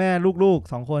พ่อแม่ลูก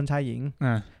ๆ2คนชายหญิง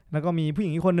แล้วก็มีผู้หญิ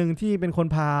งอีกคนนึงที่เป็นคน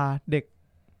พาเด็ก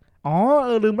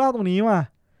ลืมเล่าตรงนี้ว่ะ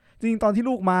จริงๆตอนที่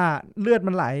ลูกมาเลือด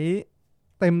มันไหล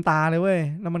เต็มตาเลยเว้ย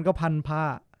แล้วมันก็พันผ้า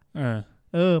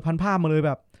พันผ้ามาเลยแ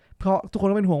บบเพราะทุกคน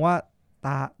ก็เป็นห่วงว่า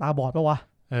ตาบอดปะวะ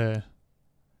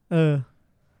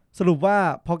สรุปว่า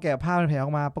พอแกะผ้าเป็นแผลอ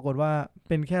อกมาปรากฏว่าเ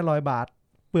ป็นแค่รอยบาด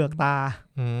เปลือกตา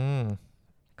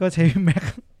ก็ใช้แม็ก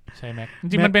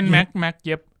จริงมันเป็นแม็กเ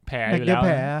ย็บแผลอยู่แล้ว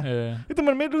แต่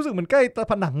มันไม่รู้สึกเหมือนใกล้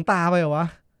ผนังตาไปเหรอวะ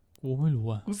กูไม่รู้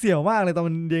อ่ะกูเสียวมากเลยตอน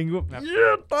มันเด้งแบบ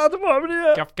ตาจะบอดไปเนี่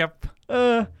ยแก๊บ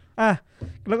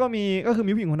แล้วก็คือ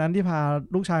มีผู้หญิงคนนั้นที่พา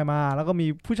ลูกชายมาแล้วก็มี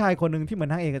ผู้ชายคนนึงที่เหมือน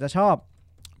นางเอกจะชอบ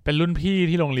เป็นรุ่นพี่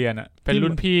ที่โรงเรียนอ่ะเป็น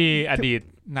รุ่นพี่อดีต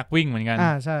นักวิ่งเหมือนกัน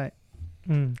ใช่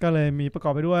ก็เลยมีประกอ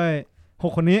บไปด้วย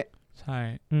6คนนี้ใช่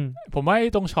ผมว่า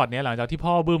ตรงช็อตนี้หลังจากที่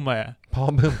พ่อบึ้มไปพ่อ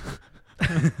บึ้ม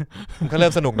มันก็เริ่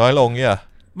มสนุกน้อยลงเนี่ย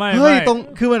เฮ้ยตรง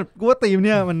คือมันกูว่าธีมเ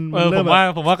นี่ยมันผ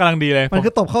มว่ากำลังดีเลยมันคื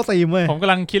อตบเข้าธีมเว้ยผมก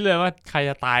ำลังคิดเลยว่าใคร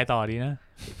จะตายต่อดีนะ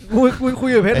คุ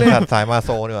ยกับเพชรเลยสายมาโซ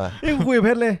ดีกว่านี่คุยกับเพ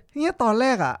ชรเลยเนี่ยตอนแร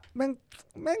กอ่ะแ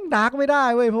ม่งดาร์กไม่ได้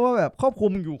เว้ยเพราะว่าแบบครอบครัว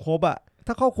มึงอยู่ครบอ่ะ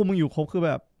ถ้าครอบครัวมึงอยู่ครบคือแ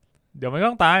บบเดี๋ยวไม่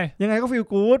ต้องตายยังไงก็ฟีล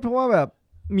กู๊ดเพราะว่าแบบ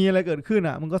มีอะไรเกิดขึ้น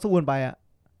อ่ะมึงก็สู้กันไปอ่ะ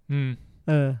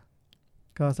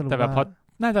ก็สรุปแต่แบบพอ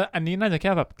น่าจะอันนี้น่าจะแ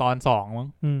ค่แบบตอน2มั้ง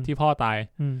ที่พ่อตาย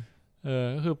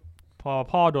ก็คือพอ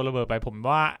พ่อโดนระเบิดไปผม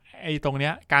ว่าไอ้ตรงเนี้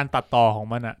ยการตัดต่อของ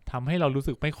มันอ่ะทำให้เรารู้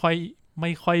สึกไม่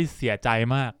ค่อยเสียใจ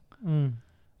มาก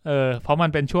เพราะมัน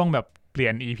เป็นช่วงแบบเปลี่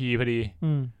ยน EP พอดี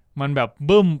มันแบบ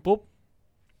บึ้มปุ๊บ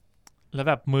แล้ว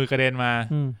แบบมือกระเด็นมา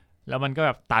แล้วมันก็แ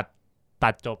บบ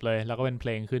ตัดจบเลยแล้วก็เป็นเพล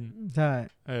งขึ้นใช่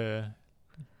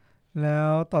แล้ว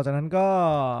ต่อจากนั้นก็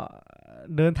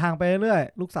เดินทางไปเรื่อย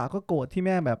ลูกสาวก็โกรธที่แ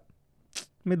ม่แบบ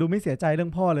ไม่เสียใจเรื่อ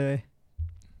งพ่อเลย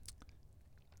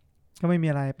ก็ไม่มี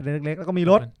อะไรเป็นเล็กๆแล้วก็มี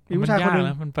รถมีผู้ชายคนนึง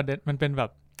มันเป็นแบบ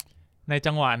ใน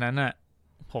จังหวะนั้นอ่ะ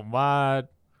ผมว่า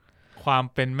ความ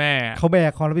เป็นแม่เขาแบ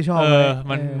กความรับผิดชอบ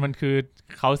มันคือ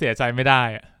เขาเสียใจไม่ได้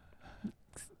อะ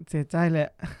เสียใจแหละ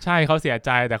ใช่เขาเสียใ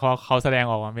จแต่เขาแสดง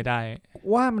ออกมาไม่ได้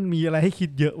ว่ามันมีอะไรให้คิด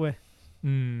เยอะเว้ย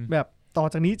แบบต่อ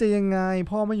จากนี้จะยังไง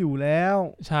พ่อไม่อยู่แล้ว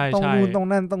ใช่ต้องนู่นต้อง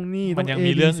นั่นต้องนี่มันยัง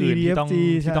มีเรื่องอื่นที่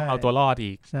ต้องเอาตัวรอด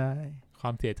อีกใช่ควา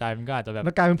มเสียใจมันก็อาจจะแบบแ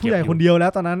ล้วกลายเป็นผู้ใหญ่คนเดียวแล้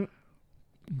วตอนนั้น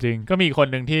จริงก็มีคน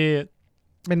หนึ่งที่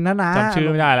เป็นน้าจำชื่อ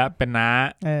ไม่ได้แล้วเป็นน้า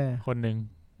คนหนึ่ง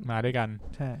มาด้วยกัน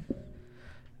ใช่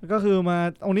ก็คือมา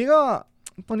ตรงนี้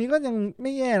ก็ยังไ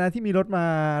ม่แย่นะที่มีรถมา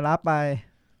รับไป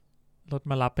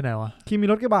ไหนวะที่มี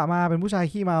รถกระบะมาเป็นผู้ชาย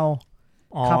ขี้เมา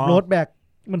ขับรถแบก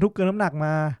บรรทุกเกินน้ำหนักม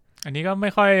าอันนี้ก็ไ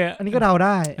ม่ค่อยอันนี้ก็เดาไ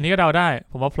ด้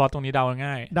ผมว่าพล็อตตรงนี้เดา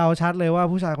ง่ายเดาชัดเลยว่า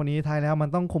ผู้ชายคนนี้ท้ายแล้วมัน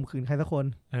ต้องข่มขืนใครสักคน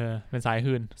เป็นสาย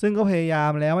หื่นซึ่งก็พยายา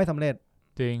มแล้วไม่สำเร็จ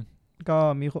จริงก็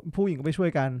มีผู้หญิงก็ไปช่วย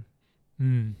กัน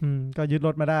ก็ยึดร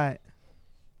ถมาได้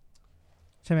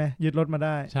ใช่ไหมยึดรถมาไ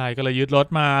ด้ใช่ก็เลยยึดรถ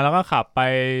มาแล้วก็ขับไป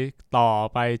ต่อ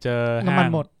ไปเจอน้ำมัน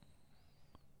หมด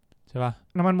ใช่ป่ะ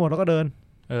น้ำมันหมดแล้วก็เดิน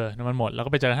น้ำมันหมดแล้ว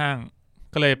ก็ไปเจอห้าง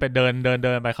ก็เลยไปเดิ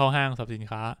นไปเข้าห้างสรรพสิน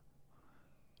ค้า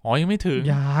ยังไม่ถึง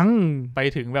ยังไป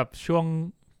ถึงแบบช่วง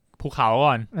ภูเขา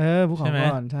ก่อนภูเขา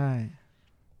ก่อนใช่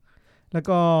แล้ว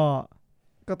ก็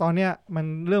ตอนเนี้ย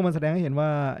มันแสดงให้เห็นว่า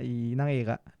ไอ้นางเอก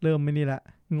อะเริ่มไม่นี่ละ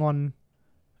งอน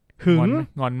หึง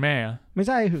งอนแม่ไม่ใ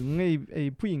ช่หึงไอ้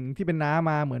ผู้หญิงที่เป็นน้า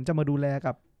มาเหมือนจะมาดูแล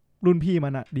กับรุ่นพี่มั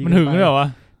นอะดีมันหึงเหรอวะ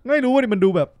ไม่รู้ดิมันดู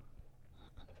แบบ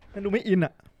มันดูไม่อินอ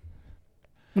ะ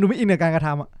มันดูไม่อินกับการกระท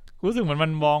ำอะรู้สึกเหมือนมั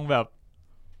นมองแบบ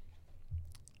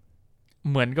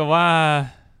เหมือนกับว่า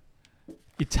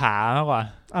อิจฉามากกว่า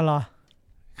เหรอ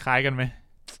คล้ายกันไหม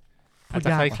อาจจ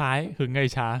ะคล้ายๆหึงกับ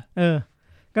อิจฉา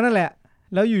ก็นั่นแหละ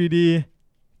แล้วอยู่ดี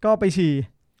ๆก็ไปฉี่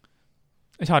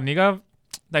ช็อตนี้ก็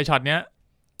แต่ช็อตเนี้ย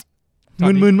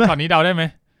มึนๆมั้ยช็อตนี้เดาได้ไหม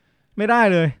ไม่ได้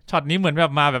เลยช็อตนี้เหมือนแบ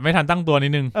บมาแบบไม่ทันตั้งตัวนิ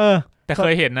ดนึงแต่เค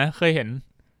ยเห็น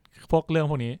พวกเรื่อง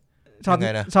พวกนี้ช็อ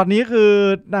ตนี้คือ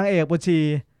นางเอกปวดฉี่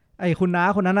ไอ้คุณน้า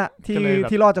คนนั้นอะ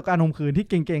ที่รอดจากการข่มขืนที่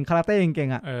เก่งๆคาราเต้เก่ง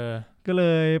ๆอะก็เล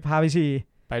ยพาไปฉี่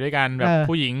ไปด้วยกันแบบ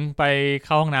ผู้หญิงไปเ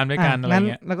ข้าห้องน้ำด้วยกันอะไร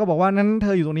เงี้ยแล้วก็บอกว่านั้นเธ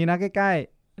ออยู่ตรงนี้นะใกล้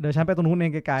ๆเดี๋ยวฉันไปตรงนู้นเอ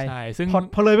งไกลๆใช่ซึ่ง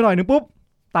พอเลยไปหน่อยนึงปุ๊บ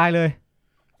ตายเลย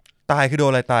ตายคือโด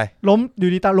นอะไรตายล้มอ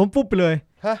ยู่ดีตาล้มปุ๊บไปเลย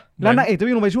แล้วนางเอกจะ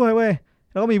วิ่งลงไปช่วยเว้ย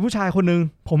แล้วก็มีผู้ชายคนนึง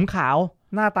ผมขาว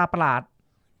หน้าตาประหลาด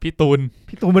พี่ตูน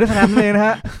ไม่ได้ขนาดนั้นเลยนะฮ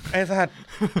ะไอ้สัตว์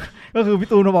ก็คือพี่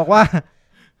ตูนมาบอกว่า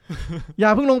อย่า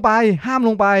เพิ่งลงไปห้ามล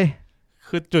งไป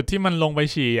คือจุดที่มันลงไป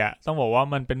ฉี่อ่ะต้องบอกว่า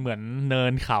มันเป็นเหมือนเนิ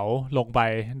นเขาลงไป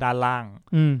ด้านล่าง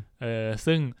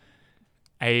ซึ่ง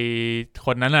ไอค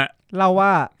นนั้นอ่ะเล่าว่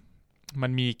ามั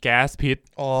นมีแก๊สพิษ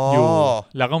อยู่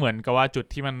แล้วก็เหมือนกับว่าจุด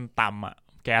ที่มันต่ำอ่ะ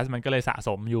แก๊สมันก็เลยสะส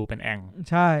มอยู่เป็นแอ่ง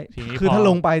ใช่คือถ้า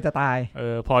ลงไปจะตาย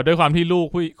พอด้วยความที่ลูก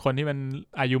ผู้คนที่มัน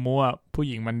อายุมัวผู้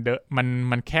หญิง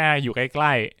มันแค่อยู่ใก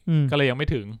ล้ๆก็เลยยังไม่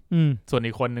ถึงส่วน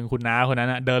อีกคนนึงคุณน้าคนนั้น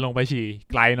อ่ะเดินลงไปฉี่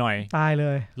ไกลหน่อยตายเล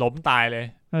ยล้มตายเลย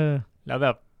แล้วแบ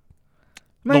บ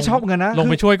ไม่ชอบเหมือนกันนะลง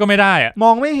ไปช่วยก็ไม่ได้อ่ะม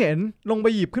องไม่เห็นลงไป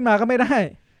หยิบขึ้นมาก็ไม่ได้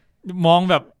มอง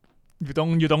แบบอยู่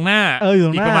ตรงหน้า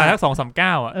อีกประมาณสัก 2-3 ก้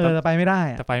าวอ่ะแต่ไปไม่ได้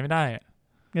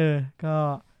ก็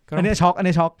อันนี้ช็อกไม่ไ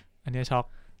ด้ช็อ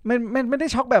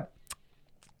กแ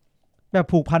บบ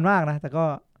ผูกพันมากนะแต่ก็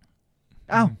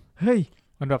อ้าวเฮ้ย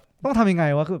มันแบบต้องทำยังไง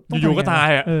วะคืออยู่ก็ตาย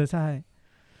อ่ะใช่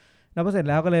แล้วพอเสร็จ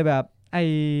แล้วก็เลยแบบไอ้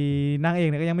นางเอก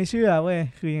เนี่ยก็ยังไม่เชื่อเว้ย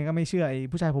คือยังก็ไม่เชื่อไอ้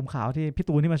ผู้ชายผมขาวที่พี่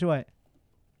ตูนที่มาช่วย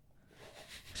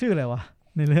ชื่ออะไรวะ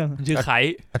ในเรื่องชื่อไข่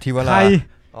อธิวรา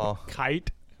อ๋อไข่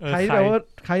แปล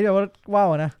ว่าว้าว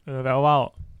นะแปลว่าว้าว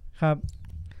ครับ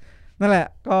นั่นแหละ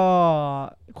ก็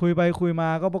คุยไปคุยมา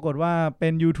ก็ปรากฏว่าเป็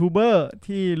นยูทูบเบอร์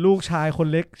ที่ลูกชายคน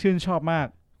เล็กชื่นชอบมาก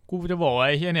กูจะบอกว่าไ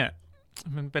อ้เหี้ยเนี่ย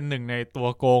มันเป็นหนึ่งในตัว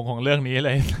โกงของเรื่องนี้เล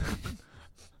ย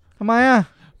ทำไมอ่ะ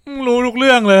มึงรู้ทุกเ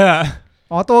รื่องเลยอ่ะ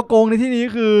ตัวโกงในที่นี้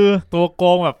คือตัวโก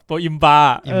งแบบตัวอิมบา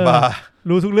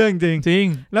รู้ทุกเรื่องจริงจริง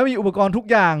แล้วมีอุปกรณ์ทุก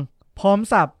อย่างพร้อม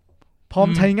สับพร้อม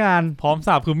ใช้งานพร้อม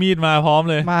สับคือมีดมาพร้อม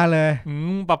เลยมาเลย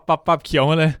ปรับเขียว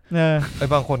มาเลยไอ้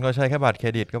บางคนก็ใช้แค่บัตรเคร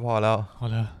ดิตก็พอแล้ว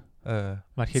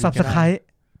บัตรเครดิต Subscribe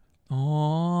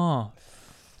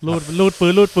รูด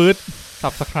ปื๊ด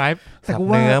Subscribe แต่กู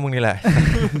ว่าเนื้อมึงนี่แหละ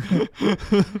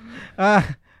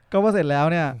ก็พอเสร็จแล้ว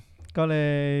เนี่ยก็เล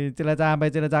ยเจรจาไป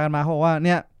เจรจากันมาเขาบอกว่าเ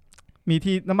นี่ยมี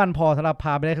ที่น้ำมันพอสำหรับพ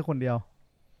าไปได้แค่คนเดียว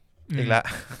อีกแล้ว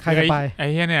ใครจะไปไอ้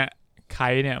เหี้ยเนี่ยใคร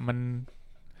เนี่ย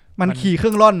มันขี่เค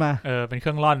รื่องร่อนมาเป็นเค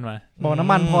รื่องร่อนมาบอกน้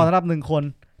ำมันพอสำหรับ1คน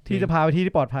ที่จะพาไปที่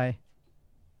ปลอดภัย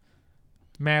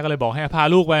แม่ก็เลยบอกให้พา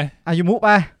ลูกไปอายุมุไป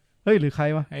เฮ้ยหรือใคร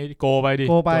วะไอ้โกไปดิ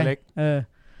โกไป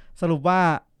สรุปว่า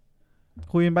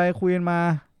คุยไปคุยมา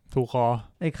ถูกคอ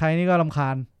ไอ้ใครนี่ก็รำคา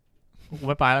ญกู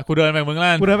ไม่ไปแล้วกูเดินไปมึงแล้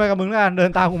วกูเดินไปกับมึงแล้วกันเดิ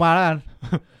นตามกูมาแล้วกัน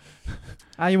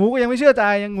อายุมุก็ยังไม่เชื่อใจ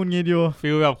ยังงุนงิดอยู่ฟี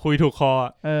ลแบบคุยถูกคอ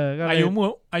อายุ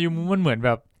มุมันเหมือนแบ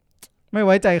บไม่ไ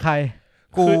ว้ใจใคร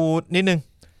กูนิดนึง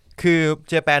คือ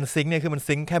เจแปนซิงค์เนี่ยคือมัน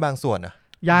ซิงค์แค่บางส่วนอะ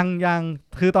ยัง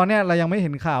คือตอนเนี้ยเรายังไม่เห็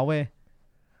นข่าวเว้ย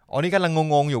นี่กำลัง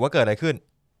งงๆอยู่ว่าเกิดอะไรขึ้น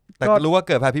แต่รู้ว่าเ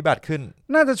กิดภัยพิบัติขึ้น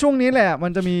น่าจะช่วงนี้แหละมั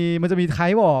นจะมีไท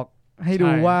ป์บอกให้ดู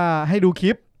ว่าให้ดูค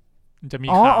ลิปจะมี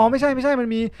ข่าวไม่ใช่มัน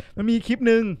มีคลิป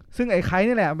นึงซึ่งไอ้ไค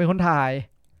นี่แหละเป็นคนถ่าย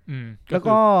แล้ว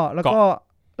ก็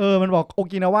มันบอกโอ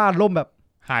กินาวาล่มแบบ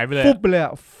หายไปเลยฟุบไปเลย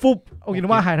ฟุบโอกินา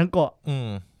วาหายทั้งเกาะ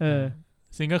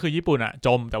ซิงก็คือญี่ปุ่นอะจ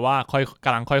มแต่ว่าก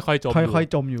ำลังค่อยๆจมค่อย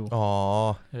ๆจมอยู่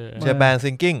เจแปน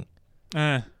ซิงกิ้ง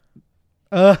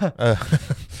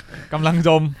กำลังจ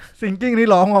มซิงกิ้งนี่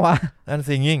ร้องออกมานั่น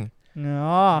ซิงกิ้ง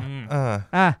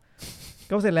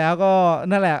ก็เสร็จแล้วก็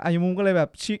นั่นแหละอายุมุมก็เลยแบบ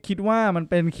คิดว่ามัน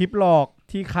เป็นคลิปหลอก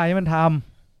ที่ใครมันท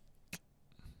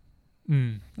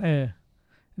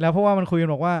ำแล้วเพราะว่ามันคุยกัน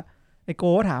บอกว่าไอ้โก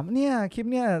ถามเนี่ยคลิป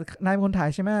เนี่ยนายเป็นคนถ่าย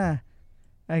ใช่ไหม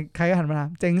ไอ้ใครก็หันมาถาม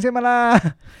เจ๋งใช่ไหมล่ะ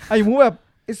อายุมุมแบบ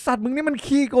ไอ้สัตว์มึงนี่มัน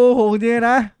ขี้โกหกจริง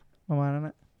นะประมาณนั้นน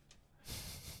ะ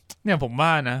เนี่ยผมว่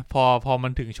านะพอมั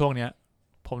นถึงช่วงเนี้ย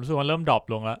ผมรู้สึกว่าเริ่มดรอป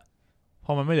ลงแล้วพ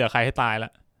อมันไม่เหลือใครให้ตายล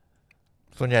ะ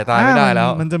ส่วนใหญ่ตายไม่ได้แล้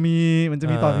วมันจะมี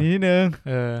ตอนนี้นิดนึง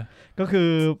ก็คือ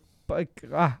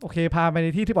โอเคพาไปใน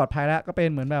ที่ปลอดภัยแล้วก็เป็น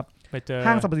เหมือนแบบไปเจอห้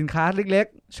างสรรพสินค้าเล็ก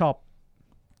ๆช็อป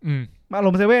มาอาร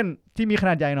มณ์เซเว่นที่มีข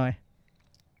นาดใหญ่หน่อย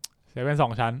เซเว่น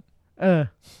2 ชั้น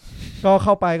ก็เ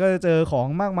ข้าไปก็จะเจอของ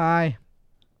มากมาย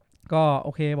ก็โอ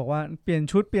เคบอกว่าเปลี่ยน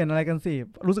ชุดเปลี่ยนอะไรกันสิ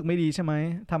รู้สึกไม่ดีใช่ไหม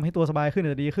ทำให้ตัวสบายขึ้นห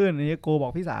รือดีขึ้นอันนี้โกบอ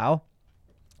กพี่สาว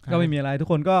ก็ไม่มีอะไรทุก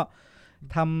คนก็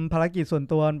ทำภารกิจส่วน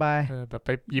ตัวไปแบบไป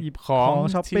หยิบของ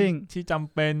ช้อปปิ้งที่จ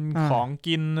ำเป็นของ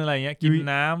กินอะไรเงี้ยกิน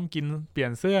น้ำกินเปลี่ย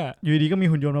นเสื้ออยู่ดีก็มี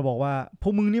หุ่นยนต์มาบอกว่าพว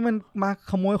กมึงนี่มันมา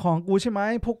ขโมยของกูใช่ไหม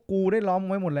พวกกูได้ล้อม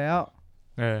ไว้หมดแล้ว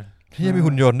ที่ยังมี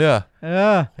หุ่นยนต์ด้วย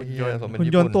หุ่น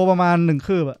ยนต์ตัวประมาณ1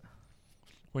 คืบอะ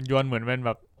หุ่นยนต์เหมือนเป็นแบ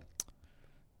บ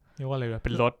เรียกว่าอะไรเ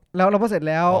ป็นรถแล้วเราพอเสร็จ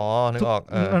แล้วนึกออก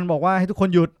มันบอกว่าให้ทุกคน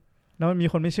หยุดแล้วมันมี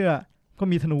คนไม่เชื่อ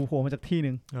ก็มีธนูโผล่มาจากที่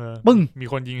นึงปึ้งมี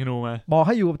คนยิงธนูมาบอกใ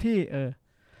ห้อยู่กับที่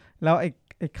แล้วไ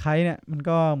อ้ไคเนี่ยมัน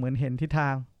ก็เหมือนเห็นทิศทา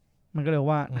ง มันก็เลย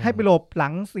ว่าให้ไปหลบหลั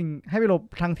งสิ่งให้ไปหลบ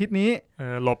ทางทิศนี้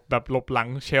หลบแบบหลบหลัง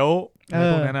เชล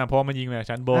พวกนั้นนะเพราะมันยิงมา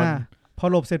ชั้นบนพอ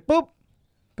หลบเสร็จปุ๊บ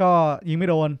ก็ยิงไม่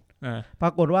โดนปร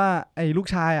ากฏว่าไอ้ลูก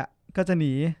ชายอ่ะก็จะห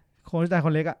นีคนลูกชายค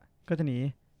นเล็กอ่ะก็จะหนี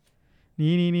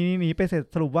ไปเสร็จ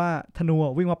สรุปว่าธนู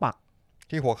วิ่งมาปัก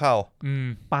ที่หัวเข่า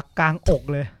ปักกลางอก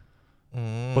เลย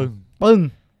ปึ้ง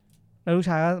แล้วลูก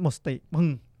ชายก็หมดสติปึ้ง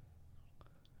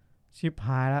ชิบห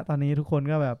ายแล้วตอนนี้ทุกคน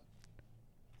ก็แบบ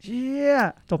เชี่ย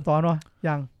จบตอนวะ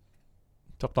ยัง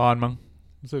จบตอนมั้ง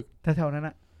รู้สึกแถวๆนั้นน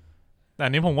ะแต่อั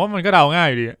นนี้ผมว่ามันก็เดาง่าย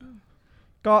อยู่ดี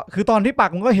ก็คือตอนที่ปั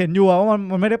กมันก็เห็นอยู่ว่า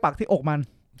มันไม่ได้ปักที่อกมัน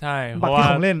ใช่ปักที่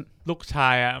ของเล่นลูกชา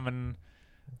ยอ่ะ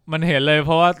มันเห็นเลยเพ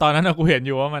ราะว่าตอนนั้นกูเห็นอ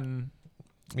ยู่ว่ามัน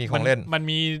มีของเล่นมัน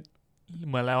มี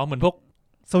เหมือนอะไรวะเหมือนพวก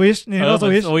สวิชNintendo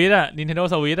Switch อ่ะ Nintendo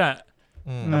Switch อ่ะ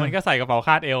แล้วมันก็ใส่กระเป๋าค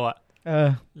าดเอวอ่ะ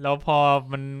แล้วพอ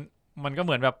มันก็เห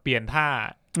มือนแบบเปลี่ยนท่า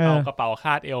เอากระเป๋าค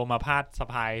าดเอวมาพาดสะ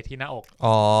พายที่หน้าอก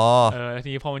ที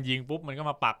นี้พอมันยิงปุ๊บมันก็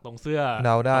มาปักตรงเสื้อเด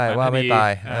าได้ว่าไม่ตา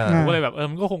ยผมก็เลยแบบ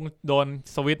มันก็คงโดน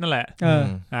สวิตช์นั่นแหละ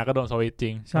ก็โดนสวิตช์จริ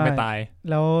งไม่ตาย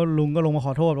แล้วลุงก็ลงมาข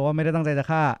อโทษบอกว่าไม่ได้ตั้งใจจะ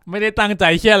ฆ่าไม่ได้ตั้งใจ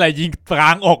เชี่ยอะไรยิงกล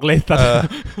างอกเลย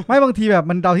ไม่บางทีแบบ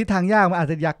มันเดาทิศทางยากมันอาจ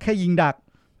จะอยากแค่ยิงดัก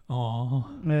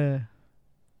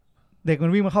เด็กมั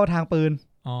นวิ่งมาเข้าทางปืน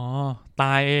ต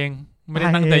ายเองไม่ได้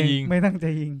ตั้งใจยิงไม่ตั้งใจ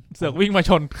ยิงเสือกวิ่งมา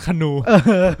ชนคนู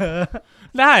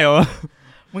ได้เหรอ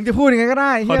มึงจะพูดยังไงก็ไ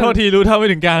ด้ขอโทษทีรู้เท่าไม่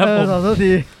ถึงการครับผมขอโทษ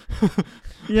ที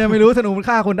ยังไม่รู้ธนูมัน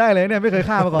ฆ่าคนได้เลยเนี่ยไม่เคย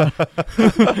ฆ่ามาก่อน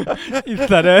อิส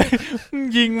ระเลย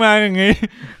ยิงมาอย่างงี้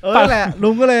แหละลุ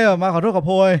งก็เลยมาขอโทษขอ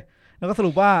โพยแล้วก็ส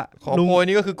รุปว่าลุงโพย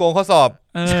นี่ก็คือโกงข้อสอบ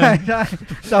ใช่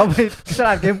จะไปฉล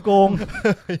าดเกมโกง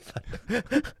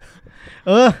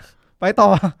ไปต่อ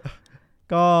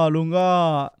ก็ลุงก็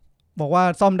บอกว่า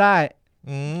ซ่อมได้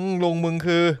ลุงมึง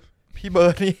คือพี่เบิ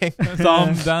ร์ดนี่เองซ่อม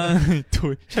ได้ถู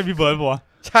กใช่พี่เบิร์ดปะ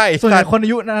ใช่ส่วนใหญ่คนอา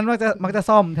ยุนั้นมักจะ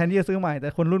ซ่อมแทนที่จะซื้อใหม่แต่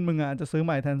คนรุ่นมึงอ่ะจะซื้อใ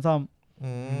หม่แทนซ่อม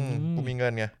กูมีเงิ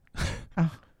นไง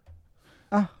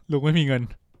ลุงไม่มีเงิน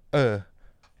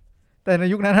แต่ใน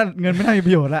ยุคนั้นเงินไม่น่ามีป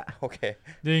ระโยชน์ละโอเค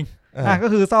จริงก็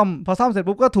คือซ่อมพอซ่อมเสร็จ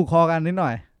ปุ๊บก็ถูกคอกันนิดหน่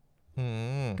อย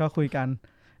ก็คุยกัน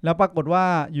แล้วปรากฏว่า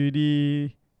อยู่ดี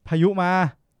พายุมา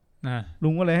ลุ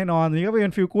งก็เลยให้นอนนี่ก็เป็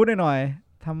นฟีลกู๊ดหน่อย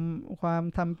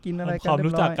ทำกินอะไรกันความ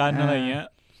รู้จักกันอะไรอย่างเงี้ย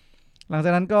หลังจา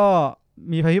กนั้นก็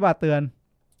มีภัยพิบัติเตือน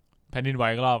แผ่นดินไหว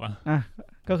อีกรอบ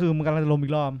ก็คือมันกำลังจะลมอี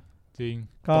กรอบจริง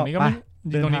ตรงนี้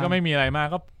ก็ไม่มีอะไรมาก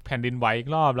ก็แผ่นดินไหวอีก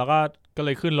รอบแล้วก็เล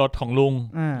ยขึ้นรถของลุง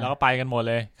แล้วก็ไปกันหมด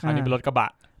เลยคราวนี้เป็นรถกระบะ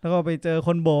แล้วก็ไปเจอค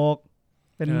นโบก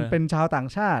เป็นชาวต่าง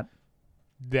ชาติ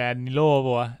แดนิโล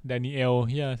ป่ะแดนิเอล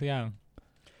เฮียสักอย่าง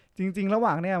จริงๆระห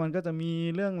ว่างเนี่ยมันก็จะมี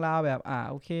เรื่องราวแบบ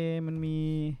โอเคมันมี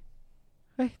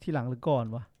ทีหลังหรือก่อน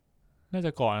วะน่าจ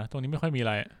ะก่อนตรงนี้ไม่ค่อยมีอะ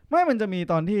ไรไม่มันจะมี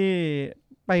ตอนที่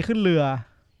ไปขึ้นเรือ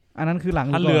อันนั้นคือหลัง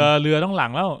เรือต้องหลั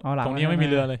งแล้วตรงนี้ไม่มี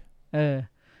เรือเลย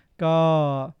ก็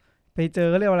ไปเจอ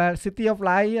ก็เรียกว่าอะไร City of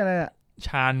Light อะไรช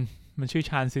านมันชื่อ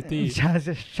ชานซิตี้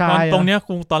ตรงเนี้ย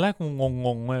ตอนแรกกูง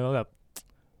งเลยว่าแบบ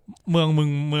เมืองมึง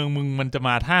มันจะม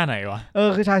าท่าไหนวะ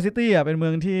คือชายซิตี้เป็นเมื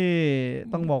องที่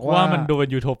ต้องบอกว่ามันดูเป็น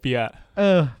ยูโทเปีย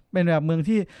เป็นแบบเมือง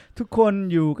ที่ทุกคน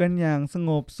อยู่กันอย่างสง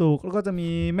บสุขแล้วก็จะมี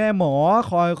แม่หมอ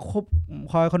คอ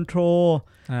ยคอนโทรล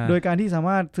โดยการที่สาม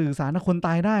ารถสื่อสารกับคนต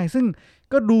ายได้ซึ่ง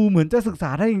ก็ดูเหมือนจะศึกษา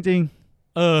ได้จริง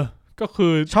ๆก็คื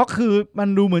อช็อกคือมัน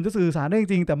ดูเหมือนจะสื่อสารได้จ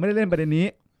ริงแต่ไม่ได้เล่นประเด็นนี้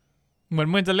เหมือน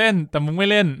มึงจะเล่นแต่มึงไม่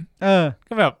เล่น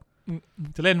ก็แบบ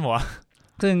จะเล่นหัว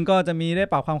ซึ่งก็จะมีได้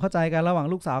ปรับความเข้าใจกันระหว่าง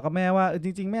ลูกสาวกับแม่ว่าจ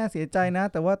ริงๆแม่เสียใจนะ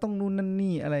แต่ว่าต้องนู่นนั่น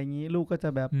นี่อะไรอย่างนี้ลูกก็จะ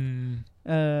แบบ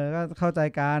ก็เข้าใจ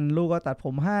กันลูกก็ตัดผ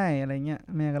มให้อะไรเงี้ย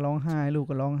แม่ก็ร้องไห้ลูก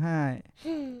ก็ร้องไห้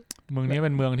เมืองนี้เ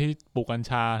ป็นเมืองที่ปลูกกัญ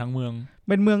ชาทั้งเมือง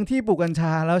เป็นเมืองที่ปลูกกัญช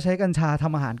าแล้วใช้กัญชาท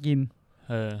ำอาหารกิน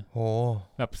โห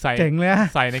แบบใส่เจ๋งเลย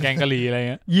ใส่ในแกงกะหรี่อะไร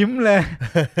เงี้ยยิ้มเลย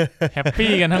แฮป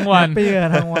ปี้กันทั้งวันแฮปปี้กั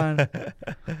นทั้งวัน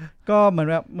ก็เหมือน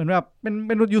แบบเ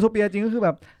ป็นยูโทเปียจริงก็คือแ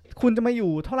บบคุณจะมาอ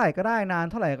ยู่เท่าไหร่ก็ได้นาน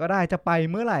เท่าไหร่ก็ได้จะไป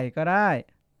เมื่อไหร่ก็ได้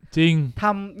จริงท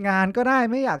ำงานก็ได้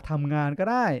ไม่อยากทำงานก็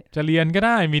ได้จะเรียนก็ไ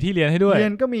ด้มีที่เรียนให้ด้วยเรี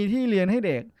ยนก็มีที่เรียนให้เ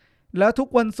ด็กแล้วทุก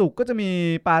วันศุกร์ก็จะมี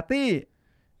ปาร์ตี้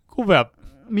กูแบบ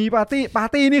มีปาร์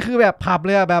ตี้นี่คือแบบผับเ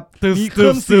ลยแบบมีเครื่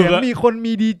องเสียงมีคน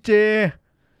มีดีเจ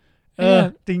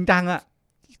จริงจังอะ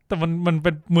แต่มันเ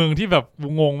ป็นเมืองที่แบบ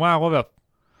งงมากว่าแบบ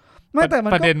ไม่แต่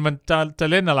ประเด็นมันจะ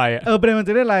เล่นอะไรประเด็นมัน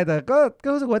จะเล่นอะไรแต่ก็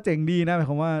รู้สึกว่าเจ๋งดีนะหมาย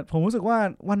ความว่าผมรู้สึกว่า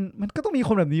มันก็ต้องมีค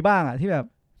นแบบนี้บ้างที่แบบ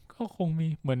ก็คงมี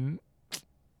เหมือน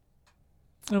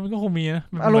มันก็คงมีนะ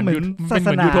อารมณ์เหมือนศาส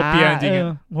นายูโทเปียจริง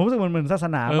ผมรู้สึกมันเหมือนศาส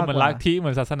นาเหมือนลัทธิเหมื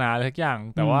อนศาสนาอะไรทุกอย่าง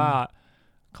แต่ว่า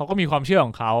เขาก็มีความเชื่อข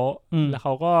องเขาแล้วเข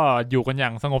าก็อยู่กันอย่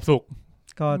างสงบสุข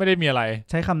ก็ไม่ได้มีอะไร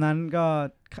ใช้คำนั้นก็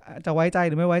จะไว้ใจห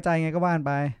รือไม่ไว้ใจไงก็ว่านไ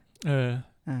ป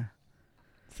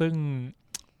ซึ่ง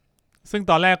ซึ่ง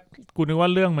ตอนแรกกูนึกว่า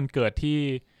เรื่องมันเกิดที่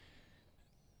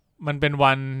มันเป็น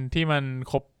วันที่มัน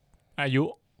ครบอายุ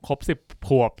ครบ10 ข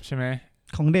วบใช่ไหม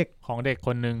ของเด็กค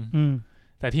นนึง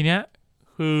แต่ทีเนี้ย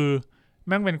คือแ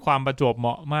ม่งเป็นความประจวบเหม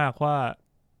าะมากว่า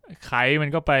ไคมัน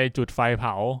ก็ไปจุดไฟเผ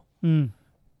า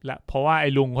และเพราะว่าไอ้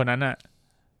ลุงคนนั้นอ่ะ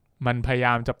มันพยาย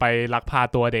ามจะไปลักพา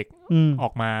ตัวเด็กออ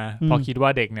กมาเพราะคิดว่า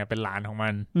เด็กเนี่ยเป็นหลานของมั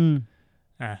น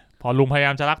พอลุงพยาย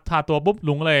ามจะลักพาตัวปุ๊บ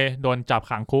ลุงเลยโดนจับ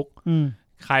ขังคุก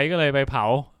ไคก็เลยไปเผา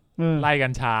ไล่กั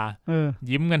ญชา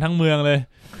ยิ้มกันทั้งเมืองเลย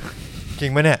จริ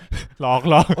งไหมเนี่ยหลอก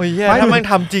โอ้ยถ้ามัน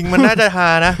ทำจริงมันน่าจะฮา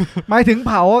นะหมายถึง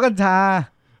เผากัญชา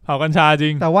จริ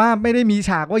งแต่ว่าไม่ได้มีฉ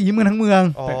ากว่ายิ้มกันทั้งเมือง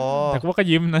แต่ว่าก็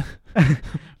ยิ้มนะ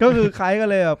ก็คือใครก็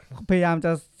เลยแบบพยายามจ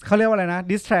ะเขาเรียกว่าอะไรนะ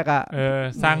ดิสแทรก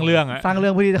สร้างเรื่อง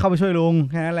เพื่อที่จะเข้าไปช่วยลุง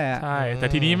แค่นั้นแหละใช่แต่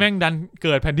ทีนี้แม่งดันเ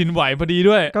กิดแผ่นดินไหวพอดี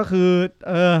ด้วยก็คือ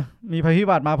มีภัยพิ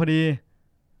บัติมาพอดี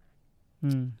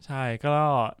ใช่ก็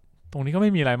ตรงนี้ก็ไ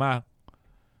ม่มีอะไรมาก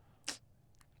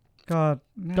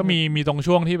ก็มีตรง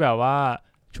ช่วงที่แบบว่า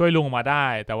ช่วยลุงมาได้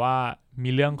แต่ว่ามี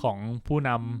เรื่องของผู้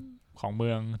นำของเมื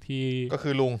องที่ก็คื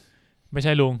อลุงไม่ใ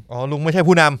ช่ลุงลุงไม่ใช่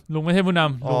ผู้นำลุงไม่ใช่ผู้น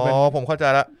ำผมเข้าใจ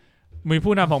ละมี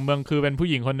ผู้นำของเมืองคือเป็นผู้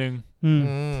หญิงคนนึง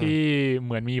ที่เ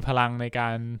หมือนมีพลังในกา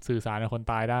รสื่อสารกับคน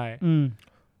ตายได้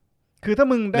คือถ้า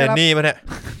มึงได้รับเรนนี่ป่ะเนี่ย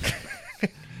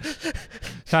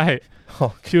ใช่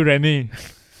ชื่อเรนนี่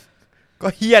ก็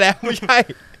เฮียแล้วไม่ใช่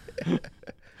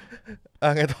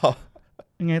ไง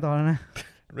ต่อแล้วนะ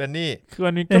เรนนี่คือ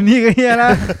อันนี้เรนนี่ก็เฮียแล้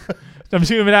วจำ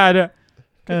ชื่อไม่ได้ด้วย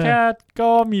แค่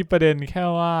ก็มีประเด็นแค่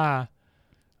ว่า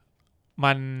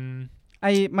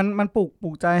มันปลุ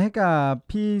กใจให้กับ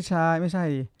พี่ชายไม่ใช่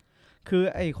คือ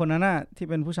ไอ้คนนั้นน่ะที่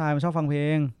เป็นผู้ชายมันชอบฟังเพล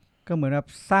งก็เหมือนแบบ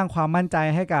สร้างความมั่นใจ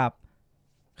ให้กับ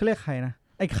เขาเรียกใครนะ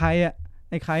ไอ้ใค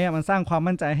รมันสร้างความ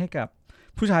มั่นใจให้กับ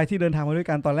ผู้ชายที่เดินทางมาด้วย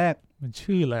กันตอนแรกมัน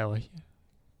ชื่ออะไรวะ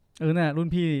นั่นแหละรุ่น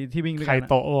พี่ที่วิ่งด้วยกันใคร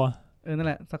โตนั่น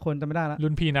แหละสักคนจำไม่ได้ละ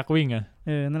รุ่นพี่นักวิ่ง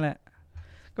นั่นแหละ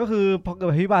ก็คือพอเกิด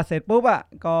ภัยพิบัติเสร็จปุ๊บ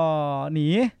ก็ห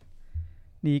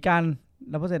นีกัน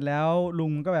แล้วพอเสร็จแล้วลุ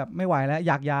งก็แบบไม่ไหวแล้วอ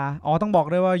ยากยาต้องบอก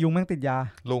ด้วยว่ายุงแม่งติดยา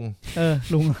ลุง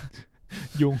ลุง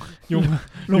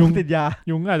ยุงติดยา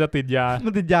ยุงอาจจะติดยามั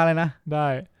นติดยาเลยนะได้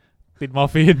ติดมอ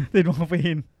ร์ฟีน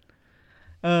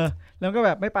แล้วก็แบ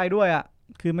บไม่ไปด้วย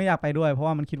คือไม่อยากไปด้วยเพราะ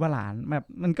ว่ามันคิดว่าหลานแบบ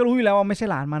มันก็รู้อยู่แล้วว่าไม่ใช่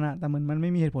หลานมันแต่มันไ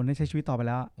ม่มีเหตุผลในใช้ชีวิตต่อไป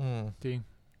แล้วจริง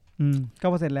ก็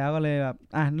พอเสร็จแล้วก็เลยแบบ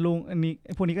ลุงอันนี้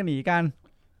พวกนี้ก็หนีกัน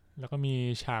แล้วก็มี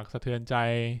ฉากสะเทือนใจ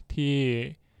ที่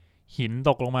หินต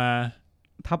กลงมา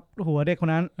ทับหัวเด็กคน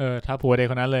นั้นทับหัวเด็ก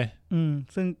คนนั้นเลย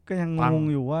ซึ่งก็ยังงง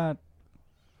อยู่ว่า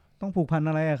ต้องผูกพัน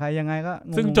อะไรกับใครยังไงก็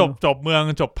ซึ่งจบเมือง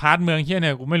จบพาร์ทเมืองเฮี้ยเ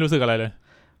นี่ยกูไม่รู้สึกอะไรเลย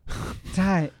ใ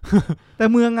ช่แต่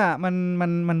เมืองมั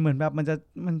นเหมือนแบบมัน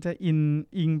จะ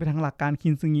อิงไปทางหลักการคิ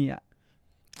นซึงิ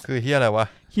คือเฮี้ยอะไรวะ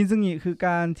คินซึงิคือก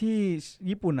ารที่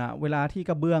ญี่ปุ่นเวลาที่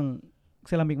กระเบื้องเ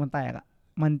ซรามิกมันแตก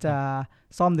มันจะ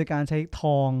ซ่อมโดยการใช้ท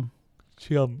องเ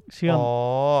ชื่อม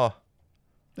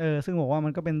ซึ่งบอกว่ามั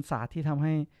นก็เป็นศาสตร์ที่ทำใ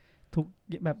ห้ทุก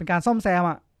แบบเป็นการซ่อมแซม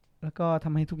แล้วก็ท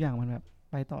ำให้ทุกอย่างมันแบบ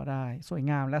ไปต่อได้สวย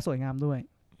งามและสวยงามด้วย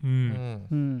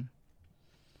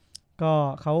ก็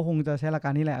เขาคงจะใช้หลักกา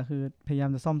รนี้แหละคือพยายาม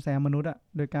จะซ่อมแซมมนุษย์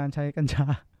โดยการใช้กัญชา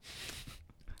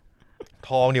ท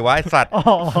องนี่วะไอสัตว์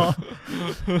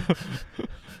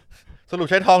สรุป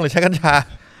ใช้ทองหรือใช้กัญชา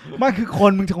ไม่คือค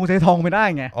นมึงจะคงใช้ทองไม่ได้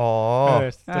ไง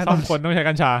จะซ่อมคนต้องใช้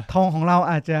กัญชาทองของเรา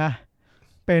อาจจะ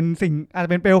เป็นสิ่งอาจจ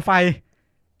ะเป็นเปลวไฟ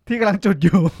ที่กำลังจุดอ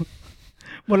ยู่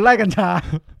บนไร่กัญชา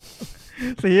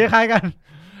สีคล้ายกัน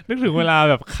นึกถึงเวลา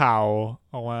แบบข่าว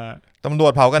ออกมาตำรว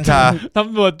จเผากัญชาต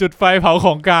ำรวจจุดไฟเผาข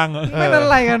องกลางไม่เป็น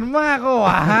ไรกันมากก็ว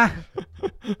ะ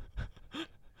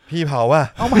พี่เผาว่ะ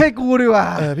เอามาให้กูดีกว่า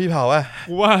พี่เผาว่ะ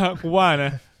กูว่าน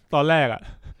ะตอนแรก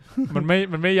มัน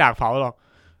ไม่อยากเผาหรอก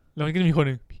แล้วมันก็จะมีคน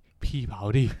นึงพี่เผา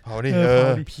ดิ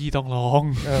พี่ต้องลอง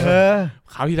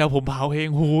คราวที่แล้วผมเผาเอง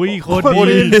หุยโคตร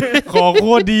ดีของโค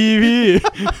ตรดีพี่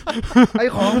ไอ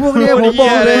ของพวกนี้ผมบ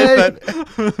อกเลย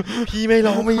พี่ไม่ล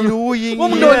องไม่รู้ยิงว่า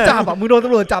มึงโดนจับมึงโดนต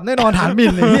ำรวจจับแน่นอนฐานหมิ่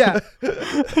นเลยพี่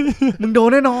มึงโดน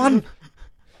แน่นอน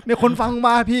เนี่ยคนฟังม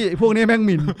าพี่พวกนี้แม่งห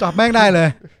มิ่นจับแม่งได้เลย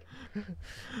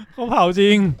เขาเผาจ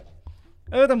ริง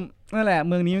แต่นั่นแหละ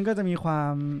เมืองนี้มันก็จะมีควา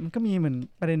มมันก็มีเหมือน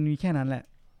ประเด็นมีแค่นั้นแหละ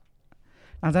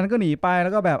หลังจากนั้นก็หนีไปแล้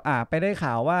วก็แบบไปได้ข่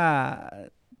าวว่า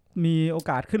มีโอ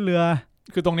กาสขึ้นเรือ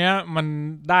คือตรงเนี้ยมัน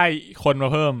ได้คนมา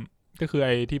เพิ่มก็คือไ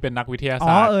อ้ที่เป็นนักวิทยาศ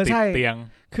าสตร์ติดเตียง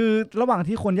คือระหว่าง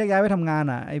ที่คนแยกย้ายไปทำงาน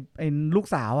ไอ้ลูก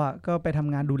สาวก็ไปท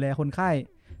ำงานดูแลคนไข้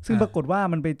ซึ่งปรากฏว่า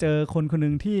มันไปเจอคนคนนึ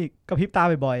งที่กระพริบตา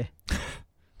บ่อย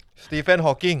ๆสตีเฟนฮ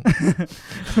อว์กิง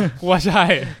ว่าใช่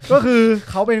ก็คือ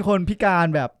เขาเป็นคนพิการ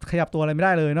แบบขยับตัวอะไรไม่ไ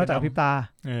ด้เลยนอกจากกระพริบตา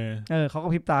เขาก็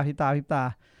พริบตา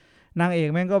นางเอก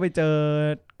แม่งก็ไปเจอ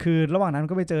คือระหว่างนั้น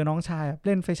ก็ไปเจอน้องชายเ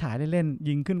ล่นไฟฉายเล่นๆ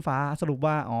ยิงขึ้นฟ้าสรุป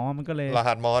ว่าอ๋อมันก็เลยร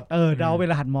หัสมอสเดาเป็น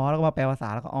รหัสมอสแล้วก็มาแปลภาษา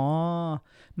แล้วก็อ๋อ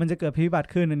มันจะเกิดภัยพิบัติ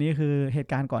ขึ้นอันนี้คือเหตุ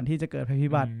การณ์ก่อนที่จะเกิดภัยพิ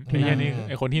บัติที่นี่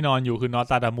ไอคนที่นอนอยู่คือนอ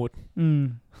ตาดามุด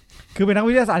คือเป็นนัก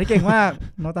วิทยาศาสตร์ที่เก่งมาก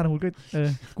นอตาดามุดก็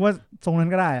กูว่าทรงนั้น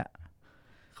ก็ได้อะ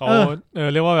เขา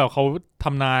เรียกว่าแบบเขาท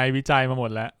ำนายวิจัยมาหมด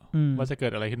แล้วว่าจะเกิ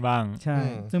ดอะไรขึ้นบ้างใช่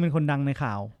ซึ่งเป็นคนดังใน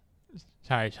ข่าวใ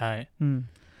ช่ใช่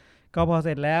ก็พอเส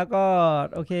ร็จแล้วก็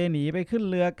โอเคหนีไปขึ้น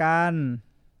เรือกัน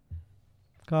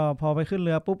ก็พอไปขึ้นเ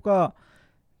รือปุ๊บก็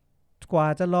กว่า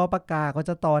จะรอประกาศก็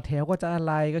จะต่อแถวก็จะอะ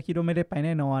ไรก็คิดว่าไม่ได้ไปแ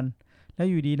น่นอนแล้ว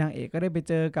อยู่ดีนางเอกก็ได้ไป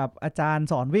เจอกับอาจารย์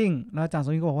สอนวิ่งแล้วอาจารย์สอ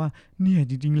นวิ่งก็บอกว่าเนี่ย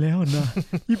จริงๆแล้วนะ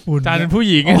ญี่ปุ่นอาจารย์เป็นผู้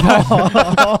หญิง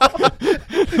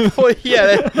โอ้ยเหี้ย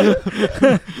เลย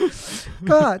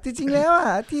ก็จริงๆแล้วอ่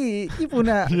ะที่ญี่ปุ่น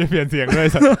อ่ะเปลี่ยนเสียงด้วย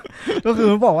ก็คือ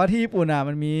มันบอกว่าที่ญี่ปุ่นอ่ะ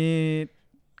มันมี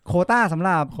โควต้าสำห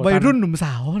รับวัยรุ่นหนุ่มส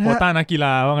าวนะโควต้านักกีฬ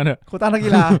าว่างั้นเถอะโควต้านัก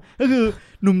กีฬาก็คือ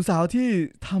หนุ่มสาวที่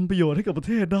ทำประโยชน์ให้กับประ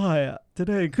เทศได้อ่ะจะ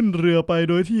ได้ขึ้นเรือไป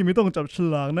โดยที่ไม่ต้องจับฉ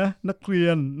ลากนะนักเรีย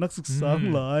นนักศึกษาทั้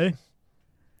งหลาย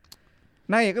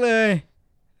นายเอกก็เลย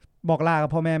บอกลากับ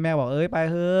พ่อแม่บอกไป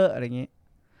เถอะอะไรอย่างงี้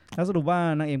แล้วสรุปว่า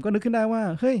นางเอกก็นึกขึ้นได้ว่า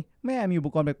เฮ้ยแม่มีอุป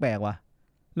กรณ์แปลกๆว่ะ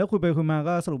แล้วคุยไปคุยมา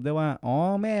ก็สรุปได้ว่าอ๋อ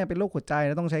แม่เป็นโรคหัวใจแ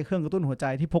ล้วต้องใช้เครื่องกระตุ้นหัวใจ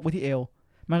ที่พกไว้ที่เอว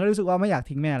มันก็รู้สึกว่าไม่อยาก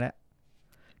ทิ้งแม่แล้ว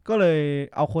ก็เลย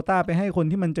เอาโควต้าไปให้คน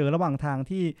ที่มันเจอระหว่างทาง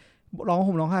ที่ร้อง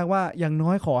ห่มร้องไห้ว่าอย่างน้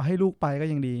อยขอให้ลูกไปก็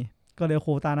ยังดีก็เลยโค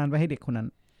วต้านั้นไปให้เด็กคนนั้น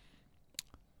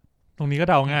ตรงนี้ก็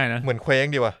เดาง่ายนะเหมือนเคว้ง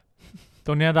ดีว่ะต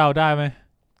รงนี้เดาได้ไหม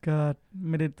ก็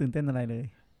ไม่ได้ตื่นเต้นอะไรเลย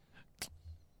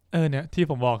เนี่ยที่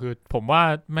ผมบอกคือผมว่า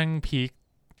แม่งพีค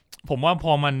ผมว่าพ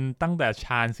อมันตั้งแต่ช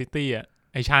านซิตี้อ่ะ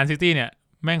ไอชานซิตี้เนี่ย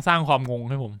แม่งสร้างความงง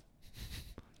ให้ผม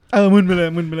มึนไปเลย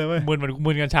เว้ย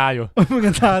มึนกัญชาอยู่มึน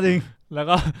กัญชาจริงแ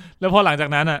ล้วพอหลังจาก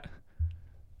นั้นอ่ะ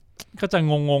ก็จะ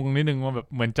งงนิดนึงว่าแบบ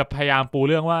เหมือนจะพยายามปู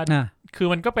เรื่องว่าคือ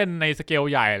มันก็เป็นในสเกล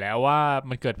ใหญ่แล้วว่า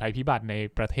มันเกิดภัยพิบัติใน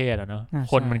ประเทศเนาะ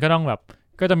คนมันก็ต้องแบบ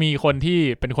ก็จะมีคนที่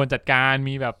เป็นคนจัดการ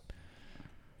มีแบบ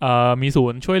มีศู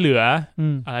นย์ช่วยเหลือ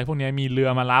อะไรพวกนี้มีเรือ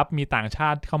มารับมีต่างชา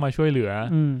ติเข้ามาช่วยเหลือ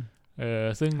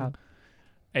ซึ่ง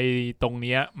ไอ้ตรงเ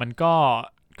นี้ยมัน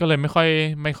ก็เลยไม่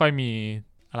ค่อยมี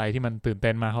อะไรที่มันตื่นเ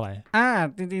ต้นมากเท่าไหร่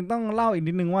จริงๆต้องเล่าอีก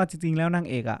นิดนึงว่าจริงๆแล้วนาง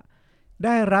เอกอ่ะไ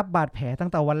ด้รับบาดแผลตั้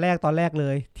งแต่วันแรกตอนแรกเล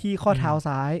ยที่ข้อเท้า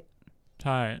ซ้ายใ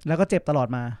ช่แล้วก็เจ็บตลอด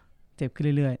มาเจ็บขึ้น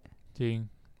เรื่อยๆจริง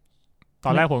ต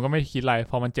อนแรกผมก็ไม่คิดอะไร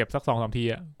พอมันเจ็บสัก 2-3 ที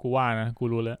อ่ะกูว่านะกู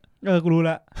รู้แล้วกูรู้แ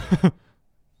ล้ว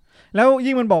แล้ว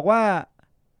ยิ่งมันบอกว่า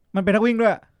มันเป็นนักวิ่งด้ว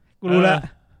ยกูรู้แล้ว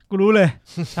กูรู้เลย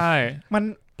ใช่มัน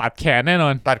ตัดแขนแน่นอ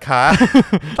นตัดขา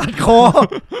ตัดคอ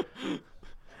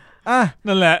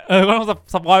นั่นแหละก็ต้อง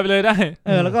สปอยไปเลยได้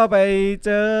แล้วก็ไปเจ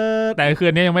อแต่คื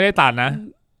นนี้ยังไม่ได้ตัดนะ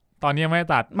ตอนนี้ยังไม่ได้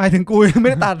ตัดหมายถึงกูยังไม่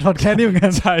ได้ตัดถอดแค่นี้เหมือนกั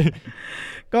นใช่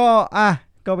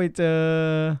ก็ไปเจอ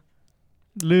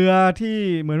เรือที่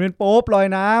เหมือนเป็นโป๊บลอย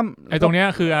น้ำไอ้ตรงเนี้ย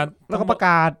คือแล้วก็ประก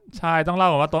าศใช่ต้องเล่า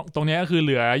ก่อนว่าตรงเนี้ยก็คือเห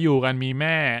ลืออยู่กันมีแ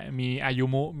ม่มีอายุ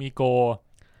มุมีโก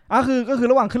ก็คือ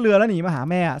ระหว่างขึ้นเรือแล้วหนีมาหา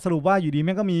แม่สรุปว่าอยู่ดีแ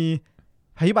ม่ก็มี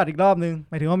ภัยพิบัติอีกรอบนึง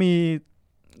หมายถึงว่า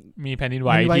มีแผ่นดินไห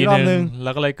วทีนึงแล้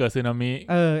วก็เลยเกิดสึนามิ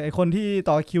ไอคนที่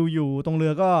ต่อคิวอยู่ตรงเรื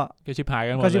อก็ชิบหาย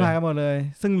กันหมดเลย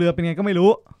ซึ่งเรือเป็นไงก็ไม่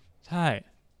รู้ใช่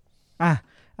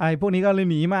ไอพวกนี้ก็เลย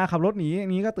หนีมาขับรถหนีอย่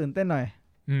างนี้ก็ตื่นเต้นหน่อย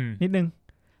นิดนึง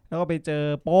แล้วก็ไปเจอ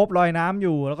โป๊บลอยน้ำอ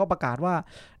ยู่แล้วก็ประกาศว่า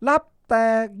รับแต่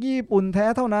ญี่ปุ่นแท้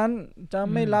เท่านั้นจะ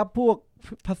ไม่รับพวก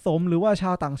ผสมหรือว่าช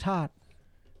าวต่างชาติ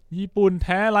ญี่ปุ่นแ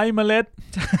ท้ไร้เมล็ด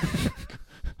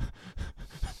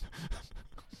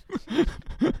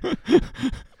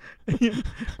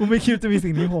กูไม่คิดจะมี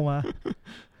สิ่งนี้ผมมา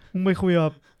มึงไปคุย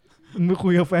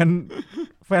กับแฟ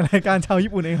นรายการชาว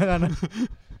ญี่ปุ่นเองแล้วกันนะ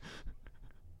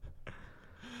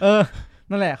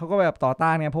นั่นแหละเขาก็แบบต่อต้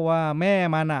านไงเพราะว่าแม่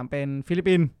มันน่ะเป็นฟิลิป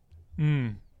ปินส์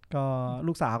ก็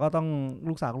ลูกสาว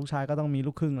ลูกชายก็ต้องมี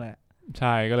ลูกครึ่งแหละใ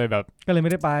ช่ก็เลยไ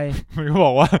ม่ได้ไปมันก็บ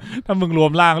อกว่าถ้ามึงรว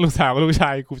มร่างลูกสาวกับลูกชา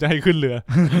ยกูจะให้ขึ้นเรือ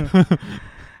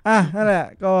นั่นแหละ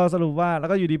ก็สรุปว่าแล้ว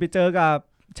ก็อยู่ดีไปเจอกับ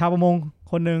ชาวประมง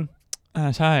คนนึง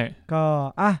ใช่ก็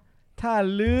ถ้า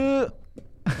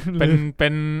เป็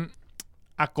น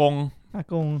อากง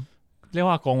เรียก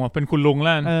ว่าอากงว่ะเป็นคุณลุงแ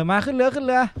ล้วมาขึ้นเรือขึ้นเ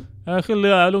รื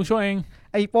อลุงช่วยเอง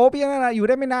ไอ้โป๊พี่นั่นน่ะอยู่ไ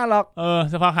ด้ไม่นานหรอก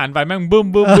สักพักหันไปแม่งบึ้ม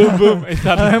ไอ้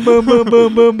สัตว์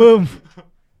บึ้ม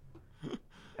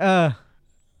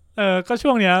ก็ช่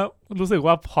วงเนี้ยรู้สึก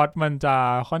ว่าพล็อตมันจะ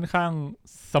ค่อนข้าง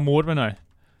สมูทไปหน่อย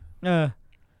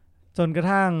จนกระ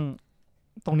ทั่ง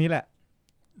ตรงนี้แหละ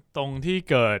ตรงที่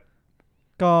เกิด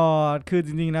ก็คือจ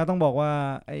ริงๆนะต้องบอกว่า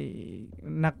ไอ้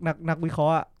นักวิเคราะ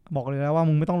ห์บอกเลยแล้วว่า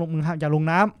มึงไม่ต้องลงมึงอย่าลง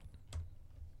น้ำ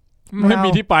ไม่มี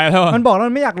ที่ไปแล้วมันบอกแล้ว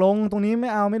มันไม่อยากลงตรงนี้ไ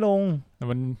ม่ลงแต่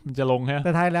มันจะลงฮะแ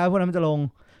ต่ท้ายแล้วพวกนั้นมันจะลง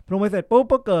ลงไปเสร็จปุ๊บ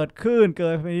ก็เกิดคลื่นเกิ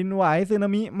ดแผ่นดินไหวสึนา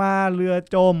มิมาเรือ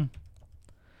จม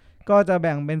ก็จะแ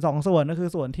บ่งเป็น2ส่วนก็คือ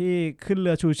ส่วนที่ขึ้นเ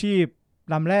รือชูชีพ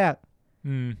ลำแรก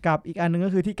กับอีกอันนึงก็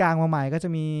คือที่กลางมาใหม่ก็จะ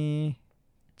มี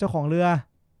เจ้าของเรือ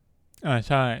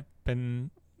ใช่เป็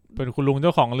นคุณลุงเจ้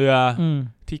าของเรือ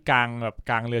ที่กลางแบบ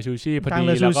กลางเรือชูชีพพอดี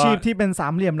แล้วก็ที่เป็นสา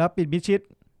มเหลี่ยมแล้วปิดมิดชิด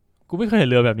กูไม่เคยเห็น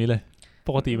เรือแบบนี้เลย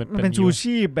ปกติมันเป็นชู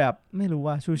ชีพแบบไม่รู้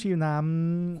ว่าชูชีพน้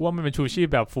ำกูว่ามันเป็นชูชีพ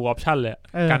แบบ full option เลย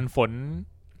กันฝน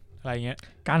อะไรเงี้ย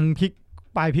กันพลิก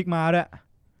ไปพลิกมาด้วย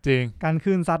จริงกันค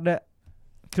ลื่นซัดด้วย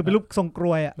คือเป็นรูปทรงกร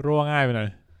วยอ่ะรั่วง่ายไปหน่อย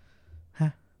ฮ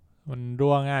ะมัน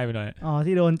รั่วง่ายไปหน่อยอ๋อ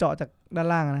ที่โดนเจาะจากด้าน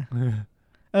ล่างนะ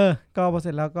ก็พอเส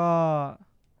ร็จแล้วก็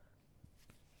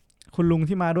คุณลุง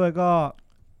ที่มาด้วยก็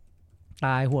ต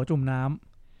ายหัวจุ่มน้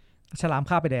ำฉลาม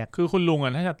ฆ่าไปแดกคือคุณลุงอ่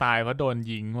ะถ้าจะตายเพราะโดน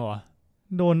ยิงป่ะวะ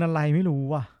โดนอะไรไม่รู้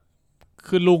ว่ะ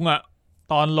คือลุงอ่ะ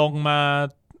ตอนลงมา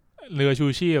เรือชู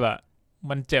ชีพอ่ะ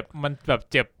มันเจ็บมันแบบ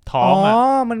เจ็บท้องอ่ะ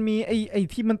มันมีไอ้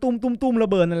ที่มันตุ้มระ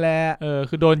เบิดนั่นแหละ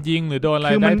คือโดนยิงหรือโดนอะไร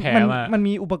ได้แผลมามัน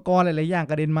มีอุปกรณ์หลายๆอย่าง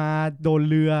กระเด็นมาโดน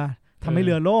เรือทำให้เ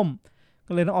รือล่ม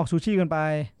ก็เลยต้องออกชูชีพกันไป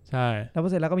ใช่แล้วพอ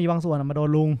เสร็จแล้วก็มีบางส่วนมาโด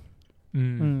นลุง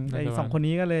ไอ้2คน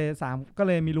นี้ก็เลยก็เ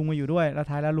ลยมีลุงมาอยู่ด้วยแล้ว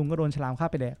ท้ายแล้วลุงก็โดนฉลามฆ่า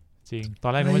ไปแดกจริงตอ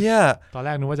นแรกนึก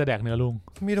ว่าจะแดกเนื้อลุง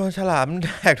มีโดนฉลามแ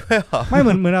ดกด้วยเหรอไม่เห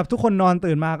มือนแบบทุกคนนอน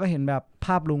ตื่นมาก็เห็นแบบภ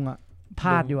าพลุงอ่ะพ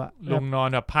าดอยู่อ่ะลุงนอน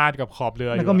แบบพาดกับขอบเรื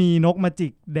อแล้วก็มีนกมาจิ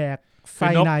กแดกไ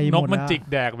ส้ในหมดนกมันจิก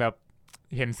แดกแบบ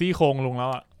เห็นซี่โครงลุงแล้ว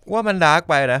อ่ะว่ามันดาร์ก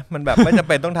ไปนะมันแบบไม่จำ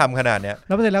เป็นต้องทำขนาดเนี้ยแ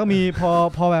ล้วพอเสร็จแล้วก็มี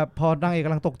พอแบบพอนางเอกก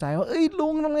ำลังตกใจว่าเอ้ยลุ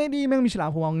งทำไงดีแม่งมีฉลา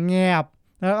มหัวแงบ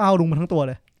แล้วเอาลุงมาทั้งตัว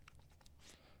เลย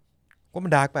ว่ามั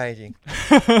นดาร์กไปจริง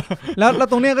แล้ว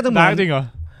ตรงเนี้ยก็จะเหมือนดาร์กจริงเหรอ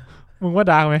มึงว่า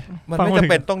ดาร์กไหมมันไม่จำ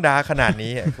เป็นต้องดาร์กขนาด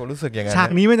นี้กูรู้สึกอย่างนั้นฉาก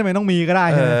นี้ไม่จำเป็นต้องมีก็ได้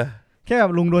แค่แบ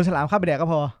บลุงโดนฉลามฆ่าไปแดกก็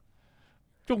พอ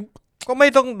ก็ไม่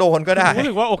ต้องโดนก็ได้รู้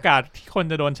สึกว่าโอกาสที่คน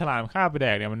จะโดนฉลามฆ่าไปแด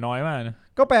กเนี่ยมันน้อยมากนะ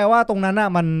ก็แปลว่าตรงนั้นน่ะ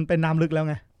มันเป็นน้ำลึกแล้ว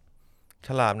ไงฉ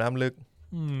ลามน้ำลึก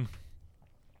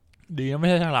ดีนะไม่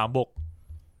ใช่ฉลามบก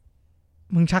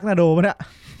มึงชักนาโดปะเนี่ย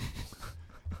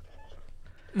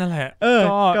นั่นแหละ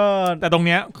ก็แต่ตรงเ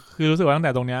นี้ยคือรู้สึกว่าตั้งแ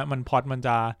ต่ตรงเนี้ยมันพอดมันจ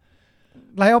ะ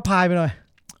ไลฟ์เอาพายไปหน่อย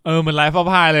มันไลฟ์เอา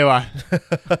พายเลยว่ะ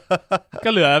ก็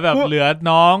เหลือแบบเหลือ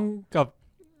น้องกับ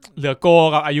เหลือโก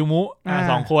กับอายุมุ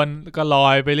2คนก็ลอ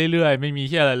ยไปเรื่อยๆไม่มีเ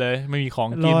หี้ยอะไรเลยไม่มีของ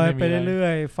กินลอยไปเรื่อ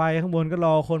ยๆไฟข้างบนก็ร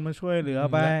อคนมาช่วยเหลือ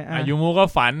ไปอายุมุก็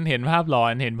ฝันเห็นภาพหลอ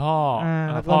นเห็นพ่อ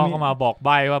พ่อก็มาบอกใบ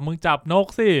ว่ามึงจับนก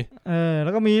สิแล้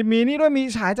วก็มีนี่ด้วยมี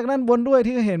ฉายจากด้านบนด้วย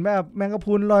ที่เห็นแบบแมงกะพ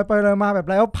รุนลอยไปลอยมาแบบ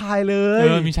ไร้พายเลย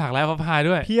มีฉากไร้พาย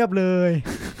ด้วยเพียบเลย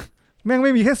แม่งไ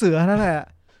ม่มีแค่เสือนั่นแหละ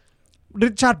ริ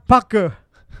ชาร์ดพาร์เกอร์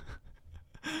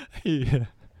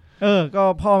ก็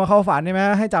พอมาเข้าฝันใช่ไหม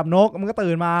ให้จับนกมันก็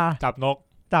ตื่นมาจับนก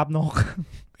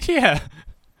เชี่ย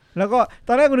แล้วก็ต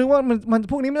อนแรกกูนึกว่ามัน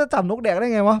พวกนี้มันจะจับนกแดกได้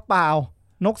ไงวะเปล่า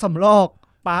นกสำรอก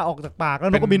ปลาออกจากปากแล้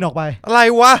วนกก็บินออกไปอะไร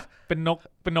วะเป็น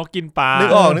นกกินปลานึ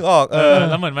กออก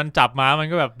แล้วเหมือนมันจับมามัน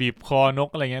ก็แบบบีบคอนก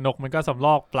อะไรเงี้ยนกมันก็สำร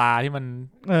อกปลาที่มัน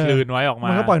คลืนไว้ออกมา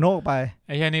มันก็ปล่อยนกออกไปไ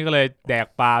อ้แค่นี้ก็เลยแดก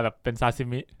ปลาแบบเป็นซาซิ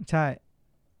มิใช่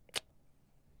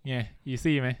ไงอี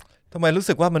ซี่ไหมทำไมรู้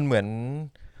สึกว่ามันเหมือน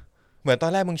ตอ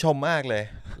นแรกมึงชมมากเลย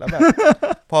แล้วแบบ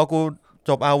พอกูจ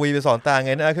บ RV ไปสอนตาไ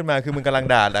งนะขึ้นมาคือมึงกำลัง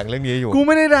ด่าหลังเรื่องนี้อยู่กูไ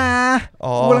ม่ได้ด่า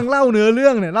กูกำลังเล่าเนื้อเรื่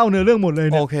องหมดเลย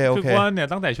เนี่ยโอเคคือว่าเนี่ย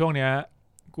ตั้งแต่ช่วงเนี้ย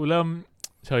กูเริ่ม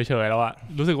เฉยๆแล้วอะ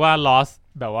รู้สึกว่า lost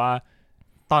แบบว่า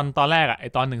ตอนแรกอะไอ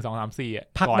ตอน1 2 3 4อะ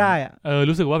พักได้อะ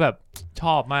รู้สึกว่าแบบช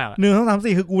อบมาก1 2 3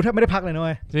 4คือกูแทบไม่ได้พักเลยนะเ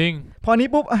ว้ยจริงพอนี้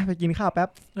ปุ๊บไปกินข้าวแป๊บ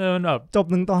มันแบบจบ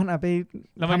1ตอนไป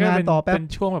ทำงานต่อแป๊บเป็น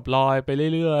ช่วงแบบลอยไป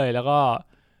เรื่อยๆแ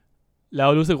ล้ว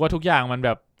รู้สึกว่าทุกอย่างมันแบ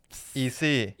บ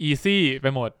easy ไป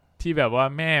หมดที่แบบว่า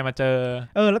แม่มาเจอ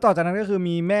แล้วต่อจากนั้นก็คือ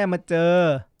มีแม่มาเจอ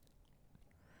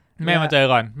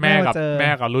ก่อนแม่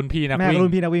กับรุ่นพี่นัก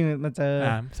วิ่งมาเจอ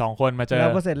2คนมาเจอแล้ว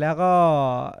ก็เสร็จแล้วก็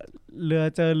เรือ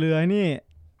เจอเรือนี่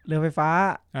เรือไฟฟ้า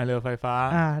เรือไฟฟ้า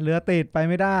เรือติดไป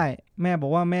ไม่ได้แม่บอ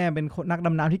กว่าแม่เป็นนักด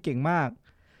ำน้ำที่เก่งมาก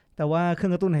แต่ว่าเครื่อ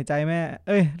งกระตุ้นหายใจแม่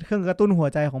เครื่องกระตุ้นหัว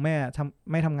ใจของแม่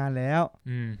ไม่ทำงานแล้ว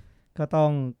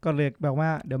ก็เลยแบบว่า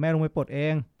เดี๋ยวแม่ลงไปปลดเอ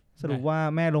งสรุปว่า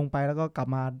แม่ลงไปแล้วก็กลับ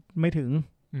มาไม่ถึง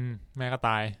แม่ก็ต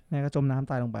ายแม่ก็จมน้ำ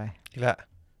ตายลงไป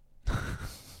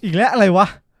อีกแล้วอะไรวะ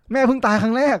แม่เพิ่งตายค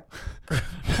รั้งแรก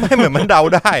ไม่เหมือนมันเดา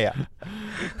ได้อ่ะ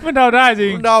มันเดาได้จริ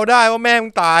งเดาได้ว่าแม่มึ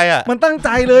งตายอ่ะมันตั้งใจ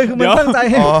เลยคือมันตั้งใจ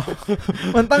ให้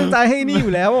มันตั้งใจให้นี่อ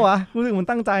ยู่แล้ววะรู้สึกมัน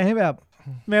ตั้งใจให้แบบ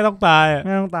แม่ต้องตายแ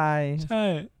ม่ต้องตายใช่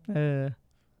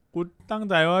กูตั้ง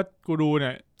ใจว่ากูดูเ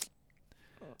นี่ย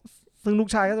ซึ่งลูก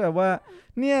ชายก็จะแบบว่า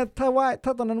เนี่ยถ้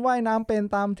าตอนนั้นว่ายน้ำเป็น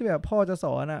ตามที่แบบพ่อจะส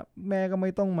อนอ่ะแม่ก็ไม่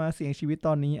ต้องมาเสี่ยงชีวิตต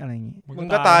อนนี้อะไรอย่างงี้มึง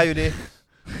ก็ตายอยู่ดี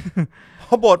เพ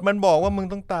ราะบทมันบอกว่ามึง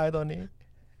ต้องตายตอนนี้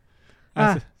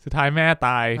สุดท้ายแม่ต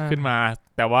ายขึ้นมา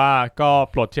แ แต่ว่าก็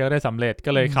ปลดเชือกได้สำเร็จ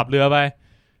ก็เลยขับเรือไป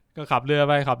ก็ขับเรือ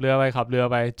ไป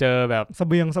เจอแบบเส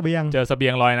บียงเจอเสบี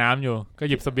ยงลอยน้ำอยู่ก็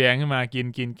หยิบเสบียงขึ้นมากิ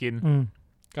น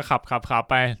ก็ขับ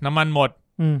ไปน้ำมันหมด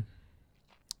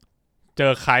เจ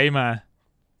อไค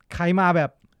มาแบบ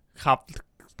ขับ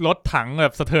รถถังแบ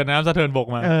บสะเทินน้ำสะเทินบก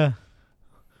มา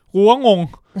กูว่างง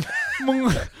มึ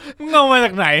งเอามาจ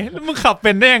ากไหนแล้วมึงขับเ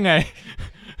ป็นได้ยังไง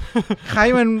ไค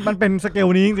มันเป็นสเกล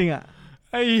นี้จริงๆอ่ะ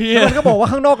ไอ้เหี้ยมันก็บอกว่า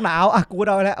ข้างนอกหนาวอ่ะกูเ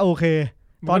ดาแล้วโอเค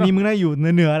ตอนนี้มึงได้อยู่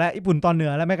เหนือแล้วญี่ปุ่นตอนเหนื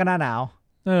อแล้วแม่ก็หน้าหนาว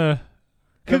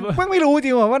คือไม่รู้จ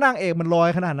ริงว่านางเอกมันลอย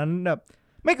ขนาดนั้นแบบ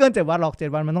ไม่เกิน7 วันหรอก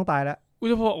7 วันมันต้องตายแล้วกู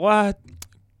จะบอกว่า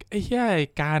ไอ้เหี้ย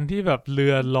การที่แบบเรื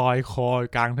อลอยคอ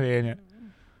กลางทะเลเนี่ย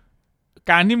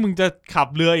การที่มึงจะขับ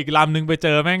เรืออีกลำนึงไปเจ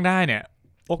อแม่งได้เนี่ย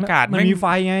โอกาสมันมีไฟ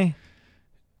ไง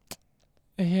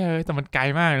ไอ้เหี้ยแต่มันไกล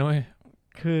มากเลย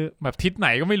คือแบบทิศไหน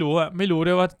ก็ไม่รู้อะไม่รู้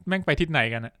ด้วยว่าแม่งไปทิศไหน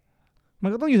กันอะมั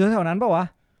นก็ต้องอยู่แถวๆนั้นป่าววะ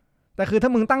แต่คือถ้า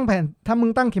มึงตั้ง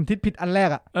เข็มทิศผิดอันแรก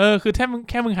อะคือแ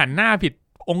ค่มึงหันหน้าผิด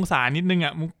องศานิดนึงอ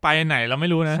ะมึงไปไหนเราไม่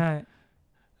รู้นะใช่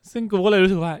ซึ่งกูก็เลย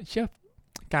รู้สึกว่าเชื่อ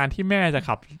การที่แม่จะ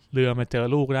ขับเรือมาเจอ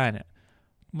ลูกได้เนี่ย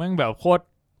แม่งแบบโคตร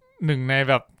หนึ่งใน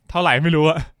แบบเท่าไหร่ไม่รู้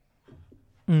อะ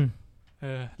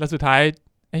แล้วสุดท้าย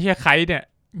ไอ้เหี้ยไคเนี่ย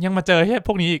ยังมาเจอเหี้ยพ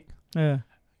วกนี้อีก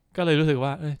ก็เลยรู้สึกว่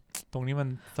าตรงนี้มัน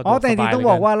สะดวกสบายแต่จริงต้อง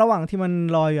บอกว่าระหว่างที่มัน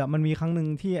ลอยอ่ะมันมีครั้งนึง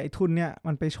ที่ไอ้ทุ่นเนี่ย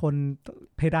มันไปชน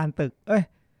เพดานตึก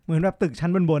เหมือนแบบตึกชั้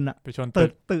นบนอ่ะไปชน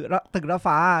ตึกระ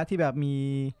ฟ้าที่แบบมี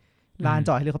ลานจ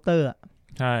อดเฮลิคอปเตอร์อ่ะ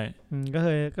ใช่ก็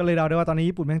เลยเดาได้ว่าตอนนี้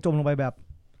ญี่ปุ่นแม่งจมลงไปแบบ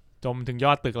จมถึงย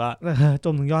อดตึกละจ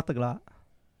มถึงยอดตึกละ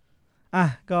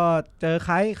ก็เจอไ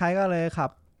คก็เลยขับ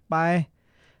ไป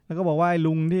แล้วก็บอกว่า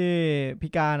ลุงที่พิ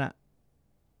การอ่ะ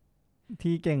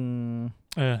ที่เก่ง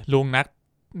ลุงนัก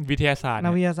วิทยาศาสตร์เ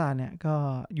นี่ยก็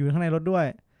อยู่ข้างในรถด้วย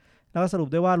แล้วก็สรุป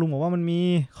ได้ว่าลุงบอกว่ามันมี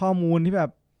ข้อมูลที่แบบ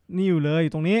นี่อยู่เลยอ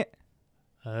ยู่ตรงนี้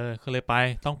ก็เลย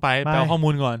ต้องไปเอาข้อมู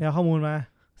ลก่อนเอาข้อมูลมา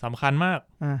สำคัญมาก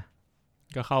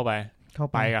ก็เข้าไป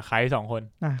กับใคร2 คน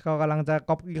ก็กำลังจะ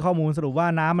ก๊อปข้อมูลสรุปว่า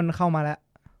น้ำมันเข้ามาแล้ว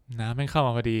น้ำมันเข้าม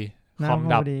าพอดีคอม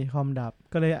ดับ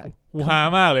ก็เลยอูฮา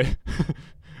มากเลย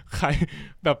ใคร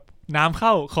แบบน้ำเข้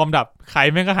าคอมดับใคร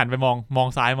แม่งก็หันไปมอง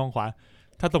ซ้ายมองขวา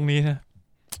ถ้าตรงนี้นะ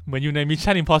เหมือนอยู่ใน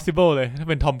Mission Impossible เลยถ้า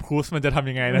เป็นทอมครูซมันจะทำ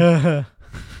ยังไงนะ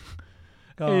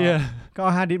ก็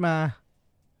ฮาร์ดดิสมา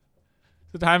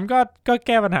สุดท้ายมันก็แ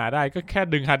ก้ปัญหาได้ก็แค่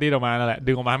ดึงฮาร์ดดิสออกมานั่นแหละ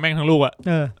ดึงออกมาแม่งทั้งลูกอ่ะ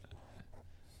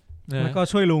แล้วก็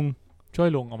ช่วยลุ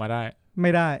งออกมาได้ไ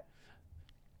ม่ได้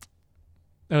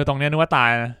ตรงนี้นึกว่าตาย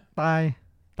นะ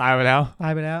ตายไปแล้ว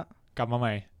กลับมาให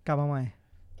ม่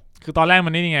คือตอนแรกมั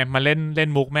นนี่ไงมันเล่น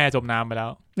มุกแม่จมน้ำไปแล้ว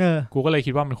กูก็เลย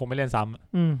คิดว่ามันคงไม่เล่นซ้ำ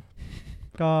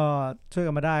ก็ช่วย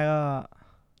กันมาได้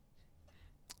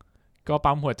ก็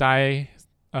ปั๊มหัวใจ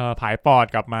ผายปอด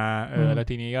กลับมาแล้ว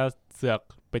ทีนี้ก็เสือก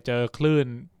ไปเจอคลื่น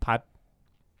พัด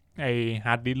ไอฮ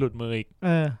าร์ดดิสก์หลุดมืออีก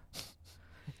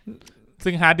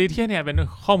ซึ่งฮาร์ดดิสก์เนี่ยเป็น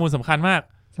ข้อมูลสำคัญมาก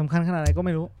สำคัญขนาดไหนก็ไ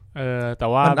ม่รู้แต่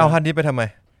ว่ามันเอาฮาร์ดดิสก์ไปทำไม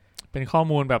เป็นข้อ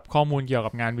มูลแบบข้อมูลเกี่ยว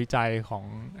กับงานวิจัยของ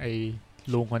ไอ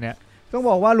ลุงคนเนี้ยต้อง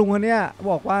บอกว่าลุงคนเนี้ย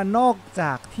บอกว่านอกจ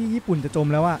ากที่ญี่ปุ่นจะจม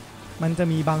แล้วอ่ะมันจะ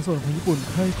มีบางส่วนของญี่ปุ่น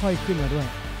ค่อยๆขึ้นมาด้วย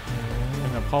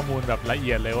แบบข้อมูลแบบละเ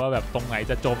อียดเลยว่าแบบตรงไหน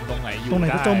จะจมตรงไหนอยู่ได้ตรงไหน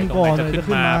จะจมก่อนจะขึ้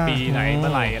นมาปีไหนเมื่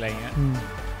อไหร่อะไรเงี้ย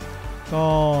ก็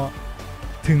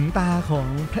ถึงตาของ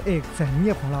พระเอกแสนเงี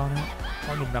ยบของเรานะพ่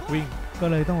อหนุ่มนักวิ่งก็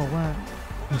เลยต้องบอกว่า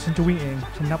ฉันจะวิ่งเอง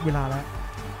ฉันนับเวลาแล้ว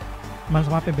มันส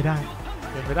ามารถเป็นไปได้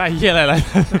เหี้ยอะไร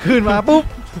ขึ้นมาปุ๊บ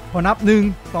พอนับ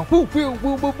1 2ปุ๊บ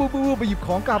ไปหยิบข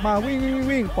องกลับมา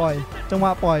วิ่งปล่อยจังหว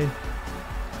ะปล่อย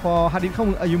พอฮาร์ดดิสเข้า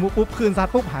มืออายุมุปุ๊บคืนซัด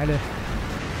ปุ๊บหายเลย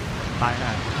ตาย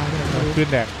ขึ้น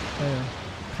แดก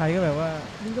ใครก็แบบว่า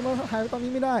มึงจะมาหายไปตอนนี้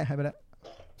ไม่ได้หายไปแล้ว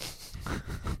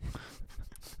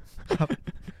ครับ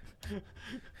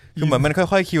คือเหมือนมันค่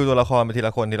อยๆคิวตัวละครไปทีล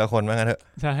ะคนว่างั้นเถอะ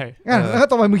ใช่แล้ว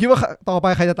ต่อไปมึงคิดว่าต่อไป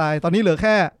ใครจะตายตอนนี้เหลือแ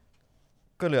ค่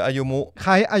ก็เหลืออายุมุใค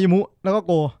รอายุมุแล้วก็โ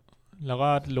กแล้วก็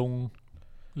ลุ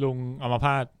งอัมพ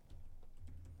าต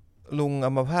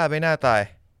ไม่น่าตาย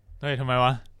เฮ้ยทำไมว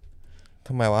ะ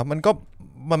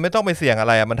มันไม่ต้องไปเสี่ยงอะ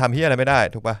ไรอ่ะมันทำเหี้ยอะไรไม่ได้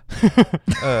ถูกป่ะ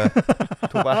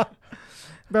ถูกป่ะ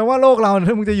แปลว่าโลกเรา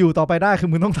ถ้ามึงจะอยู่ต่อไปได้คือ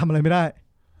มึงต้องทำอะไรไม่ได้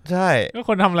ใช่ก็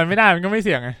คนทำอะไรไม่ได้มันก็ไม่เ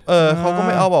สี่ยงไงเขาก็ไ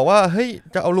ม่เอาบอกว่าเฮ้ย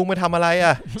จะเอาลุงไปทำอะไร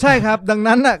อ่ะใช่ครับดัง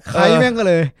นั้นน่ะใครแม่งก็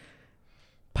เลย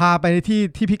พาไป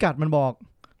ที่พิกัดมันบอก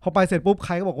พอไปเสร็จปุ๊บใค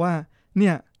รก็บอกว่าเนี่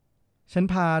ยฉัน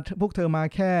พาพวกเธอมา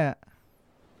แค่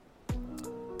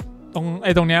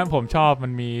ตรงเนี้ยผมชอบมั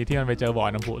นมีที่มันไปเจอบ่อ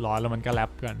น้ำพุร้อนแล้วมันก็แร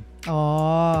ปกัน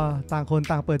ต่างคน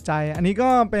ต่างเปิดใจอันนี้ก็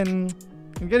เป็น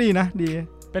มันก็ดีนะดี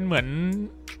เป็นเหมือน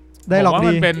ได้หรอก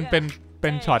ดีเป็น เป็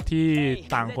นช็อตที่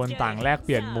ต่างคนต่างแลกเป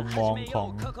ลี่ยนมุมมองของ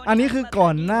อันนี้คือก่อ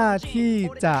นหน้าที่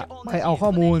จะไปเอาข้อ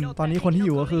มูลตอนนี้คนที่อ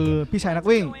ยู่ก็คือพี่ชายนัก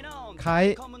วิ่งไค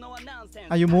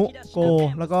อายุมุโก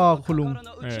แล้วก็คุณลุง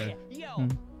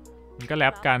มันก็แร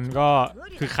ปกันก็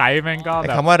คือไคแม่งก็แ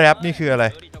บบคำว่าแรปนี่คืออะไร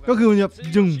ก็คือมันจะ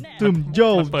จึงตึมโย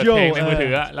เปิดเพลงในมือถื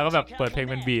อแล้วก็แบบเปิดเพลง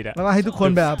เป็นบีทแล้วก็ให้ทุกคน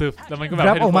แบบแล้วมันก็แบบใ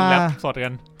ห้ทุกคนแรปสดกั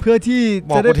นเพื่อที่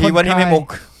จะได้ทีวันนี้ไม่มุก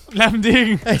แรปจริง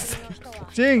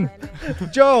จริง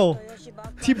โจ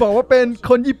ที่บอกว่าเป็น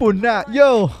คนญี่ปุ่นน่ะโย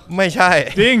ไม่ใช่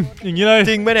จริงอย่างนี้เลย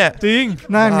จริงไหมเนี่ยจริง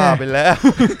นั่นไงไปแล้ว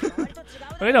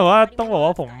เฮ้ยแต่ว่าต้องบอก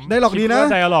ว่าผมได้หลอกดีนะ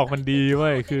ไดอะล็อกมันดีเ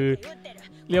ว้ยคือ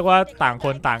เรียกว่าต่างค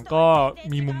นต่างก็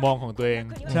มีมุมมองของตัวเอง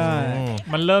ใช่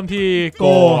มันเริ่มที่โก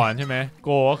ก่อนใช่ไหมโก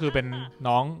ก็คือเป็น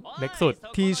น้องเล็กสุด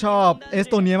ที่ชอบเอส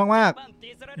โตเนียมาก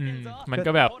ๆมัน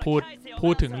ก็แบบพู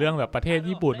ดถึงเรื่องแบบประเทศ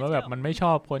ญี่ปุ่นว่าแบบมันไม่ช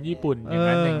อบคนญี่ปุ่นอย่าง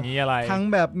นั้นอย่างนี้อะไรทั้ง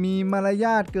แบบมีมารย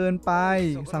าทเกินไป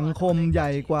สังคมใหญ่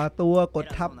กว่าตัวกด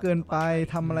ทับเกินไป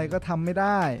ทำอะไรก็ทำไม่ไ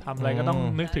ด้ทำอะไรก็ต้อง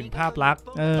นึกถึงภาพลักษณ์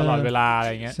ตลอดเวลาอะไร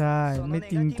เงี้ยใช่ไม่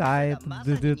จริงใจ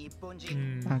ดึด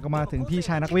ก็มาถึงพี่ช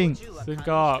ายนักวิ่งซึ่ง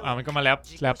ก็มันก็มาแร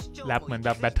ปเหมือนแบ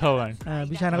บแบทเทิลกัน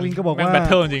พี่ชายนักวิ่งก็บอกว่าแบท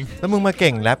เทิลจริงแล้วมึงมาเ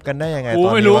ก่งแรปกันได้ยังไงตอน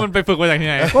นี้ไม่รู้มันไปฝึกมาจากที่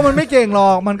ไหนก็มันไม่เก่งหร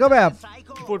อกมันก็แบบ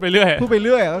พูดไปเรื่อ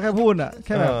ยก็แค่พูดแ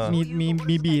ค่แบบ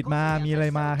มีบีทมามีอะไร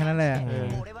มาแค่นั้นแหละ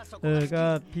ก็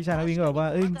พี่ชายนักวิ่งก็แบบว่า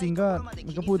จริงๆก็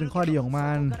มันก็พูดถึงข้อดีของมั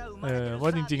นว่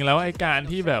าจริงๆแล้วไอ้การ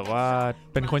ที่แบบว่า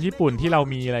เป็นคนญี่ปุ่นที่เรา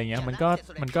มีอะไรเงี้ยมัน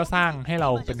ก็สร้างให้เรา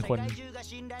เป็นคน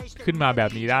ขึ้นมาแบ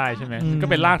บนี้ได้ใช่ไหมมันก็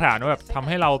เป็นรากฐานว่าแบบทำใ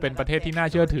ห้เราเป็นประเทศที่น่า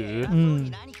เชื่อถือ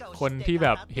คนที่แบ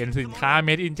บเห็นสินค้า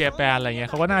made in Japan อะไรเงี้ย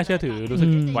เขาก็น่าเชื่อถือรู้สึก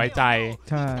ไว้ใจ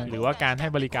หรือว่าการให้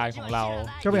บริการของเรา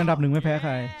ก็เป็นอันดับหนึ่งไม่แพ้ใค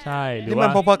รใช่หรือว่ามัน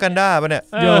พอๆกันได้ป่ะเนี่ย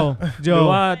หรือ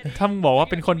ว่าถ้ามึงบอกว่า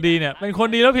เป็นคนดีเนี่ยเป็นคน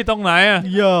ดีแล้วผิดตรงไหนอ่ะ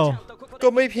ก็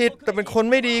ไม่ผิดแต่เป็นคน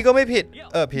ไม่ดีก็ไม่ผิด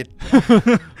ผิด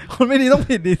คนไม่ดีต้อง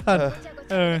ผิดดิท่าน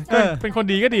ก็เป็นคน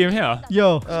ดีก็ดีไม่ใช่เหรอ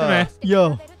ใช่ไหม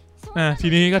ที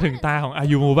นี้ก็ถึงตาของอา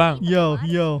ยุมุบ้าง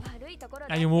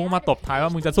อายุมุมาตบท้ายว่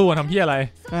ามึงจะสู้กันทำเพี้ยอะไร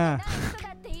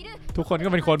ทุกคนก็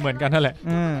เป็นคนเหมือนกันนั่นแหละ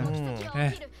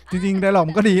จริงๆไดร็อก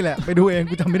มันก็ดีแหละไปดูเอง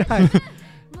กูจำไม่ได้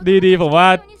ดีผมว่า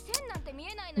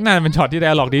น่าเป็นช็อตที่ได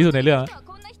ร็อกดีที่สุดในเรื่อง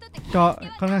ก็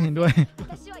ค่อนข้างเห็นด้วย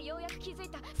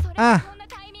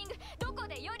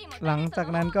หลังจาก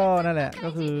นั้นก็นั่นแหละก็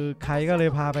คือไคก็เลย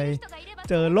พาไป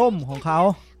เจอล่มของเขา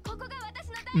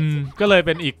ก็เลยเ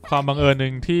ป็นอีกความบังเอิญหนึ่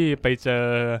งที่ไปเจอ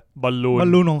บอล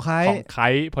ลูนของไค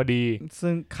พอดี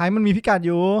ซึ่งไคมันมีพิกัดอ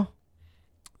ยู่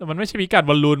แต่มันไม่ใช่พิกัด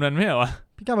บอลลูนมันไม่เหรอวะ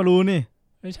พิกัดบอลลูนนี่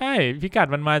ไม่ใช่พิกัด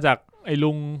มันมาจากไอ้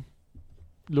ลุง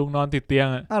นอนติดเตียง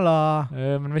อ่ะเหรอ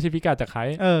มันไม่ใช่พิกัดจากไค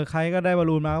ไคก็ได้บอล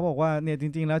ลูนมาเขาบอกว่าเนี่ยจ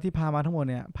ริงๆแล้วที่พามาทั้งหมด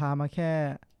เนี่ยพามาแค่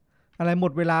อะไรหม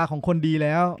ดเวลาของคนดีแ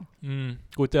ล้ว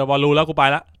กูเจอบอลลูนแล้วกูไป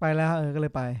ละก็เล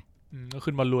ยไปก็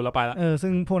ขึ้นบอลลูนแล้วไปละซึ่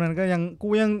งพวกนั้นก็ยังกู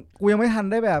ยังไม่ทัน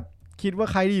ได้แบบคิดว่า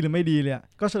ใครดีหรือไม่ดีเลย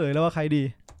ก็เฉลยแล้วว่าใครดี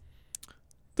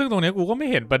ซึ่งตรงนี้กูก็ไม่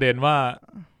เห็นประเด็นว่า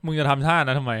มึงจะทำท่า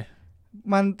นะทำไม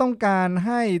มันต้องการใ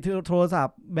ห้โทรศัพ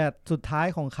ท์แบตสุดท้าย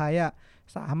ของใคร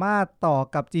สามารถต่อ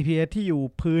กับ GPS ที่อยู่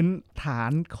พื้นฐา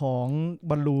นของ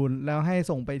บอลลูนแล้วให้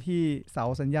ส่งไปที่เสา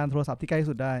สัญญาณโทรศัพท์ที่ใกล้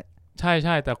สุดได้ใ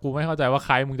ช่แต่กูไม่เข้าใจว่าใค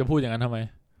รมึงจะพูดอย่างนั้นทำไม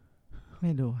ไ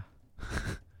ม่ดู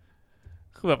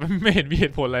คือแบบไม่เห็นมีเห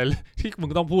ตุผลอะไรที่มึ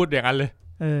งต้องพูดอย่างนั้นเลย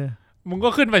มึงก็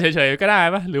ขึ้นไปเฉยๆก็ได้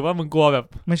ปะหรือว่ามึงกลัวแบบ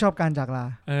ไม่ชอบการจากลา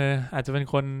อาจจะเป็น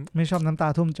คนไม่ชอบน้ำตา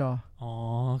ท่วมจอ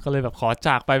ก็เลยแบบขอจ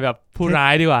ากไปแบบผู้ร้า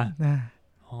ยดีกว่า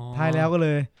ท้ายแล้วก็เล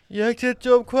ยอยากจะจ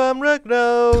บความรักเรา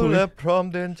และพร้อม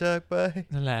เดินจากไป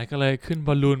นั่นแหละก็เลยขึ้นบ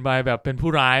อลลูนไปแบบเป็นผู้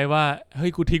ร้ายว่าเฮ้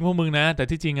ยกูทิ้งพวกมึงนะแต่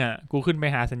ที่จริงกูขึ้นไป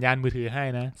หาสัญญาณมือถือให้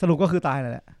นะสรุปก็คือตาย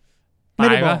แหละไม่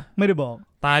ได้บอก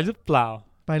ตายหรือเปล่า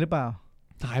ไปหรือเปล่า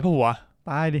ตายปะวะ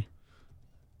ตายดิ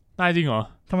ตายจริงเหรอ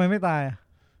ทำไมไม่ตาย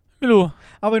ไม่รู้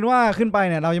เอาเป็นว่าขึ้นไป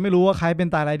เนี่ยเรายังไม่รู้ว่าใครเป็น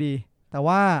ตายอะไรดีแต่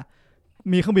ว่า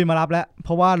มีเครื่องบินมารับแล้วเพ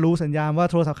ราะว่ารู้สัญญาณว่า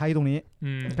โทรศัพท์ใครตรงนี้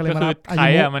ก็เลยมารับใคร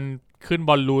มันขึ้นบ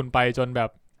อลลูนไปจนแบบ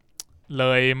เล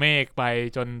ยเมฆไป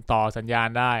จนต่อสัญญาณ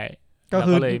ได้ก็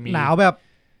คือหนาวแบบ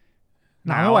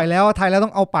หนาวไม่ไหวแล้วไทยแล้วต้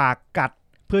องเอาปากกัด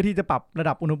เพื่อที่จะปรับระ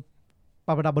ดับป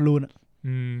รับระดับบอลลูน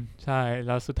ใช่แ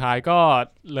ล้วสุดท้ายก็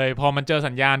เลยพอมันเจอ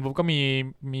สัญญาณปุ๊บก็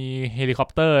มีเฮลิคอป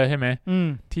เตอร์ใช่ไหม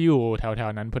ที่อยู่แถ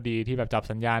วๆนั้นพอดีที่แบบจับ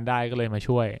สัญญาณได้ก็เลยมา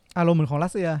ช่วยอารมณ์เหมือนของรั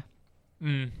สเซีย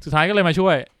สุดท้ายก็เลยมาช่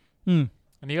วย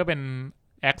อันนี้ก็เป็น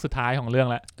แอคสุดท้ายของเรื่อง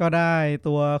แล้วก็ได้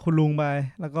ตัวคุณลุงไป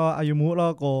แล้วก็อายุมุแล้ว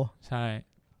ก็โกใช่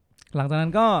หลังจากนั้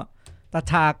นก็ตัด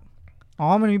ฉาก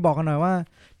มันมีบอกกันหน่อยว่า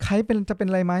ใครจะเป็น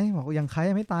อะไรไหมบอกอย่างใคร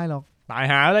ไม่ตายหรอกตาย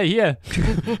หาอะไรเฮีย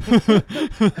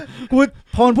กู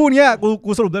พอพูดเงี้ย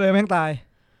กูสรุปได้เลยแม่งตาย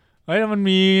เฮ้ยมัน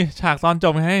มีฉากตอนจ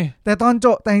บไงแต่ตอนจ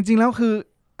บแต่จริงๆแล้วคือ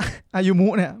อายุมุ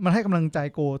เนี่ยมันให้กำลังใจ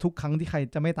โกทุกครั้งที่ใคร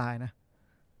จะไม่ตายนะ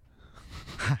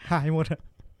หายหมด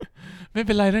ไม่เ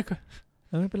ป็นไรนะ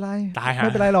ไม่เป็นไรตายไ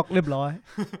ม่เป็นไรหรอกเรียบร้อย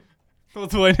ตัว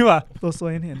สวยนี่หว่าตัวสว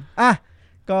ยเห็น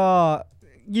ก็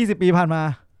20 ปีผ่านมา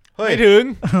ไม่ถึง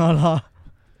อ๋อเหรอ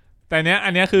แต่อั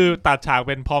นเนี้ยคือตัดฉากเ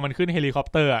ป็นพอมันขึ้นเฮลิคอป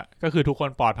เตอร์อ่ะก็คือทุกคน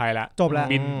ปลอดภัยแล้วจบแล้ว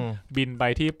บินไป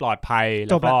ที่ปลอดภัยแ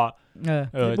ล้วก็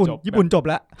ญี่ปุ่นจบ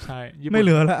แล้วใช่ไม่เห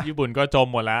ลือแล้วญี่ปุ่นก็จม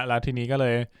หมดแล้วทีนี้ก็เล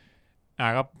ย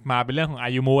ก็มาเป็นเรื่องของอา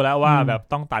ยุมูแล้วว่าแบบ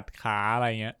ต้องตัดขาอะไร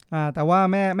เงี้ยแต่ว่า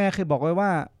แม่เคยบอกไว้ว่า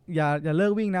อย่าเลิ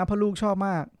กวิ่งนะเพราะลูกชอบม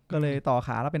ากก็เลยต่อข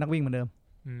าแล้วเป็นนักวิ่งเหมือนเดิม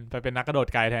ไปเป็นนักกระโดด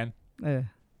ไกลแทน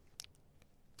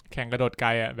แข่งกระโดดไกล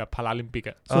อ่ะแบบพาราลิมปิก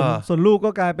อ่ะส่วนลูกก็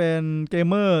กลายเป็นเกม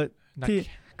เมอร์ที่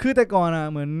คือแต่ก่อนอ่ะ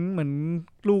เหมือน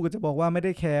ลูกก็จะบอกว่าไม่ไ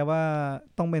ด้แคร์ว่า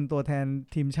ต้องเป็นตัวแทน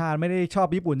ทีมชาติไม่ได้ชอบ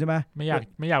ญี่ปุ่นใช่ไหมไม่อย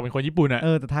ากเป็นคนญี่ปุ่นอ่ะ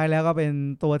แต่ท้ายแล้วก็เป็น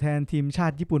ตัวแทนทีมชา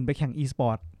ติญี่ปุ่นไปแข่ง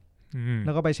e-sport แ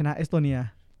ล้วก็ไปชนะเอสโตเนีย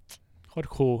โคตร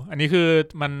คูลอันนี้คือ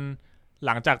มันห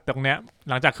ลังจากตรงเนี้ย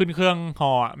หลังจากขึ้นเครื่องฮ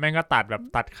อแม่งก็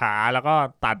ตัดขาแล้วก็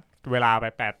ตัดเวลาไป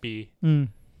8 ปี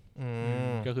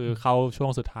ก็คือเข้าช่ว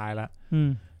งสุดท้ายแล้ว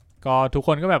ก็ทุกค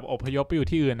นก็แบบอพยพไปอยู่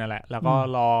ที่อื่นนั่นแหละแล้วก็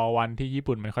รอวันที่ญี่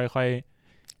ปุ่นมันค่อ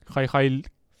ย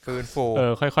ฟื้นฟู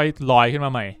ค่อยลอยขึ้นม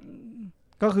าใหม่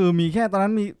ก็คือมีแค่ตอนนั้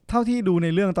นมีเท่าที่ดูใน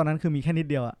เรื่องตอนนั้นคือมีแค่นิด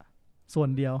เดียวอะส่วน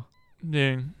เดียวจริ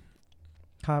ง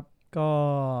ครับ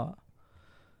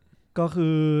ก็คื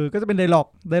อก็จะเป็นไดล็อ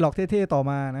กเท่ๆต่อ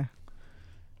มานะ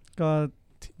ก็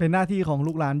เป็นหน้าที่ของ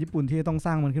ลูกหลานญี่ปุ่นที่ต้องส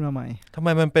ร้างมันขึ้นมาใหม่ทำไม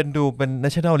มันเป็นดูเป็น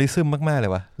nationalism มากๆเล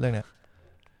ยวะเรื่องเนี้ย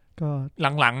ก็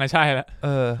หลังๆอะใช่แล้ว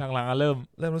หลังๆอะเ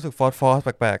ริ่มรู้สึกฟอร์สแ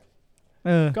ปลกๆ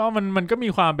ก็มันก็มี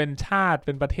ความเป็นชาติเ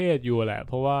ป็นประเทศอยู่แหละเ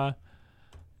พราะว่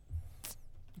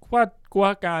า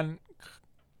การ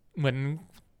เหมือน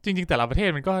จริงๆแต่ละประเทศ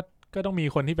มันก็ต้องมี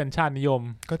คนที่เป็นชาตินิยม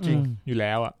ก็จริงอยู่แ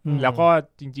ล้วอ่ะแล้วก็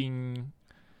จริง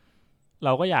ๆเร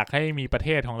าก็อยากให้มีประเท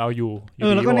ศของเราอยู่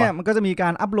แล้วก็เนี่ยมันก็จะมีกา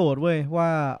รอัปโหลดเว้ยว่า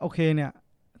โอเคเนี่ย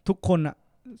ทุกคนอ่ะ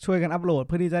ช่วยกันอัปโหลดเ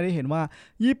พื่อที่จะได้เห็นว่า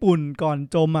ญี่ปุ่นก่อน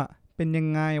จมอ่ะเป็นยัง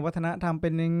ไงวัฒนธรรมเป็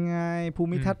นยังไงภู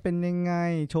มิทัศน์เป็นยังไง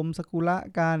ชมซากุระ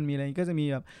กันมีอะไรก็จะมี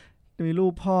แบบมีรู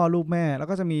ปพ่อรูปแม่แล้ว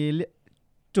ก็จะมี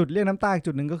จุดเรียกน้ำตา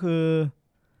จุดหนึ่งก็คือ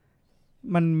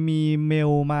มันมีเม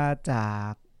ลมาจา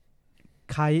ก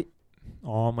ไค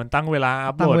เหมือนตั้งเวลา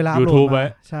อัปโหลด YouTube ไว้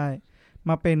ใช่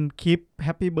มาเป็นคลิป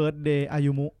Happy Birthday อา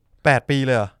ยุมุ8 ปีเ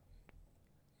ลยเหรอ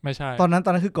ไม่ใช่ตอนนั้น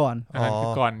คือก่อน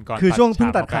คือช่วงเพิ่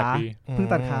งตัด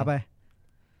ขาไป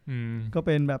ก็เ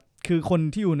ป็นแบบคือคน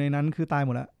ที่อยู่ในนั้นคือตายหม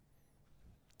ดแล้ว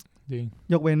จริง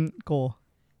ยกเว้น go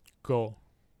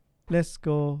let's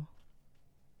go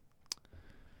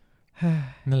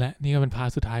นั่นแหละนี่ก็เป็นพาร์ท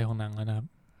สุดท้ายของหนังแล้วนะครับ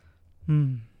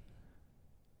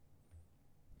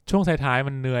ช่วงท้ายๆ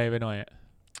มันเหนื่อยไปหน่อยอ่ะ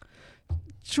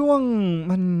ช่วง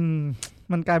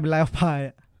มันกลายเป็นไลฟ์พาย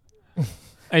อ่ะ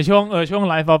ไอช่วง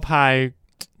ไลฟ์พาย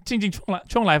จริง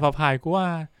ๆช่วงไลฟ์พายกูว่า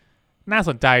น่าส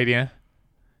นใจดีนะ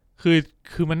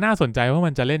คือมันน่าสนใจว่า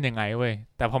มันจะเล่นยังไงเว้ย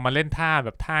แต่พอมาเล่นท่าแบ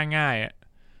บท่าง่ายอ่ะ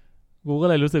กูก็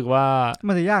เลยรู้สึกว่า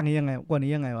มันจะยากนี้ยังไงกว่า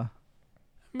นี้ยังไงวะ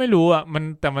ไม่รู้อ่ะ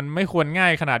แต่มันไม่ควรง่า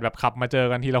ยขนาดแบบขับมาเจอ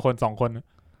กันทีละคน2 คน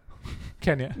แ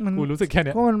ค่นี้กูรู้สึกแค่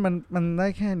นี้ก็มันได้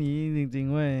แค่นี้จริง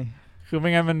ๆเว้ยคือไ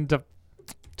ม่งั้นมันจะ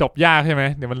จบยากใช่ไหม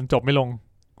เดี๋ยวมันจบไม่ลง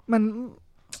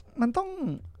มัน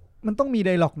ต้องมีได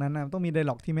ร็อกนั้นนะต้องมีได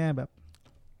ร็อกที่แม่แบบ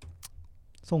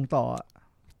ส่งต่อ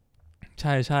ใ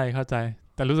ช่เข้าใจ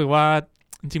แต่รู้สึกว่า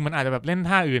จริงๆมันอาจจะแบบเล่น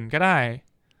ท่าอื่นก็ได้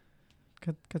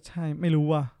ก็ใช่ไม่รู้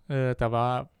ว่ะแต่ว่า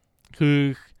คือ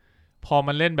พอ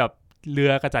มันเล่นแบบเรื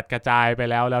อกระจัดกระจายไป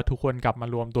แล้วทุกคนกลับมา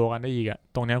รวมตัวกันได้อีกอ่ะ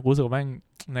ตรงเนี้ยกูรู้สึกว่าแม่ง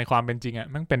ในความเป็นจริงอ่ะ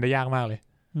แม่งเป็นได้ยากมากเลย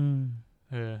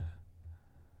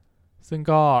ซึ่ง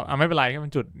ก็ไม่เป็นไรแค่เป็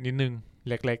นจุดนิดนึง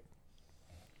เล็ก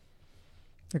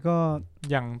ๆแต่ก็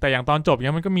อย่างตอนจบยั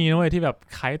งมันก็มีนะเว้ยที่แบบ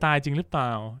ใครตายจริงหรือเปล่า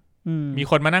มี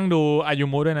คนมานั่งดูอายุ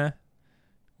มุด้วยนะ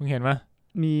มึงเห็นไหม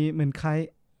มีเหมือนใคร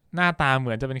หน้าตาเห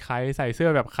มือนจะเป็นใครใส่เสื้อ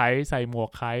แบบใครใส่หมวก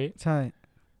ใครใช่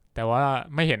แต่ว่า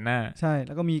ไม่เห็นหน้าใช่แ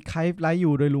ล้วก็มีใครไลฟ์อ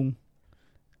ยู่โดยลุง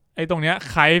ไอ้ตรงเนี้ย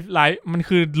ใครไลฟ์มัน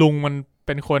คือลุงมันเ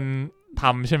ป็นคนท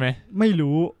ำใช่ไหมไม่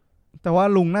รู้แต่ว่า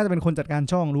ลุงน่าจะเป็นคนจัดการ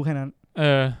ช่องรู้แค่นั้น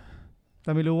แ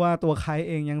ต่ไม่รู้ว่าตัวใคร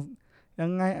เองยั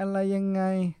งไงอะไรยังไง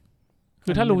คื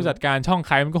อถ้าลุงจัดการช่องใ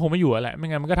ครมันก็คงไม่อยู่แหละไม่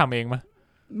งั้นมันก็ทำเองมั้ย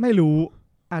ไม่รู้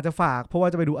อาจจะฝากเพราะว่า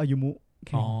จะไปดูอายุมุ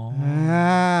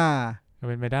ก็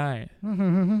เป็นไปได้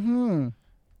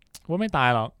ว่าไม่ตาย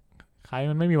หรอกใคร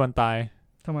มันไม่มีวันตาย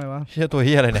ทำไมวะเชี่ยตัวเ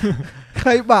หี้ยอะไรเนี่ยใค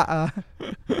รบะ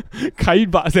ใคร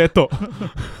บะเซโตะ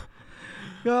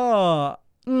ก็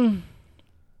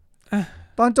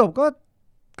ตอนจบก็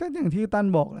อย่างที่ตั้น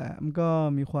บอกแหละมันก็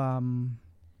มีความ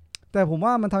แต่ผมว่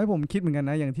ามันทำให้ผมคิดเหมือนกัน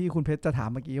นะอย่างที่คุณเพชรจะถาม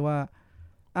เมื่อกี้ว่า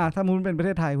ถ้ามุนเป็นประเท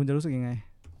ศไทยคุณจะรู้สึกยังไง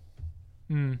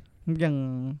อย่าง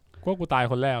กูตาย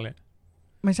คนแรกเลย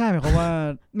ไม่ใช่หมายความว่า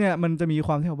เนี่ยมันจะมีค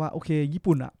วามที่แบบว่าโอเคญี่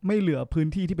ปุ่นอ่ะไม่เหลือพื้น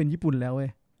ที่ที่เป็นญี่ปุ่นแล้วเว้ย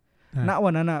ณวั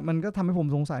นนั้นอ่ะมันก็ทำให้ผม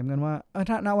สงสัยเหมือนกันว่า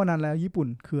ถ้าณวันนั้นแล้วญี่ปุ่น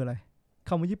คืออะไรค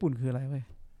ำว่าญี่ปุ่นคืออะไรเว้ย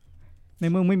ใน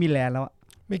เมืองไม่มีแลนด์แล้วอะ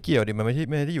ไม่เกี่ยวดิมันไม่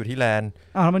ได้อยู่ที่แลนด์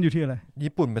แล้วมันอยู่ที่อะไร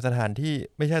ญี่ปุ่นเป็นสถานที่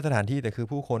ไม่ใช่สถานที่แต่คือ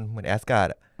ผู้คนเหมือนแอสการ์ด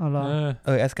อ่ะ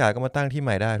แอสการ์ดก็มาตั้งที่ให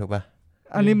ม่ได้ถูกป่ะ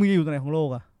อันนี้มึงอยู่ตรงไหนของโลก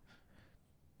อะ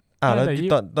แ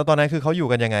ล้วตอนนั้นคือเขาอยู่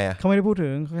กันยังไงอ่ะเขาไม่ได้พูดถึ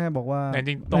งเขาแค่บอกว่าแต่จ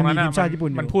ริงตรงนั้น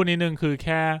มันพูดนิดนึงคือแ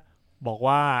ค่บอก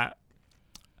ว่า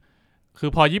คือ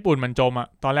พอญี่ปุ่นมันจมอ่ะ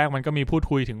ตอนแรกมันก็มีพูด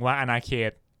คุยถึงว่าอาณาเข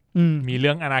ตมีเ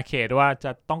รื่องอาณาเขตว่าจ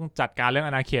ะต้องจัดการเรื่อง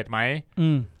อาณาเขตไหม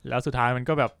แล้วสุดท้ายมัน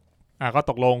ก็แบบก็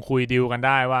ตกลงคุยดีลกันไ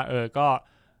ด้ว่าก็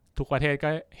ทุกประเทศก็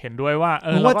เห็นด้วยว่า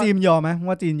ว่าจีนยอมไหม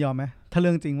ว่าจีนยอมไหมถ้าเ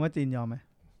รื่องจริงว่าจีนยอมไหม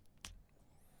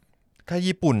ถ้า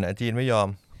ญี่ปุ่นอ่ะจีนไม่ยอม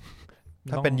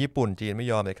ถ้าเป็นญี่ปุ่นจีนไม่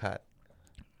ยอมเลยค่ะ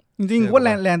จริงๆว่าแ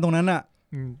ลนด์ตรงนั้นอ่ะ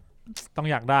ต้อง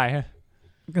อยากได้ฮะ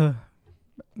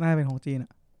น่าเป็นของจีนอ่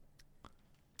ะ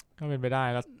ก็เป็นไปได้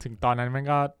แล้วถึงตอนนั้นมัน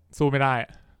ก็สู้ไม่ได้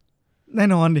แน่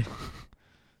นอนดิ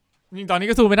จริงตอนนี้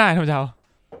ก็สู้ไม่ได้ท่านเจ้า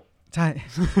ใช่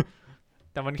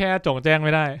แต่มันแค่จงแจ้งไ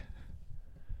ม่ได้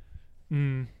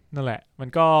นั่นแหละมัน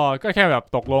ก็แค่แบบ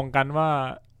ตกลงกันว่า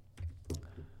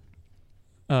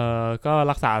ก็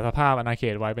รักษาสภาพอาณาเข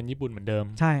ตไว้เป็นญี่ปุ่นเหมือนเดิม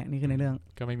ใช่นี่คือในเรื่อง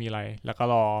ก็ไม่มีอะไรแล้วก็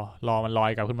รอมันลอย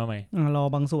กลับขึ้นมาใหม่รอ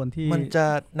บางส่วนที่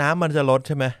น้ำมันจะลดใ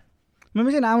ช่ไหมมันไ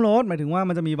ม่ใช่น้ำลดหมายถึงว่า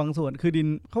มันจะมีบางส่วนคือดิน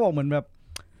เขาบอกเหมือนแบบ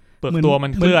เปลือกตัวมั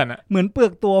นเคลื่อนอ่ะเหมือนเปลือ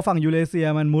กตัวฝั่งยูเรเซีย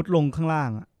มันมุดลงข้างล่าง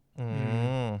อ่ะ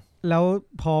แล้ว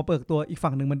พอเปลือกตัวอีก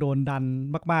ฝั่งหนึ่งมันโดนดัน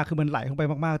มากๆคือมันไหลลงไป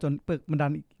มากๆจนเปลือกมันดั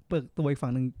นเปลือกตัวอีกฝั่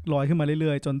งหนึ่งลอยขึ้นมาเ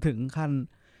รื่อยๆจนถึงขั้น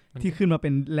ที่ขึ้นมาเป็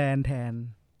นแลนด์แทน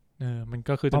มัน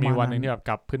ก็คือจะมีวันนึงที่แบบ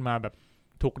กลับขึ้นมาแบบ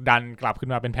ถูกดันกลับขึ้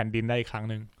นมาเป็นแผ่นดินได้อีกครั้ง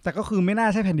นึงแต่ก็คือไม่น่า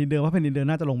ใช่แผ่นดินเดิมเพราะแผ่นดินเดิม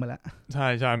น่าจะลงไปแล้วใ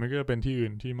ช่มันก็เป็นที่อื่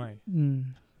นที่ไม่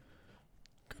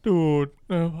ก็ดู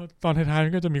ตอนท้ายๆมั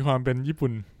นก็จะมีความเป็นญี่ปุ่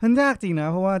นมันยากจริงนะ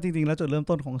เพราะว่าจริงๆแล้วจุดเริ่ม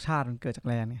ต้นของชาติมันเกิดจาก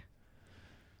แลนด์ไง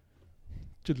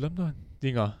จุดเริ่มต้นจ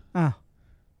ริงเหรอ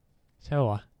ใช่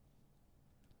ป่ะ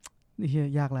นี่เฮีย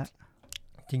ยากแล้ว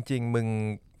จริงๆมึง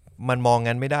มันมอง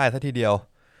งั้นไม่ได้ซะทีเดียว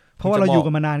เพราะว่าเราอยู่กั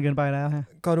นมานานเกินไปแล้วฮะ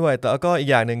ก็ด้วยแต่ก็อีก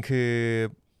อย่างหนึ่งคือ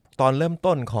ตอนเริ่ม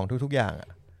ต้นของทุกๆอย่างอ่ะ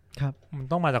ครับมัน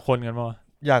ต้องมาจากคนกันป่ะ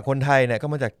อย่างคนไทยเนี่ยก็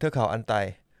มาจากเทือกเขาอันไต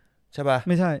ใช่ป่ะ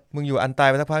ไม่ใช่มึงอยู่อันไต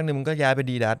ไปสักพักนึงมึงก็ย้ายไป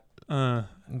ดีดัส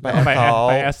ไป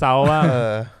แอสเซาว่า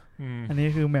อันนี้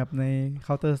คือแมปใน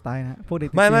Counter Strike นะพวกเด็ก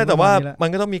ไม่แต่ว่ามัน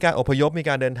ก็ต้องมีการอพยพมี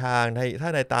การเดินทางถ้า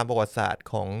ในตามประวัติศาสตร์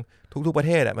ของทุกๆประเ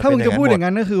ทศอ่ะถ้ามึงจะพูดอย่าง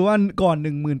นั้นก็คือว่าก่อน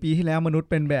 10,000 ปีที่แล้วมนุษย์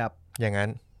เป็นแบบอย่างนั้น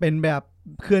เป็นแบบ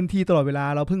เคลื่อนที่ตลอดเวลา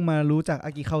เราเพิ่งมารู้จัก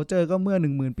agriculture ก็เมื่อ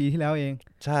 10,000 ปีที่แล้วเอง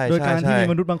ใช่โดยการที่มี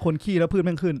มนุษย์บางคนขี้แล้วพืชแ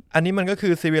ม่งขึ้นอันนี้มันก็คื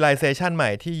อ civilization ใหม่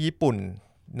ที่ญี่ปุ่น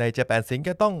ใน Japan Sync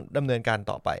ก็ต้องดำเนินการ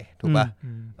ต่อไปถูกป่ะ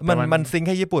มันซิงค์ใ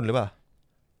ห้ญี่ปุ่นหรือเปล่า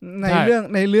ในเ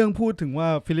รื่องพูดถึงว่า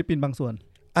ฟิลิปปินส์บางส่วน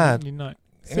นิดหน่อย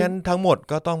งั้นทั้งหมด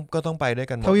ก็ต้องไปด้วย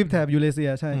กันหมดทวีปแถบยูเรเซี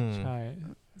ยใช่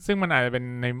ซึ่งมันอาจจะเป็น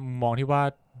ในมุมมองที่ว่า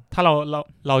ถ้า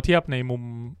เราเทียบในมุม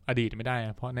อดีตไม่ได้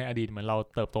เพราะในอดีตเหมือนเรา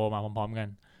เติบโตมาพร้อมๆกัน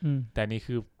แต่นี่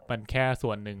คือมันแค่ส่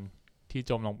วนหนึ่งที่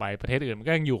จมลงไปประเทศอื่นมัน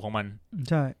ก็ยังอยู่ของมัน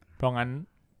ใช่เพราะงั้น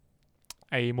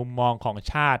ไอ้มุมมองของ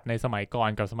ชาติในสมัยก่อน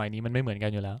กับสมัยนี้มันไม่เหมือนกั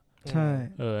นอยู่แล้วใช่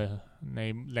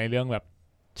ในเรื่องแบบ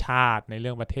ชาติในเรื่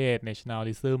องประเทศ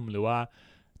nationalism หรือว่า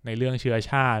ในเรื่องเชื้อ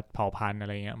ชาติเผ่าพันธุ์อะไ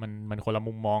รเงี้ยมันคนละ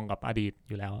มุมมองกับอดีต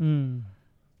อยู่แล้ว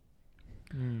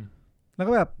แล้ว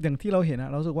ก็แบบอย่างที่เราเห็นอะ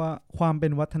เรารู้สึกว่าความเป็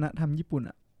นวัฒนธรรมญี่ปุ่นอ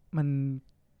ะ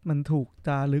มันถูกจ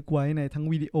ารึกไว้ในทั้ง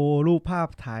วิดีโอรูปภาพ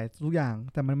ถ่ายทุกอย่าง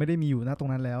แต่มันไม่ได้มีอยู่ณตร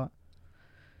งนั้นแล้ว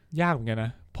ยากเหมือนกันน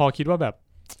ะพอคิดว่าแบบ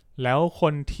แล้วค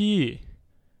นที่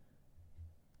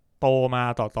โตมา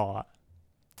ต่อ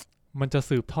มันจะ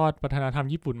สืบทอดวัฒนธรรม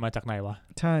ญี่ปุ่นมาจากไหนวะ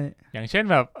ใช่อย่างเช่น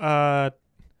แบบ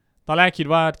ตอนแรกคิ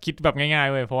ดแบบง่ายๆ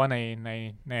เว้ยเพราะว่าใน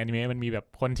อนิเมะมันมีแบบ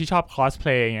คนที่ชอบคอสเพล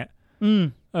ย์อย่างเงี้ย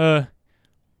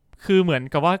คือเหมือน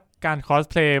กับว่าการคอส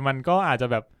เพลย์มันก็อาจจะ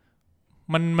แบบ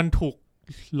มันถูก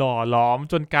หล่อล้อม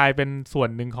จนกลายเป็นส่วน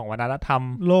หนึ่งของวัฒนธรรม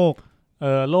โล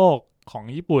กของ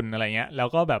ญี่ปุ่นอะไรเงี้ยแล้ว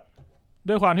ก็แบบ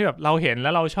ด้วยความที่แบบเราเห็นแล้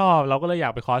วเราชอบเราก็เลยอยา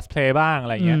กไปคอสเพลย์บ้างอะ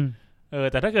ไรเงี้ย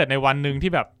แต่ถ้าเกิดในวันนึง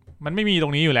ที่แบบมันไม่มีตร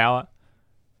งนี้อยู่แล้ว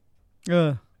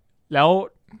แล้ว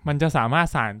มันจะสามารถ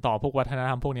สานต่อพวกวัฒนธ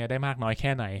รรมพวกนี้ได้มากน้อยแ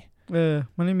ค่ไหน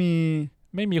มันไ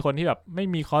ม่มีคนที่แบบไม่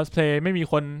มีคอสเพลย์ไม่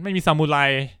มีซามูไร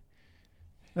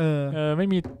ไม่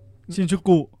มีชินจู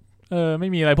กุ ไม่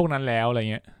มีอะไรพวกนั้นแล้วอะไร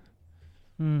เงี้ย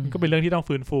ก็เป็นเรื่องที่ต้อง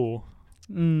ฟื้นฟู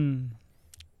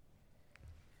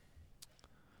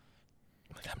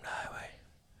มันทำได้เว้ย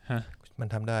มัน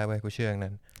ทำได้เว้ยกูเชื่ออย่าง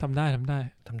นั้นทำได้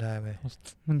เว้ย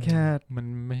มันแค่มัน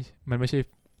ไม่ใช่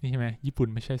นี่ใช่ไหมญี่ปุ่น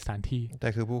ไม่ใช่สถานที่แต่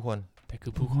คือผู้คน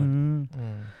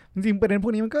จริงๆประเด็นพว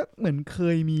กนี้มันก็เหมือนเค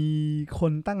ยมีค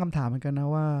นตั้งคำถามเหมือนกันนะ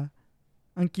ว่า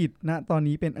อังกฤษณตอน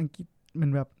นี้เป็นอังกฤษมั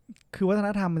นแบบคือวัฒน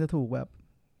ธรรมมันจะถูกแบบ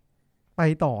ไป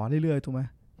ต่อเรื่อยๆถูกไหม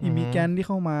อิมิแกรนที่เ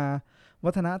ข้ามา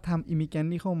วัฒนธรรมอิมิแกรน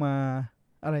ที่เข้ามา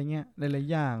อะไรเงี้ยหลาย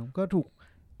ๆอย่างก็ถูก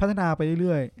พัฒนาไปเ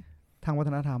รื่อยๆทางวัฒ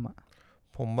นธรรมอ่ะ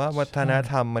ผมว่าวัฒน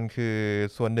ธรรมมันคือ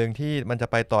ส่วนหนึ่งที่มันจะ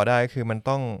ไปต่อได้คือมัน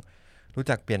ต้องรู้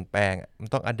จักเปลี่ยนแปลงมัน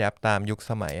ต้องอัดแอปตามยุค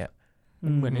สมัยอ่ะมั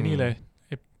นเหมือนนี่เลย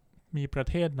มีประ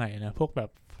เทศไหนนะพวกแบบ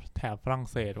แถบฝรั่ง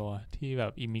เศสวะที่แบ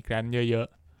บอิมิแกรนเยอะ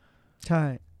ๆใช่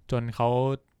จนเขา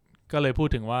ก็เลยพูด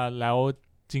ถึงว่าแล้ว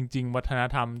จริงๆวัฒน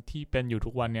ธรรมที่เป็นอยู่ทุ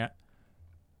กวันเนี้ย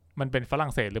มันเป็นฝรั่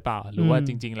งเศสหรือเปล่าหรือว่า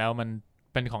จริงๆแล้วมัน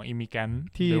เป็นของอิมิแกรน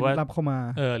ที่รับเข้ามา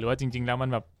หรือว่าจริงๆแล้วมัน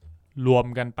แบบรวม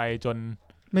กันไปจน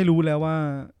ไม่รู้แล้วว่า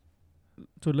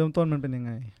จุดเริ่มต้นมันเป็นยังไ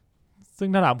งซึ่ง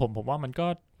ถ้าถามผมว่ามันก็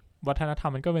วัฒนธรร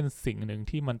มมันก็เป็นสิ่งหนึ่ง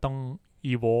ที่มันต้อง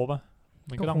อีโวป่ะ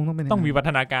มันก็ต้องมีวัฒ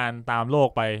นาการตามโลก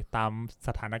ไปตามส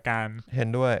ถานการณ์เห็น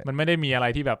ด้วยมันไม่ได้มีอะไร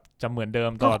ที่แบบจะเหมือนเดิ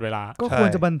มตลอดเวลาก็ควร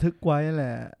จะบันทึกไว้แหล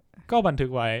ะก็บันทึก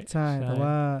ไว้ใช่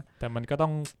แต่มันก็ต้อ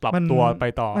งปรับตัวไป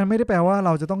ต่อมันไม่ได้แปลว่าเร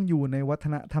าจะต้องอยู่ในวัฒ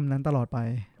นธรรมนั้นตลอดไป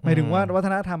หมายถึงว่าวัฒ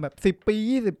นธรรมแบบ10 ปี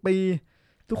20 ปี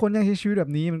ทุกคนยังใช้ชีวิตแบ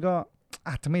บนี้มันก็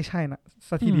อาจจะไม่ใช่นะ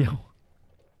สักทีเดียว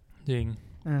จริง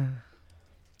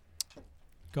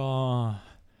ก็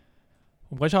ผ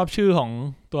มก็ชอบชื่อของ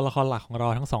ตัวละครหลักของเรา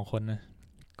ทั้งสองคนนะ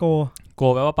โก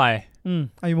แปลว่าไป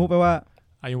อายุมุแปล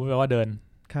ว่าเดิน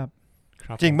ครับ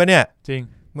จริงปะเนี่ยจริง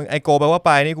มึงไอโกแปลว่าไ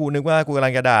ปนี่กูนึกว่ากูกำลั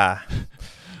งจะด่า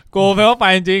โกแปลว่าไป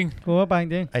จริงโกว่าไปจ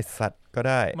ริงไอสัตว์ก็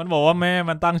ได้มันบอกว่าแม่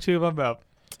มันตั้งชื่อว่าแบบ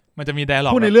มันจะมีไดอะล็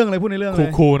อกพูดในเรื่องเลย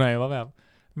คูลๆหน่อยว่าแบบ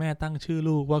แม่ตั้งชื่อ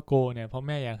ลูกว่าโกเนี่ยเพราะแ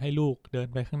ม่อยากให้ลูกเดิน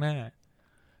ไปข้างหน้า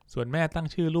ส่วนแม่ตั้ง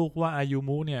ชื่อลูกว่าอายุ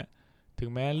มุเนี่ยถึง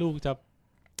แม้ลูกจะ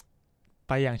ไ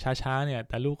ปอย่างช้าๆเนี่ย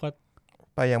แต่ลูกก็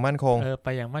ไปอย่างมั่นคงไป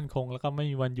อย่างมั่นคงแล้วก็ไม่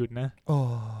มีวันหยุดนะโอ้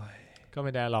ยก็ไ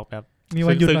ม่ได้หรอกแบบมี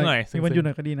วันหยุดหน่อยมีวันหยุดห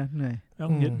น่อยก็ดีนะเหนื่อย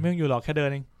ไม่ต้องอยู่หรอกแค่เดิน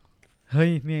เองเฮ้ย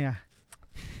นี่ไง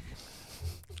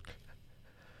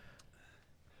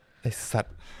ไอสัต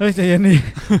ว์เฮ้ยใจเย็นดิ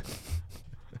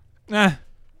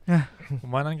ผ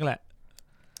มว่านั่นก็แหละ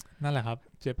นั่นแหละครับ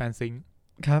เจแปนซิง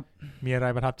ครับมีอะไร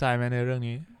ประทับใจไหมในเรื่อง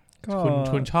นี้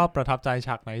คุณชอบประทับใจฉ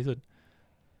ากไหนที่สุด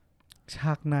ฉ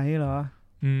ากไหนเหรอ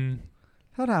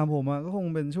ถ้าถามผมก็คง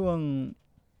เป็นช่วง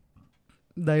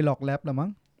ไดล็อกแรปละมั้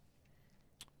ง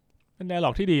เป็นไดล็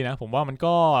อกที่ดีนะผมว่ามัน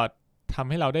ก็ทำ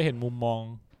ให้เราได้เห็นมุมมอง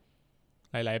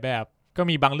หลายๆแบบก็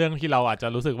มีบางเรื่องที่เราอาจจะ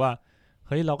รู้สึกว่าเ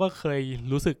ฮ้ยเราก็เคย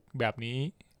รู้สึกแบบนี้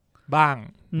บ้าง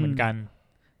เหมือนกัน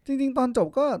จริงๆตอนจบ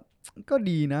ก็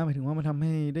ดีนะหมายถึงว่ามันทำใ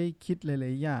ห้ได้คิดหล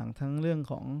ายๆอย่างทั้งเรื่อง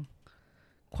ของ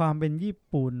ความเป็นญี่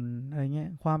ปุ่นอะไรเงี้ย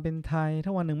ความเป็นไทยถ้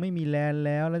าวันหนึ่งไม่มีแลนด์แ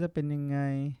ล้วจะเป็นยังไง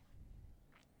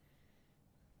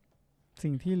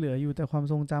สิ่งที่เหลืออยู่แต่ความ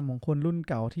ทรงจำของคนรุ่น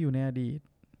เก่าที่อยู่ในอดีต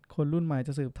คนรุ่นใหม่จ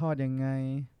ะสืบทอดยังไง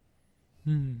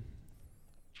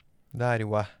ได้ดิ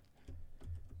วะ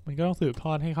มันก็ต้องสืบท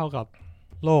อดให้เข้ากับ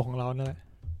โลกของเรานั่นแหละ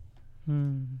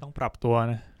ต้องปรับตัว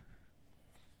นะ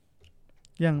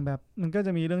อย่างแบบมันก็จ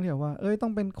ะมีเรื่องที่แบบว่าต้อ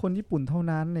งเป็นคนญี่ปุ่นเท่า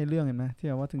นั้นในเรื่องเห็นไหมที่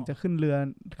แบบว่าถึงจะขึ้นเรือ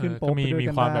ขึ้นโป๊ะไปด้วย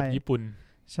กันได้มีความแบบญี่ปุ่น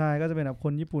ใช่ก็จะเป็นแบบค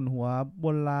นญี่ปุ่นหัวโบ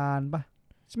ราณป่ะ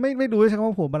ไม่ดูใช่ไหม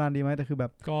ว่าหัวโบราณดีไหมแต่คือแบ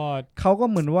บก็เขาก็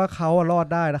เหมือนว่าเขารอด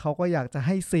ได้แล้วเขาก็อยากจะใ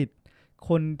ห้สิทธิ์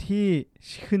คนที่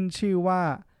ขึ้นชื่อว่า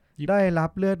ได้รับ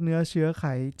เลือดเนื้อเชื้อไข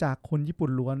จากคนญี่ปุ่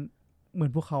นล้วนเหมือ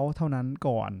นพวกเขาเท่านั้น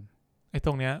ก่อนไอ้ต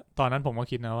รงเนี้ยตอนนั้นผมก็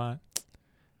คิดนะว่า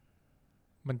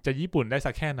มันจะญี่ปุ่นได้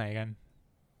สักแค่ไหนกัน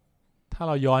ถ้าเ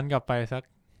ราย้อนกลับไป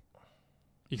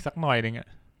อีกสักหน่อยนึง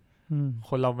ค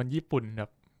นเรามันญี่ปุ่นแบบ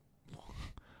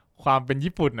ความเป็น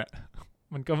ญี่ปุ่น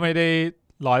มันก็ไม่ได้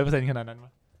 100% ขนาดนั้น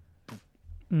มั้ย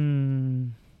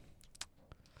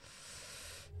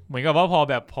เหมือนกับว่าพ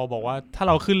อบอกว่าถ้าเ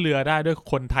ราขึ้นเรือได้ด้วย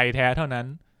คนไทยแท้เท่านั้น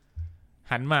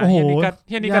หันมาเฮีย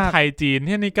นี่ก็ไทยจีนเ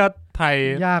ฮียนี่ก็ไทย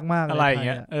ยากมากอะไรอย่างเ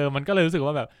งี้ยมันก็เลยรู้สึก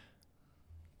ว่าแบบ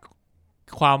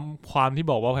ความที่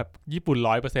บอกว่าแบบญี่ปุ่น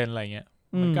 100% อะไรเงี้ย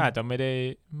มันก็อาจจะไม่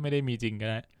ได้มีจริงก็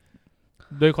ได้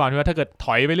ด้วยความที่ว่าถ้าเกิดถ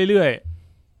อยไปเรื่อย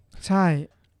ๆใช่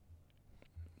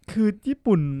คือญี่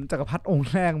ปุ่นจักรพรรดิองค์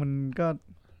แรกมันก็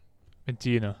เป็น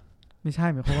จีนเหรอไม่ใช่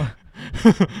หมายความว่า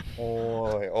โอ้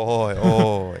ย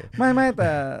ไม่แ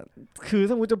ต่คือ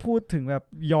สมมุติจะพูดถึงแบบ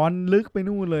ย้อนลึกไป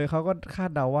นู่นเลยเขาก็คาด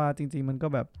เดาว่าจริงๆมันก็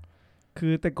แบบคื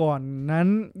อแต่ก่อนนั้น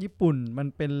ญี่ปุ่นมัน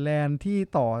เป็นแลนด์ที่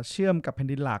ต่อเชื่อมกับแผ่น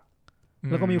ดินหลัก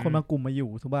แล้วก็มีคนมากลุ่มมาอ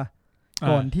ยู่ถูกป่ะ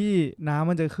ก่อนที่น้ำ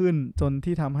มันจะขึ้นจน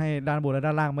ที่ทำให้ด้านบนและด้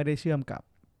านล่างไม่ได้เชื่อมกับ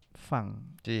ฝั่ง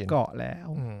เกาะแล้ว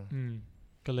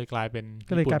ก็เลยกลายเป็น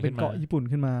เกาะญี่ปุ่น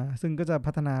ขึ้นมาซึ่งก็จะ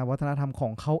พัฒนาวัฒนธรรมขอ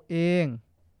งเขาเอง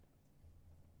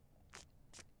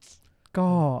ก็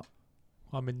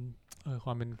ความเ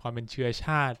ป็นเชื้อช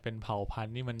าติเป็นเผ่าพัน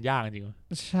ธุ์นี่มันยากจริง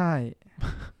ใช่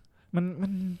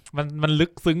มันลึ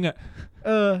กซึ้งอ่ะ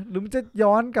หรือมันจะ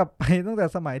ย้อนกลับไปตั้งแต่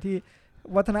สมัยที่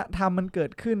วัฒนธรรมมันเกิ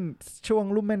ดขึ้นช่วง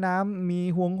ลุ่มแม่น้ำมี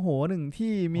ฮวงโหหนึ่ง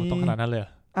ที่มีต้องขนาดนั้นเลย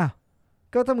อ่ะ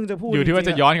ก็ถ้ามึงจะพูดอยู่ที่ว่า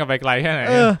จะย้อนกลับไปไกลแค่ไหน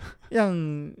อย่าง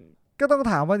ก็ต้อง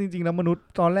ถามว่าจริงๆแล้วมนุษย์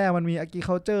ตอนแรกมันมี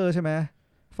agriculture ใช่ไหม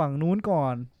ฝั่งนู้นก่อ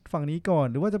นฝั่งนี้ก่อน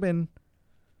หรือว่าจะเป็น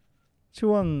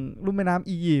ช่วงลุ่มแม่น้ำ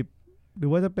อียิปต์หรือ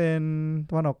ว่าจะเป็น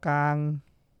ตะวันออกกลาง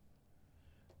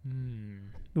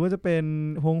หรือว่าจะเป็น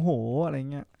ฮวงโหอะไร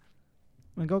เงี้ย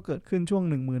มันก็เกิดขึ้นช่วง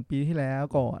 10,000 ปีที่แล้ว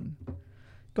ก่อน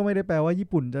ก็ไม่ได้แปลว่าญี่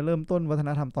ปุ่นจะเริ่มต้นวัฒน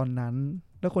ธรรมตอนนั้น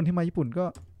แล้วคนที่มาญี่ปุ่นก็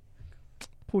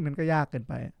พูดนั้นก็ยากเกิน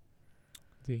ไป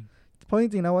จริงเพราะจ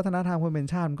ริงๆแล้ววัฒนธรรมความเป็น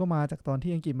ชาติมันก็มาจากตอน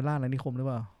ที่อังกฤษมาล่าอาณานิคมหรือเ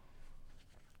ปล่า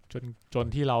จน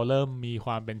ที่เราเริ่มมีค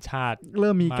วามเป็นชาติเ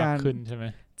ริ่มมีการขึ้นใช่ไหม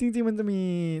จริงๆมันจะมี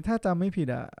ถ้าจำไม่ผิด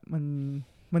อ่ะ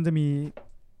มันจะมี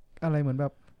อะไรเหมือนแบ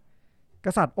บก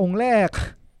ษัตริย์องค์แรก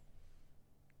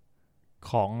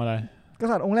ของอะไรก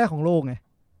ษัตริย์องค์แรกของโลกไง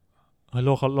โล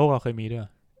กเราเคยมีด้วย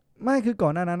ไม่คือก่อ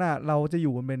นหน้านั้นอ่ะเราจะอ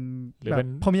ยู่กันเป็นแบบ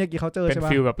พอมีอากิเขาเจอใช่ป่ะ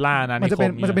เป็นฟิลแบบล่านะมันจะ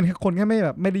เป็นคนแค่ไ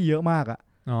ม่ได้เยอะมากอ่ะ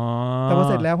แต่พอ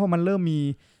เสร็จแล้วพอมันเริ่ม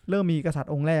มีกษัตริ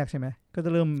ย์องค์แรกใช่ไหมก็จะ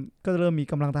เริ่มมี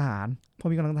กำลังทหารพอ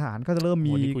มีกำลังทหารก็จะเริ่ม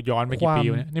มีกูย้อนไปกี่ปี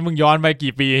เนี่ยนี่มึงย้อนไป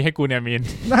กี่ปีให้กูเนี่ยมิน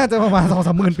น่าจะประมาณ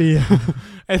 2-3 หมื่นปี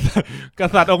ไอ้ก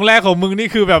ษัตริย์องค์แรกของมึงนี่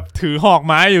คือแบบถือหอก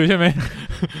ไม้อยู่ใช่ไหม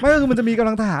ไม่ก็คือมันจะมีกำ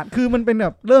ลังทหารคือมันเป็นแบ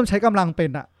บเริ่มใช้กำลังเป็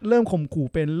นอะเริ่มข่มขู่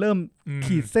เป็นเริ่ม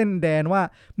ขีดเส้นแดนว่า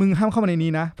มึงห้ามเข้ามาใน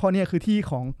นี้นะเพราะเนี่ยคือที่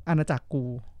ของอาณาจักรกู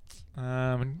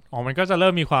มันก็จะเริ่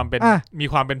มมีความเ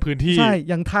ป็นพื้นที่ใช่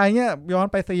อย่างไทยเนี่ยย้อน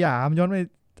ไปสยามย้อนไป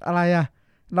อะไรอะ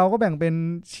เราก็แบ่งเป็น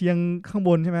เชียงข้างบ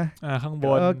นใช่ไหมข้างบ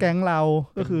นแก๊งเรา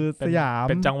ก็คือสยาม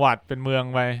เป็นจังหวัดเป็นเมือง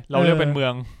ไปเราเรียกเป็นเมือ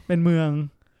ง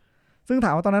ซึ่งถ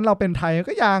ามว่าตอนนั้นเราเป็นไทย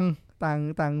ก็ยังต่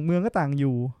างเมืองก็ต่างอ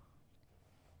ยู่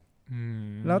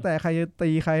แล้วแต่ใครจะตี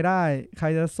ใครได้ใคร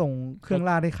จะส่งเครื่อง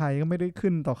ราชให้ใครก็ไม่ได้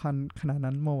ขึ้นต่อคันขนาด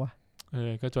นั้นมั้งวะ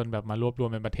ก็จนแบบมารวบรวม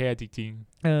เป็นประเทศจริงๆ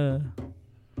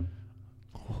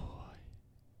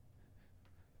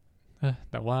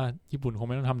แต่ว่าญี่ปุ่นคงไ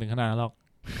ม่ต้องทำถึงขนาดนั้นหรอก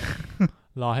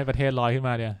รอให้ประเทศลอยขึ้นม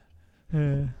าเดี๋ยว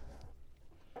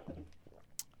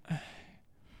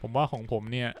ผมว่าของผม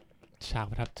เนี่ยฉาก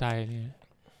ประทับใจนี่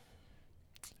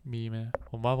มีไหม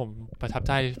ผมว่าผมประทับใ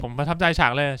จฉา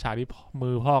กเลยฉากที่มื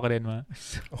อพ่อกระเด็นมา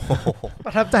ป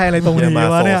ระทับใจอะไรตรงนี้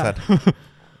วะเนี่ย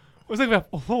รู้สึกแบบ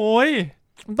โอ้โห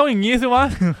มันต้องอย่างงี้สิวะ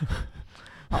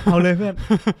เอาเลยเพื่อน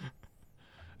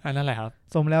นั่นแหละครับ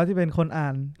สมแล้วที่เป็นคนอ่า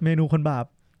นเมนูคนบาป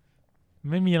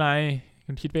ไม่มีอะไร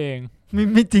คุณคิดไปเอง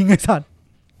ไม่จริงไอ้สัตว์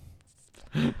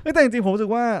แต่จริงๆผมรู้สึ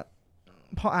กว่า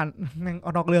พออ่านแม่ง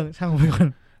นอกเรื่องช่างผมไปก่อน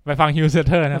ไปฟังฮิวเซอ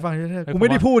ร์นะไปฟังฮิวเซอร์กูไม่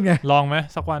ได้พูดไงลองไหม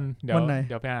สักวันเดี๋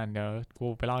ยวไปอ่านเดี๋ยวกู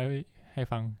ไปเล่าให้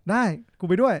ฟังได้กู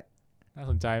ไปด้วยน่า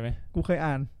สนใจไหมกูเคย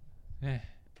อ่าน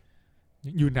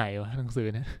อยู่ไหนวะหนังสือ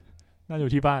เนี่ยน่าอ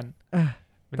ยู่ที่บ้าน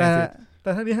แ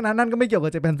ต่ทั้งนี้ทั้งนั้นนั่นก็ไม่เกี่ยวกั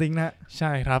บเจแปนซิงนะใ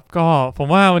ช่ครับก็ผม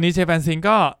ว่าวันนี้เจแปนซิง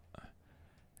ก็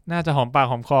น่าจะหอมปาก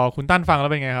หอมคอคุณตั้นฟังแล้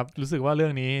วเป็นไงครับรู้สึกว่าเรื่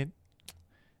องนี้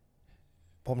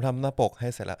ผมทำหน้าปกให้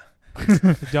เสร็จละ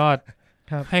สุดยอด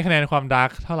ให้คะแนนความดาร์ก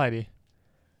เท่าไหร่ดี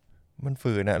มัน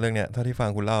ฝืนนะเรื่องเนี้ยเท่าที่ฟัง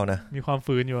คุณเล่านะมีความ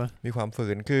ฝืนอยู่มีความฝื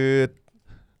นคือ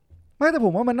ไม่แต่ผ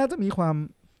มว่ามันน่าจะมีความ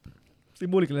ซิม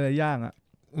โบลิกหลายๆอย่างอะ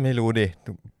ไม่รู้ดิ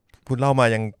พูดเล่ามา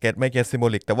ยังเก็ตไม่เก็ตซิมโบ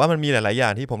ลิกแต่ว่ามันมีหลายๆอย่า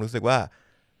งที่ผมรู้สึกว่า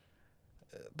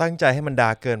ตั้งใจให้มันดา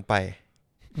ร์กเกินไป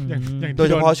โดย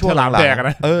เฉพาะช่วงหลัง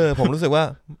ๆผมรู้สึกว่า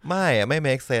ไม่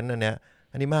make sense อันเนี้ย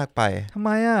อันนี้มากไปทำไ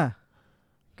มอะ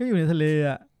ก็อยู่ในทะเล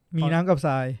อ่ะมีน้ำกับท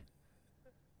ราย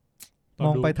ม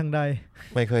องไปทางใด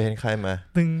ไม่เคยเห็นใครมา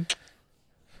ตึง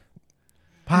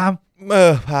พาม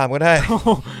พามก็ได้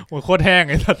โอ้โคตรแห้ง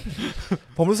ไอ้สัส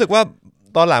ผมรู้สึกว่า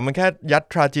ตอนหลังมันแค่ยัด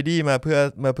tragedy มาเ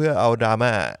พื่อเอาดราม่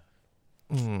า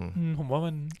ผมว่า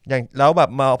มันอย่างแล้วแบบ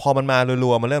มาพอมันมา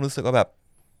รัวๆมันเริ่มรู้สึกว่าแบบ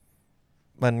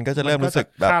มันก็จะเริ่มรู้สึก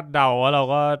แบบคาดเดาว่าเรา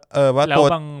ก็ว่าตั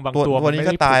วนี้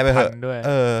ก็ตายไปเหอะ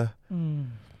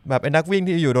แบบไอ้นักวิ่ง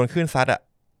ที่อยู่โดนคลื่นซัดอ่ะ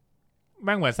แ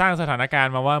ม่งเหมือนสร้างสถานการ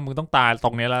ณ์มาว่ามึงต้องตายต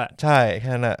รงนี้แล้วใช่แค่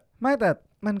นั้นแหละไม่แต่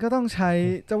มันก็ต้องใช้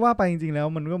จะว่าไปจริงๆแล้ว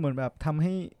มันก็เหมือนแบบทำใ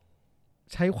ห้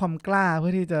ใช้ความกล้าเพื่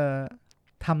อที่จะ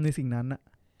ทำในสิ่งนั้นอ่ะ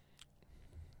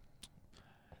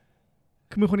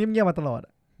คือมือคนนี้เงียบมาตลอด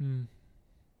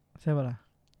ใช่ป่ะล่ะ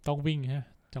ต้องวิ่งฮะ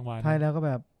จังหวะท้ายแล้วก็แ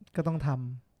บบก็ต้องทำ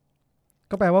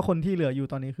ก็แปลว่าคนที่เหลืออยู่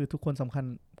ตอนนี้คือทุกคนสำคัญ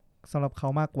สำหรับเขา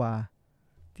มากกว่า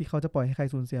ที่เขาจะปล่อยให้ใคร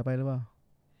สูญเสียไปหรือเปล่า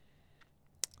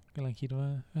กำลังคิดว่า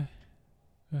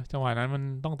จังหวะนั้นมัน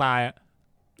ต้องตายอ่ะ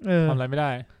ทำอะไรไม่ได้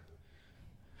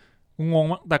งง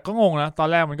แต่ก็งงนะตอน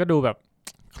แรกมันก็ดูแบบ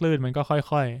คลื่นมันก็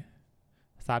ค่อย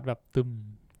ๆซัดแบบตึม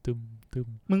ตึม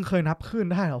มึงเคยนับคลื่น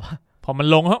ได้หรอวะพอมึง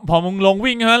ลง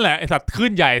วิ่งเท่านั้นแหละไอสัตว์คลื่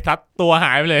นใหญ่ซัดตัวห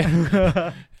ายไปเลย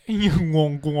กู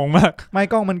งงมากไม่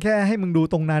กล้องมันแค่ให้มึงดู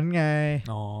ตรงนั้นไง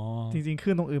อ๋อจริงๆค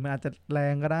ลื่นตรงอื่นมันอาจจะแร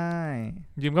งก็ได้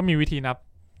ยิมก็มีวิธีนับ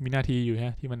วินาทีอยู่ฮ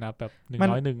ะที่มันนับแบบ101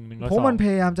 102เพราะมันพ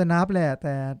ยายามจะนับแหละแ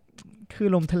ต่คือ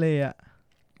ลมทะเลอ่ะ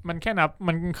มันแค่นับ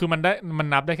มันคือมัน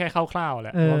นับได้แค่คร่าวๆแหล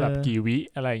ะว่าแบบกี่วิ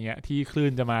อะไรเงี้ยที่คลื่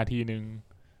นจะมาทีนึง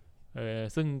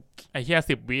ซึ่งไอ้แค่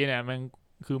10 วิเนี่ยมัน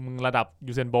คือมึงระดับ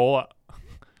ยูเซนโบล์อ่ะ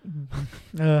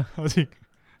จริง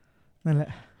นั่นแหละ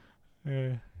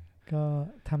ก็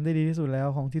ทำได้ดีที่สุดแล้ว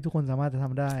ของที่ทุกคนสามารถจะท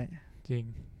ำได้จริง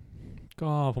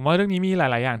ก็ผมว่าเรื่องนี้มีหล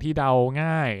ายๆอย่างที่เดา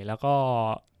ง่ายแล้วก็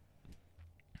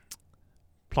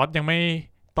พล็อตยังไม่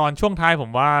ตอนช่วงท้ายผ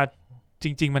มว่าจ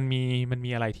ริงๆมัน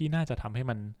มีอะไรที่น่าจะทำให้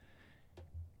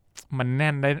มันแ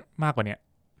น่นได้มากกว่าเนี้ย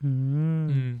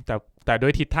แต่ด้ว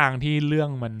ยทิศทางที่เรื่อง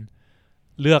มัน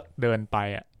เลือกเดินไป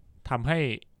อ่ะทำให้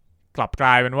กลับกล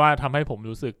ายเป็นว่าทำให้ผม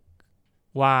รู้สึก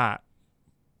ว่า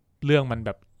เรื่องมันแ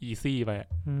บบอีซี่ไป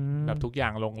แบบทุกอย่า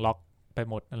งลงล็อกไป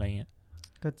หมดอะไรเงี้ย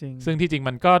ก็จริงซึ่งที่จริง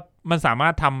มันสามา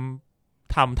รถ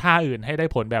ทำท่าอื่นให้ได้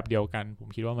ผลแบบเดียวกันผม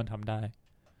คิดว่ามันทำได้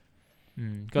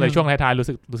ก็เลยช่วงท้ายๆรู้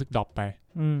สึกดรอปไป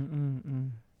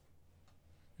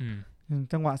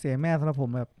จังหวะเสียแม่สำหรับผม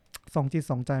แบบสองจิต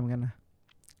สองใจเหมือนกันนะ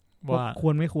ว่าค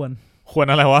วรไม่ควร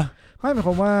อะไรวะไม่หมายค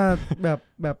วามว่าแ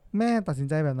บบแม่ตัดสิน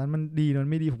ใจแบบนั้นมันดีหรือ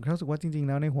ไม่ดีผมแค่รู้สึกว่าจริงๆแ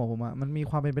ล้วในหัวผมอะมันมี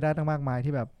ความเป็นไปได้ตั้งมากมาย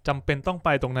ที่แบบจำเป็นต้องไป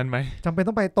ตรงนั้นไหมจำเป็น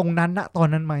ต้องไปตรงนั้นณตอน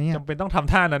นั้นไหมจำเป็นต้องท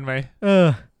ำท่านั้นไหม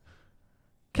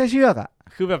แค่เชือกอะ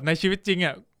คือแบบในชีวิตจริงอ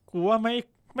ะกูว่า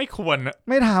ไม่ควรอะ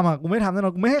ไม่ทำอะกูไม่ทำแน่นอ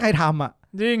นกูไม่ให้ใครทำอะ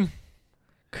จริง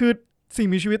คือสิ่ง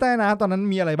มีชีวิตใต้น้ำตอนนั้น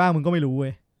มีอะไรบ้างมึงก็ไม่รู้เว้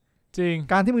ยจริง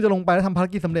การที่มึงจะลงไปแล้วทำภาร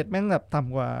กิจสำเร็จแม่งแบบต่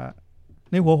ำกว่า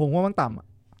ในหัวผมว่ามันต่ำอ่ะ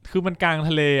คือมันกลางท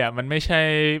ะเลอ่ะมันไม่ใ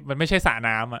ช่สระ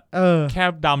น้ำอ่ะแค่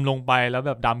ดำลงไปแล้วแ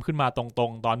บบดำขึ้นมาตร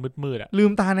งๆตอนมืดๆอ่ะลื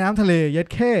มตาในน้ำทะเลเย็ด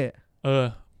แค่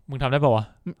มึงทำได้ป่าวะ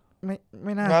ไ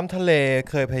ม่น่าน้ำทะเล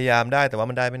เคยพยายามได้แต่ว่า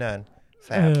มันได้ไม่นานแส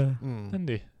บนั่น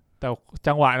ดิแต่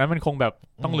จังหวะนั้นมันคงแบบ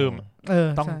ต้องลืม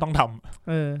ต้องท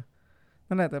ำ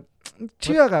นั่นแหละแต่เ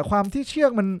ชือกอะความที่เชือ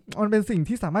กมันเป็นสิ่ง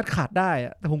ที่สามารถขาดได้อ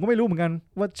ะแต่ผมก็ไม่รู้เหมือนกัน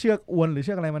ว่าเชือกอวนหรือเ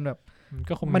ชือกอะไรมันแบบ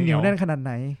มันเหนียวแน่นขนาดไ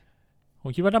หนผ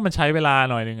มคิดว่าถ้ามันใช้เวลา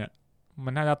หน่อยนึงอะมั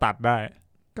นน่าจะตัดได้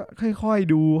ก็ค่อย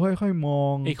ๆดูค่อยๆมอ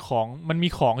งไอ้ของมันมี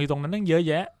ของอยู่ตรงนั้นตั้งเยอะ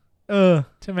แยะ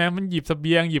ใช่ไหมมันหยิบเส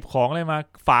บียงหยิบของอะไรมา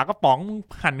ฝากระป๋อง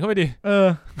หั่นเข้าไปดิ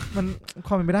มันค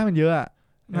วามเป็นไปได้มันเยอะอะ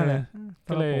นั่นแหละ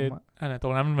ก็เลยตร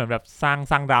งนั้นมันเหมือนแบบสร้า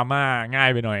งดราม่าง่าย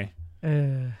ไปหน่อย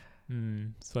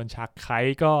ส่วนฉากไค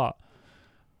ก็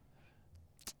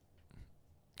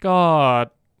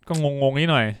งงนิด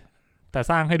หน่อยแต่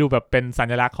สร้างให้ดูแบบเป็นสั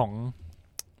ญลักษณ์ของ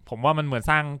ผมว่ามันเหมือน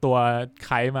สร้างตัวไ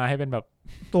คมาให้เป็นแบบ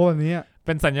ตัวแบบนี้เ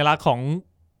ป็นสัญลักษณ์ของ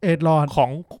เอ็ดลอร์ดของ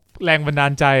แรงบันดา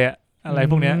ลใจอะอะไร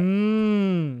พวกเนี้ย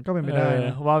ก็เป็นไปได้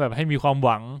ว่าแบบให้มีความห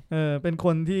วังเป็นค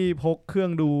นที่พกเครื่อ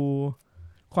งดู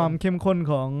ความเข้มข้น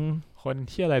ของคน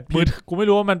ที่อะไรกูไม่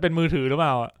รู้ว่ามันเป็นมือถือหรือเป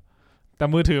ล่าแต่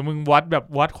มือถือมึง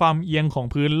วัดความเอียงของ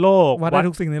พื้นโลกวัดได้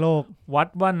ทุกสิ่งในโลกวัด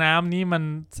ว่าน้ำนี้มัน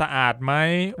สะอาดไหม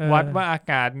วัดว่าอา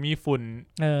กาศมีฝุ่น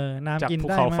น้ำกินได้จากภู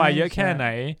เขาไฟเยอะแค่ไหน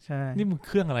นี่มึงเค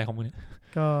รื่องอะไรของมึงเนี่ย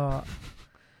ก็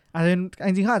อาจจะเป็น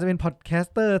จริงๆเขาอาจจะเป็นพอดแคส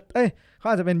เตอร์เขา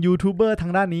อาจจะเป็นยูทูบเบอร์ทา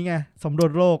งด้านนี้ไงสำรว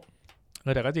จโลก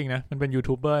แต่ก็จริงนะมันเป็นยู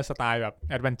ทูบเบอร์สไตล์แบบ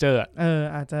แอดเวนเจอร์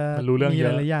อาจจะมีหล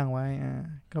ายอย่างไว้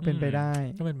ก็เป็นไปได้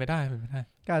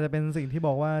ก็อาจจะเป็นสิ่งที่บ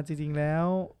อกว่าจริงๆแล้ว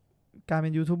การเป็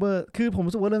นยูทูบเบอร์คือผม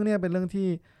รู้สึกว่าเรื่องนี้เป็นเรื่องที่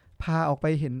พาออกไป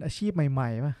เห็นอาชีพใหม่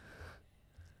ๆป่ะ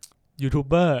ยูทูบ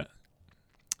เบอร์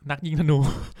นักยิงธนู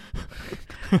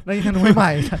นักยิงธนูให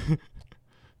ม่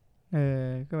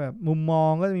ๆก็แบบมุมมอ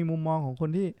งก็จะมีมุมมองของคน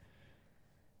ที่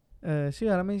เชื่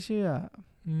อแล้วไม่เชื่อ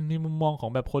มีมุมมองของ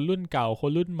แบบคนรุ่นเก่าค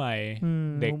นรุ่นใหม่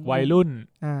เด็กวัยรุ่น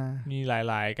มีหลา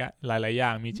ยอย่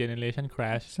างมี generation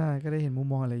crash ใช่ก็ได้เห็นมุม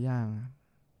มองหลายอย่าง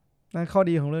นั่นข้อ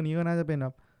ดีของเรื่องนี้ก็น่าจะเป็นแบ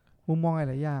บมุมมองห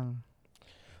ลายอย่าง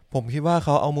ผมคิดว่าเข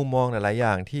าเอามุมมองหลายอ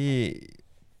ย่างที่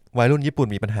วัยรุ่นญี่ปุ่น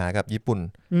มีปัญหากับญี่ปุ่น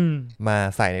มา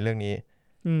ใส่ในเรื่องนี้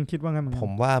คิดว่าไงเหมือนผ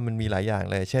มว่ามันมีหลายอย่าง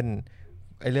เลยเช่น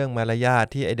ไอ้เรื่องมารยาท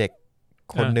ที่ไอ้เด็ก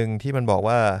คนหนึ่งที่มันบอก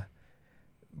ว่า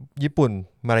ญี่ปุ่น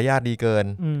มารยาทดีเกิน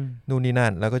นู่นนี่นั่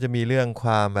นแล้วก็จะมีเรื่องค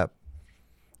วามแบบ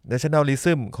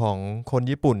nationalism ของคน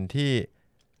ญี่ปุ่นที่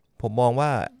ผมมองว่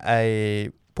าไอ้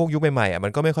พวกยุคใหม่ๆมั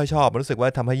นก็ไม่ค่อยชอบมันรู้สึกว่า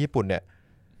ทำให้ญี่ปุ่นเนี่ย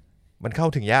มันเข้า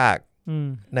ถึงยาก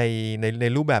ใน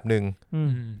รูปแบบหนึ่ง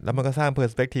แล้วมันก็สร้างเพอร์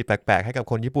สเปกทีฟแปลกๆให้กับ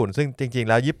คนญี่ปุ่นซึ่งจริงๆ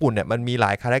แล้วญี่ปุ่นเนี่ยมันมีหล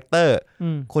ายคาแรคเตอร์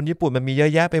คนญี่ปุ่นมันมีเยอะ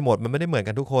แยะไปหมดมันไม่ได้เหมือน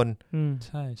กันทุกคนใ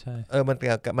ช่ใช่มั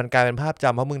นกลายเป็นภาพจ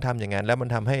ำเพราะมึงทำอย่างนั้นแล้วมัน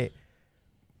ทำให้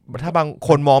ถ้าบางค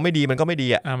นมองไม่ดีมันก็ไม่ดี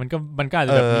มันก็อาจจ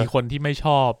ะแบบมีคนที่ไม่ช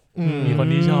อบมีคน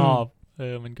ที่ชอบ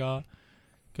มันก็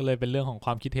ก็เลยเป็นเรื่องของค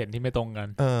วามคิดเห็นที่ไม่ตรงกัน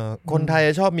คนไทย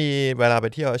ชอบมีเวลาไป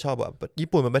เที่ยวชอบแบบญี่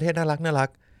ปุ่นเป็นประเทศน่ารัก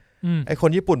ไอคน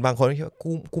ญี่ปุ่นบางคนคิดว่า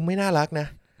กูไม่น่ารักนะ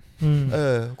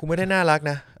กูไม่ได้น่ารัก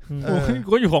นะ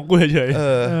กูอยู่ของกูเฉย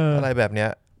ๆอะไรแบบเนี้ย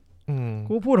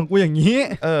กูพูดของกูอย่างนี้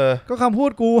ก็คำพู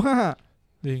ดกูฮะ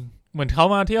จริงเหมือนเขา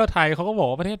มาเที่ยวไทยเขาก็บอก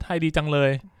ว่าประเทศไทยดีจังเล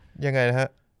ยยังไงนะฮะ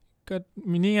ก็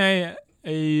มีนี่ไงไอ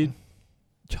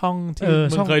ช่องที่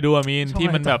มึงเคยดูมีนที่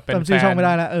มันแบบเป็นแฟน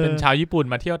เป็นชาวญี่ปุ่น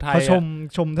มาเที่ยวไทยเขา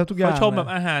ชมทุกอย่างเขาชมแบบ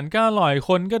อาหารก็อร่อย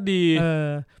คนก็ดี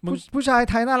ผู้ชาย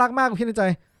ไทยน่ารักมากพี่ในใจ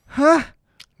ฮะ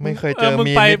ไม่เคยเจอ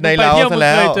มีในเราซะแ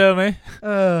ล้วเคยเจอไหม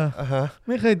ไ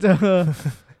ม่เคยเจอ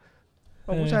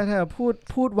ผู้ชายไทย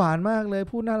พูดหวานมากเลย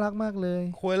พูดน่ารักมากเลย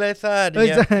คุยอะไรซ่าดิเ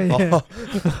นี่ย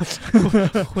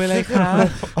คุยอะไรครับ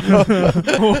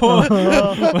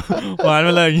หวานม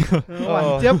าเลยหวาน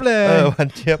เจี๊ยบเลยหวาน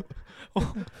เจี๊ยบ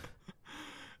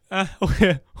โอเค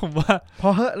ผมว่าพอ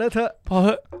เหอะแล้วเถอะพอเห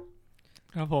อะ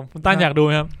ครับผมคุณตั้นอยากดูไห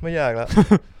มครับไม่อยากแล้ว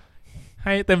ใ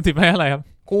ห้เต็ม10ให้อะไรครับ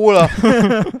กูเหรอ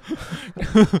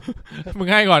มึง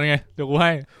ให้ก่อนไงเดี๋ยวกูใ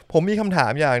ห้ผมมีคำถา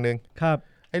มอย่างนึงครับ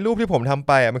ไอ้รูปที่ผมทำไ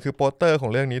ปมันคือโปสเตอร์ขอ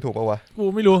งเรื่องนี้ถูกป่าววะกู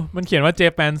ไม่รู้มันเขียนว่า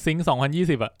Japan Sync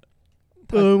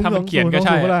 2020ถ้ามันเขียนก็ใ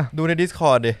ช่ดูใน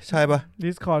Discord ดิใช่ป่ะ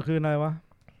Discord คืออะไรวะ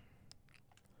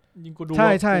ยิงกูดูกู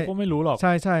ก็ไม่รู้หรอกใ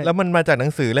ช่แล้วมันมาจากหนั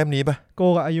งสือเล่มนี้ป่ะโก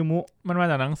กับอายุมุมันมา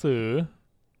จากหนังสือ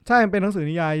ใช่มันเป็นหนังสือ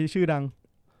นิยายชื่อดัง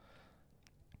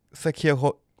ซาเคี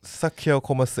ยวโค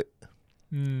มาสึ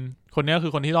คนนี้คื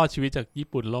อคนที่รอดชีวิตจากญี่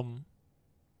ปุ่นล่ม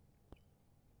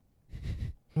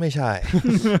ไม่ใช่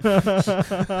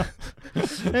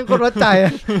นั่นคนวัดใจ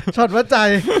ช็อตวัดใจ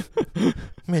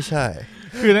ไม่ใช่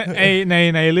คือ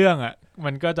ในเรื่องอ่ะ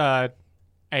มันก็จะ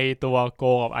ไอตัวโก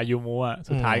กับอายุมุอ่ะ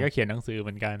สุดท้ายก็เขียนหนังสือเห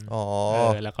มือนกัน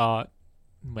แล้วก็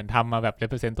เหมือนทำมาแบบ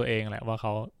represent ตัวเองแหละว่าเข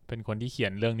าเป็นคนที่เขีย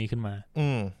นเรื่องนี้ขึ้นมา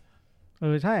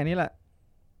ใช่อันนี้แหละ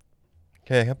โอเ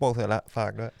คแค่โปกเสร็จละฝา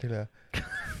กด้วยที่เหลือ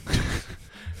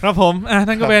ครับผม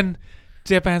นั่นก็เป็น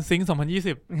Japan Sync 2020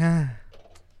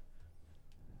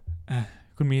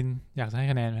คุณมีนอยากให้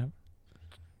คะแนนไหมครับ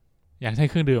อยากให้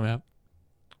เครื่องดื่มไหมครับ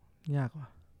ยากว่ะ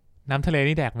น้ำทะเล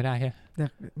นี่แดกไม่ได้ใช่แด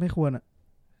กไม่ควรอ่ะ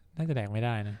น่าจะแดกไม่ไ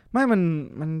ด้นะไม่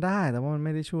มันได้แต่ว่ามันไ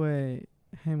ม่ได้ช่วย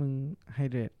ให้มึงไฮ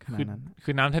เดรตขนาดนั้นคื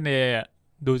อน้ำทะเลอ่ะ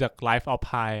ดูจาก Life of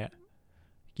Pi อ่ะ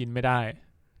กินไม่ได้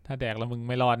ถ้าแดกแล้วมึง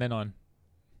ไม่รอดแน่นอน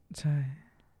ใช่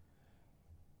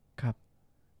ครับ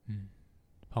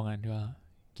เพราะงั้นก็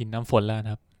กินน้ำฝนแล้วน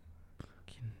ะครับ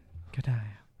กินก็ได้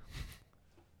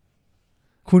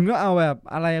คุณก็เอาแบบ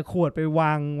อะไรขวดไปว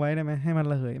างไว้ได้ไหมให้มัน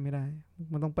ระเหยไม่ได้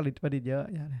มันต้องประดิษฐ์เยอะ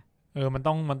อย่างนี้มัน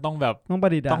ต้องแบบต้องปร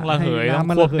ะดิษฐ์ต้องระเหยต้อง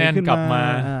ควบแน่นกลับมา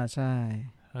ใช่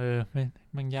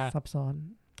มันยากซับซ้อน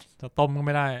จะต้มก็ไ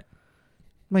ม่ได้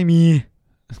ไม่มี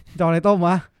จะอะไรต้มว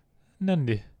ะนั่น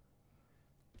ดิ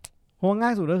เพราะง่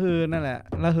ายสุดก็คือนั่นแหละ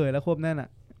ระเหยแล้วควบแน่นอ่ะ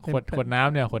ขวดน้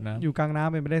ำเนี่ยขวดน้ำอยู่กลางน้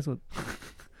ำเป็นไม่ได้สุด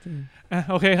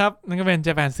โอเคครับนั่นก็เป็น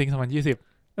Japan Sync 2020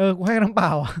กูให้น้ำเปล่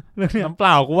าน้ำเป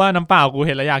ล่ากูว่าน้ำเปล่ากูเ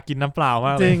ห็นแล้วอยากกินน้ำเปล่าม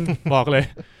ากจริงบอกเลย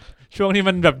ช่วงที่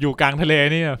มันแบบอยู่กลางทะเล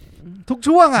นี่ทุก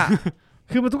ช่วงอ่ะ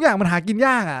คือมันทุกอย่างมันหากินย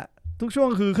ากอ่ะทุกช่วง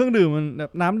คือเครื่องดื่มมันแบ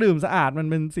บน้ำดื่มสะอาดมัน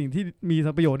เป็นสิ่งที่มี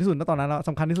ประโยชน์ที่สุดณตอนนั้นแล้วส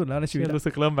ำคัญที่สุดแล้วในชีวิตรู้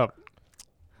สึกเริ่มแบบ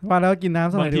ว่าแล้วกินน้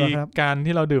ำสมัยดีกว่าครับการ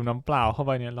ที่เราดื่มน้ำเปล่าเข้าไ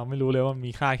ปเนี่ยเราไม่รู้เลยว่า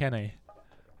มีค่าแค่ไหน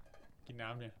กินน้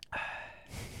ำเนี่ย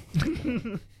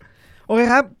โอเค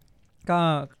ครับก็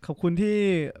ขอบคุณที่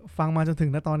ฟังมาจนถึง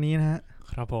ณตอนนี้นะฮะ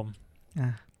ครับผม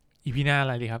อีพีหน้าอะ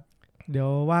ไรดีครับเดี๋ยว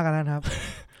ว่ากันนะครับ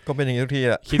ก็เป็นอย่างนี้ทุกที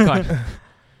แหละคิดก่อน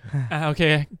โอเค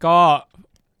ก็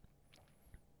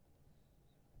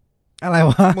อะไร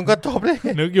วะมึงก็จบเลย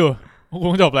นึกอยู่ค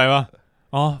งจบอะไรวะ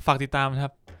ฝากติดตามครั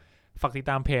บฝากติด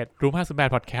ตามเพจรูม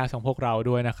58 Podcast ของพวกเรา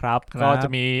ด้วยนะครับก็จะ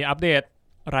มีอัปเดต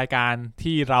รายการ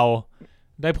ที่เรา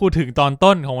ได้พูดถึงตอน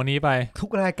ต้นของวันนี้ไปทุ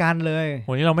กรายการเลย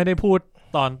วันนี้เราไม่ได้พูด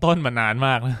ตอนต้นมานานม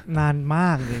ากนานม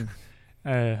ากจริง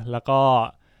แล้วก็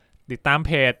ติดตามเ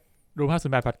พจรูม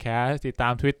58 Podcast ติดตา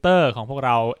ม Twitter ของพวกเ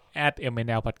รา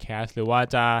 @mnlpodcast หรือว่า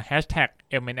จะ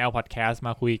 #mnlpodcast ม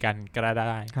าคุยกันก็ไ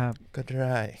ด้ครับก็ไ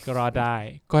ด้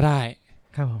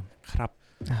ครับผมครับ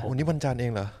วันนี้วันจันทร์เอ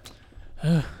งเหรอ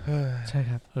ใช่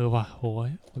ครับว่ะโหย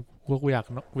กูอยากก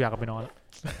ลับไปนอนแล้ว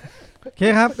โอเค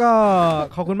ครับก็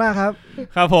ขอบคุณมากครับ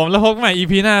ครับผมแล้วพบกันใหม่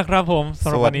EP หน้าครับผม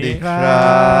สวัสดีครั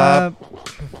บ